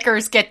then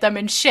lickers get them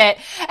and shit.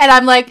 And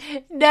I'm like,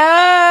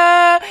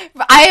 no.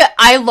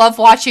 I love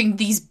watching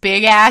these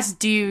big ass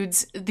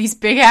dudes, these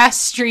big ass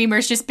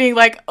streamers just being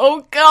like,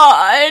 oh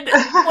god,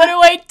 what do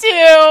I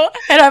do?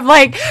 And I'm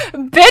like,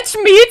 bitch,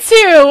 me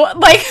too.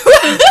 Like,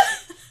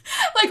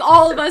 like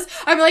all of us,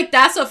 I'm like,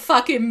 that's a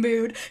fucking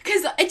mood.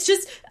 Cause it's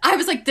just, I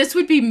was like, this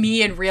would be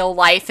me in real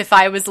life if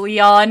I was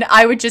Leon.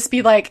 I would just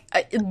be like,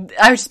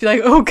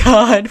 oh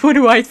god, what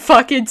do I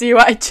fucking do?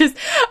 I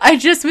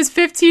just was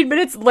 15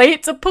 minutes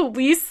late to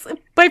police,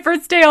 my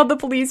first day on the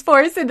police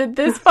force, and then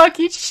this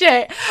fucking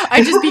shit.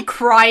 I'd just be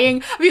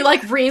crying, I'd be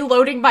like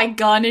reloading my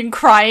gun and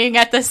crying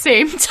at the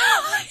same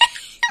time.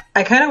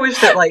 I kind of wish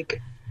that, like,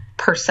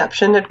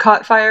 Perception had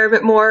caught fire a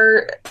bit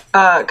more,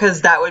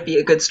 because that would be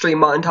a good stream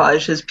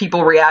montage, is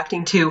people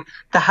reacting to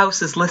the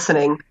house is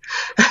listening.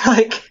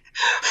 Like,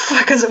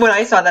 because when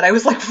I saw that, I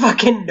was like,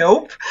 fucking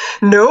nope.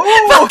 No!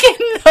 Fucking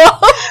no!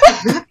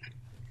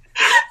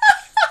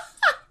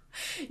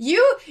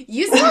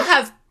 You still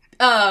have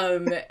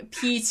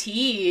PT.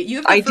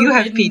 I do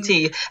have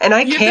PT, and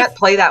I can't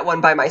play that one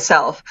by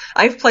myself.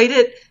 I've played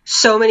it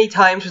so many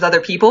times with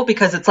other people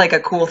because it's like a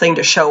cool thing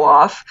to show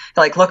off.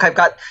 Like, look, I've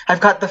got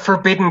the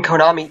forbidden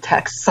Konami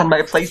texts on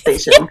my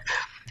PlayStation,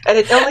 and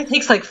it only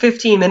takes like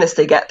 15 minutes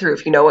to get through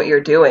if you know what you're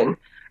doing.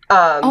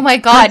 Oh my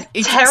god,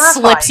 it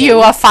slips you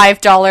a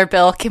 $5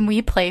 bill. Can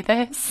we play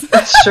this?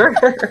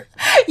 Sure.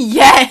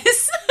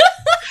 Yes.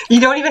 You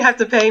don't even have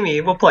to pay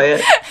me. We'll play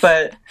it.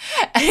 But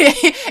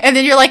and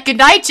then you're like, good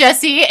night,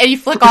 Jesse. And you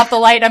flick off the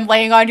light. I'm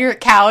laying on your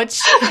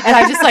couch. And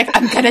I'm just like,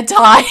 I'm going to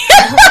die.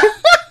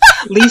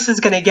 Lisa's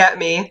going to get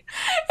me.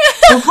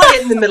 We'll play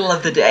it in the middle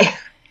of the day.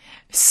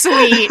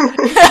 Sweet.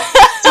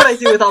 That's what I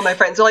do with all my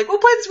friends. They're like, we'll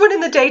play this one in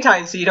the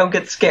daytime so you don't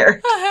get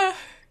scared.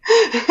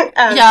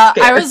 Yeah,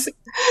 scared.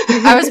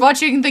 I was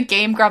watching the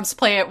Game Grumps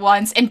play it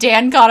once, and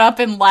Dan got up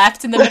and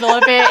left in the middle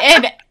of it,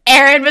 and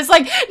Aaron was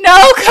like,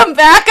 no, come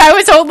back, I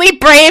was only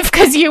brave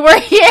because you were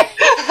here.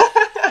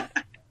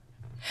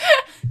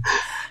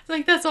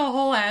 Like, that's a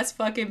whole ass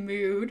fucking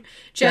mood.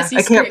 Jesse,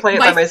 I can't play it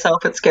by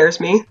myself, it scares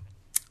me.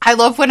 I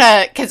love when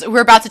because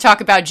we're about to talk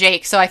about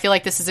Jake, so I feel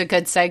like this is a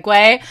good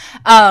segue.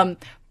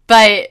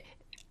 But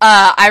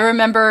I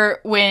remember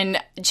when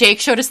Jake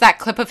showed us that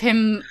clip of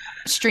him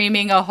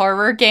streaming a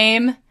horror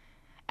game,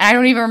 and I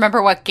don't even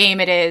remember what game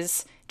it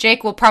is.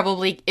 Jake will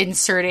probably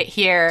insert it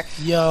here.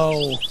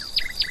 Yo.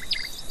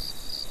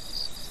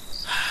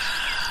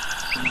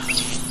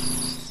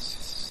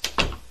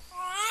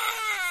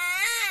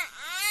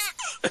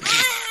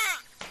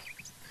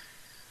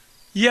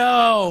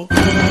 Yo.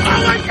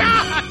 Oh my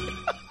god.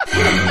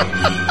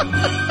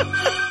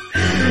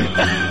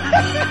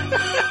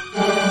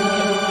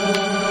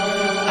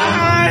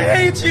 I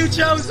hate you,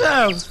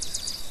 Joseph.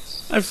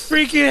 I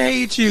freaking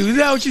hate you.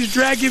 Now she's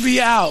dragging me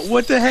out.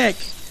 What the heck?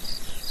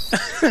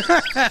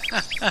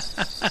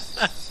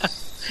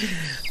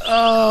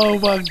 Oh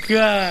my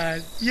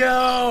god.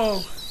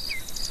 Yo.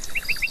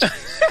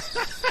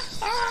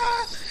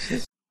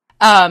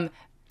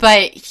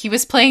 But he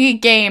was playing a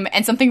game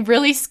and something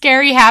really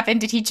scary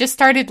happened and he just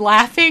started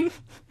laughing.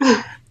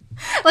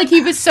 Like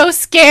he was so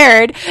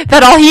scared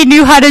that all he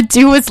knew how to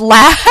do was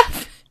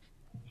laugh.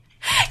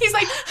 He's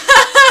like,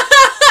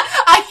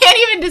 I can't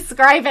even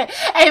describe it.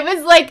 And it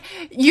was like,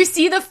 you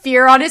see the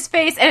fear on his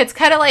face, and it's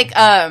kind of like,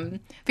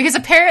 because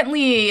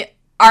apparently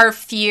our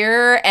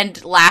fear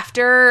and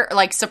laughter,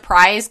 like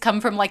surprise, come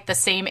from like the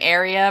same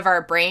area of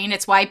our brain.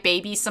 It's why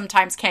babies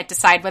sometimes can't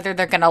decide whether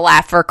they're gonna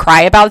laugh or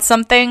cry about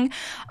something.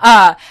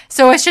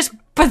 So it's just,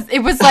 but it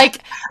was like,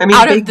 I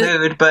mean, big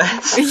mood, but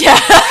yeah.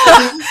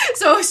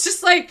 So it's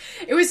just like,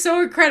 it was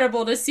so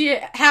incredible to see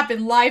it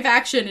happen live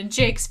action in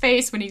Jake's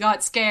face when he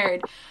got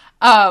scared.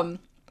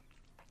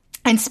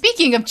 And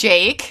speaking of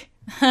Jake,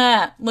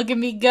 look at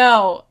me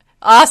go.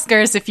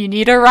 Oscars if you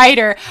need a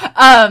writer.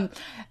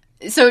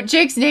 So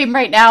Jake's name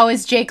right now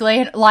is Jake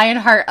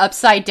Lionheart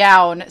upside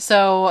down.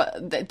 So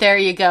there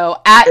you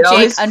go. At it Jake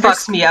always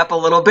fucks me up a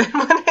little bit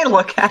when I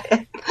look at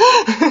it.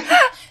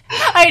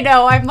 I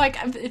know. I'm like,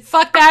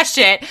 fuck that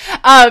shit.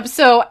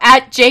 So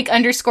at Jake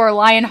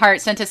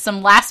 _Lionheart sent us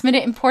some last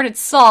minute imported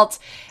salt.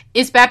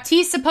 Is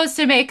Baptiste supposed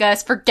to make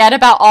us forget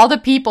about all the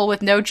people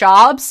with no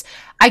jobs?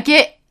 I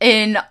get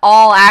in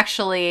all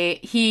actuality,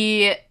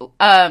 he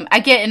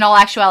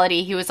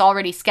was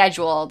already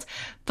scheduled,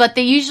 but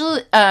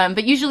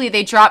usually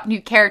they drop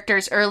new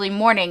characters early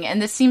morning,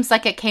 and this seems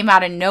like it came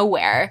out of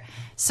nowhere.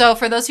 So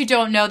for those who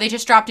don't know, they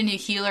just dropped a new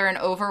healer in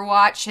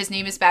Overwatch. His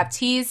name is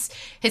Baptiste.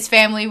 His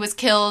family was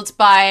killed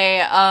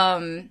by,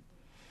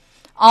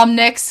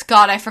 Omnix.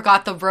 God, I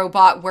forgot the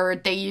robot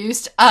word they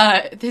used.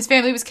 His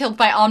family was killed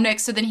by Omnix,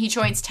 so then he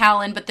joins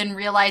Talon, but then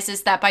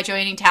realizes that by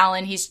joining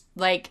Talon, he's,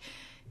 like,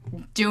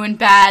 doing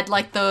bad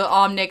like the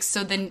Omnix,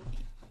 so then...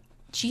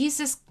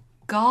 Jesus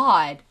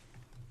God.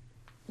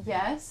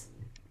 Yes?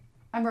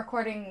 I'm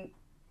recording...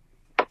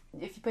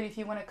 But if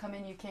you want to come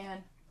in, you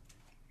can.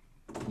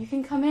 You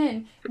can come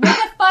in. Make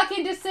a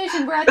fucking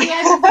decision. We're at the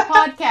end of the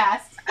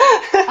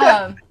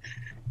podcast.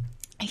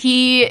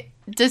 He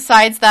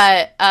decides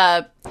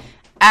that,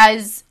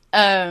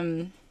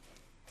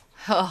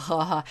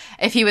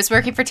 If he was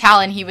working for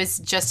Talon, he was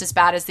just as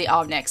bad as the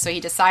Omnic. So he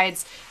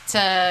decides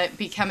to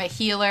become a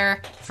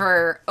healer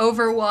for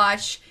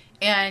Overwatch,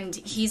 and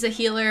he's a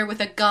healer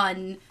with a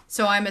gun.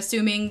 So I'm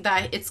assuming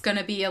that it's going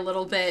to be a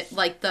little bit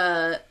like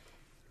the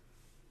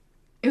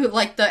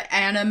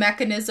Ana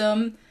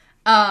mechanism.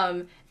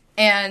 I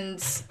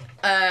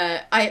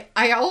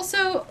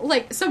also,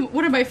 like,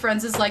 one of my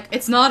friends is like,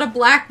 it's not a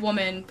black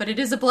woman, but it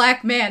is a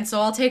black man,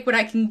 so I'll take what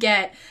I can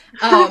get.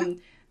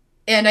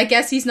 And I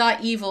guess he's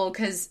not evil,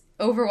 because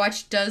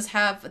Overwatch does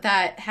have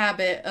that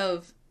habit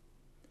of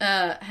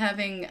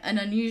having an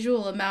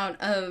unusual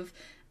amount of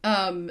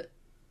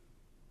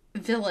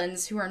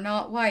villains who are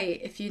not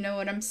white, if you know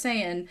what I'm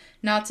saying.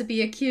 Not to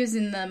be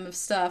accusing them of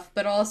stuff,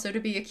 but also to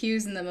be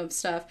accusing them of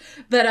stuff.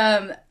 But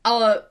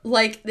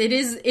it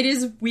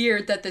is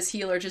weird that this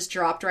healer just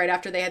dropped right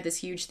after they had this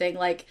huge thing.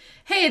 Like,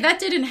 hey, that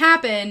didn't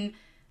happen.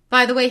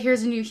 By the way,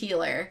 here's a new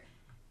healer.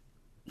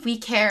 We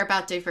care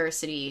about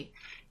diversity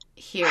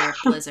here at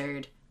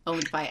Blizzard,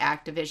 owned by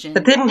Activision.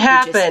 It didn't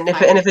happen,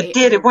 and if it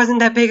did, it wasn't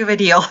that big of a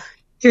deal.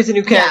 Here's a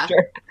new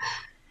character.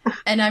 Yeah.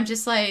 And I'm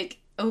just like,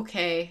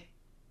 okay,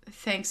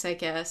 thanks, I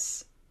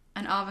guess.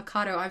 An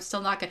avocado, I'm still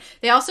not gonna...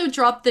 They also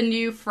dropped the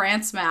new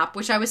France map,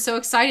 which I was so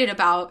excited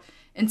about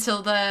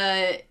until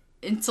the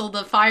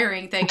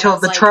firing thing. Until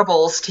the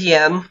Troubles,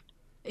 TM.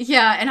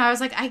 Yeah, and I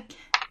was like,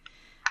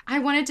 I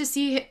wanted to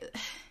see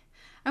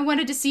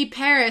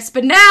Paris,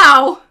 but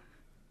now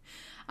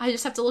I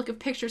just have to look at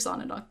pictures on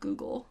it on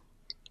Google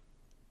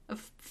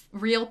of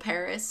real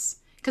Paris.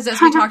 Because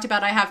as we talked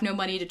about, I have no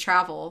money to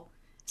travel.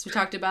 As we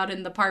talked about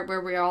in the part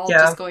where we're all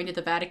just going to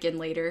the Vatican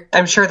later.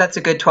 I'm sure that's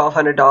a good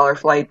 $1,200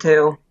 flight,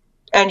 too.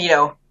 And,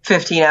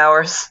 15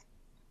 hours.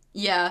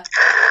 Yeah.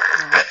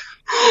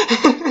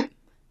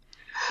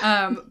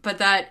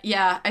 But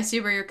I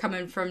see where you're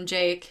coming from,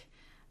 Jake.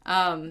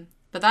 But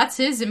that's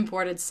his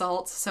imported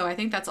salt, so I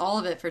think that's all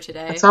of it for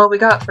today. That's all we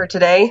got for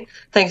today.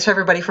 Thanks,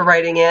 everybody, for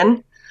writing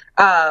in.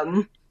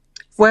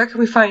 Where can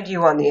we find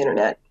you on the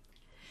internet?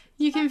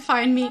 You can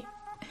find me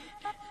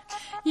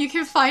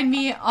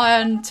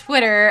on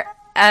Twitter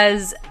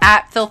as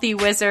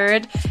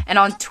 @FilthyWizard, and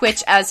on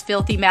Twitch as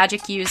Filthy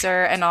Magic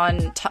User, and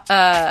on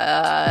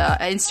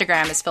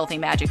Instagram as Filthy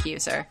Magic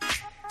User.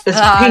 Does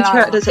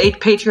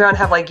Patreon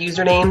have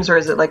usernames, or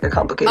is it a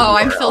complicated URL?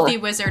 I'm Filthy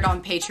Wizard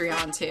on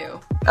Patreon too.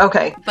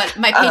 Okay. But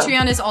my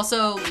Patreon is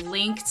also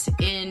linked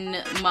in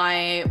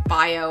my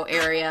bio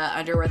area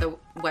under where the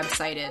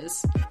website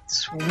is.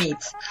 Sweet.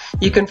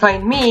 You can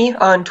find me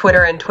on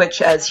Twitter and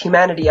Twitch as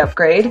Humanity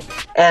Upgrade,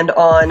 and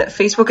on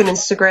Facebook and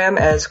Instagram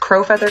as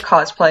Crowfeather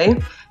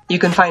Cosplay. You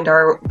can find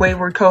our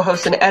wayward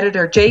co-host and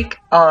editor Jake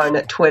on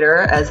Twitter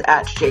as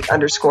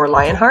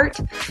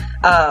 @Jake_Lionheart.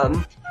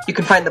 You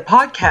can find the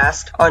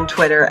podcast on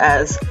Twitter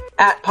as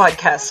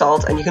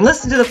 @PodcastSalt, and you can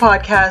listen to the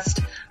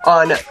podcast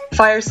on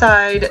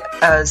Fireside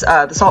as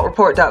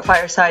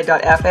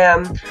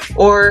thesaltreport.fireside.fm,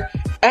 or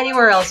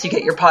anywhere else you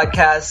get your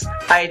podcasts,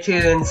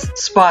 iTunes,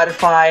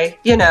 Spotify,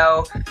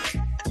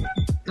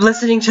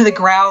 listening to the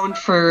ground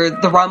for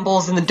the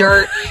rumbles in the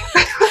dirt,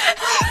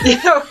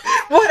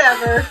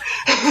 whatever.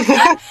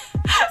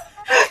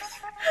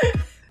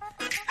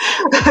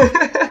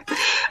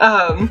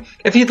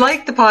 If you'd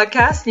like the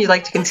podcast and you'd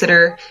like to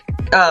consider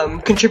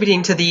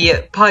contributing to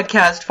the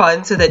podcast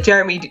fund so that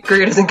Jeremy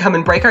Greer doesn't come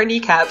and break our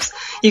kneecaps,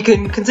 you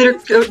can consider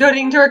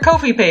donating to our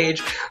Ko-fi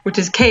page, which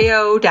is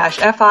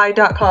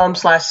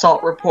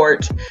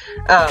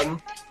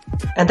ko-fi.com/saltreport.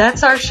 And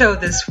that's our show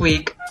this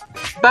week.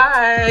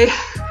 Bye!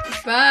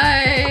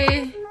 Bye!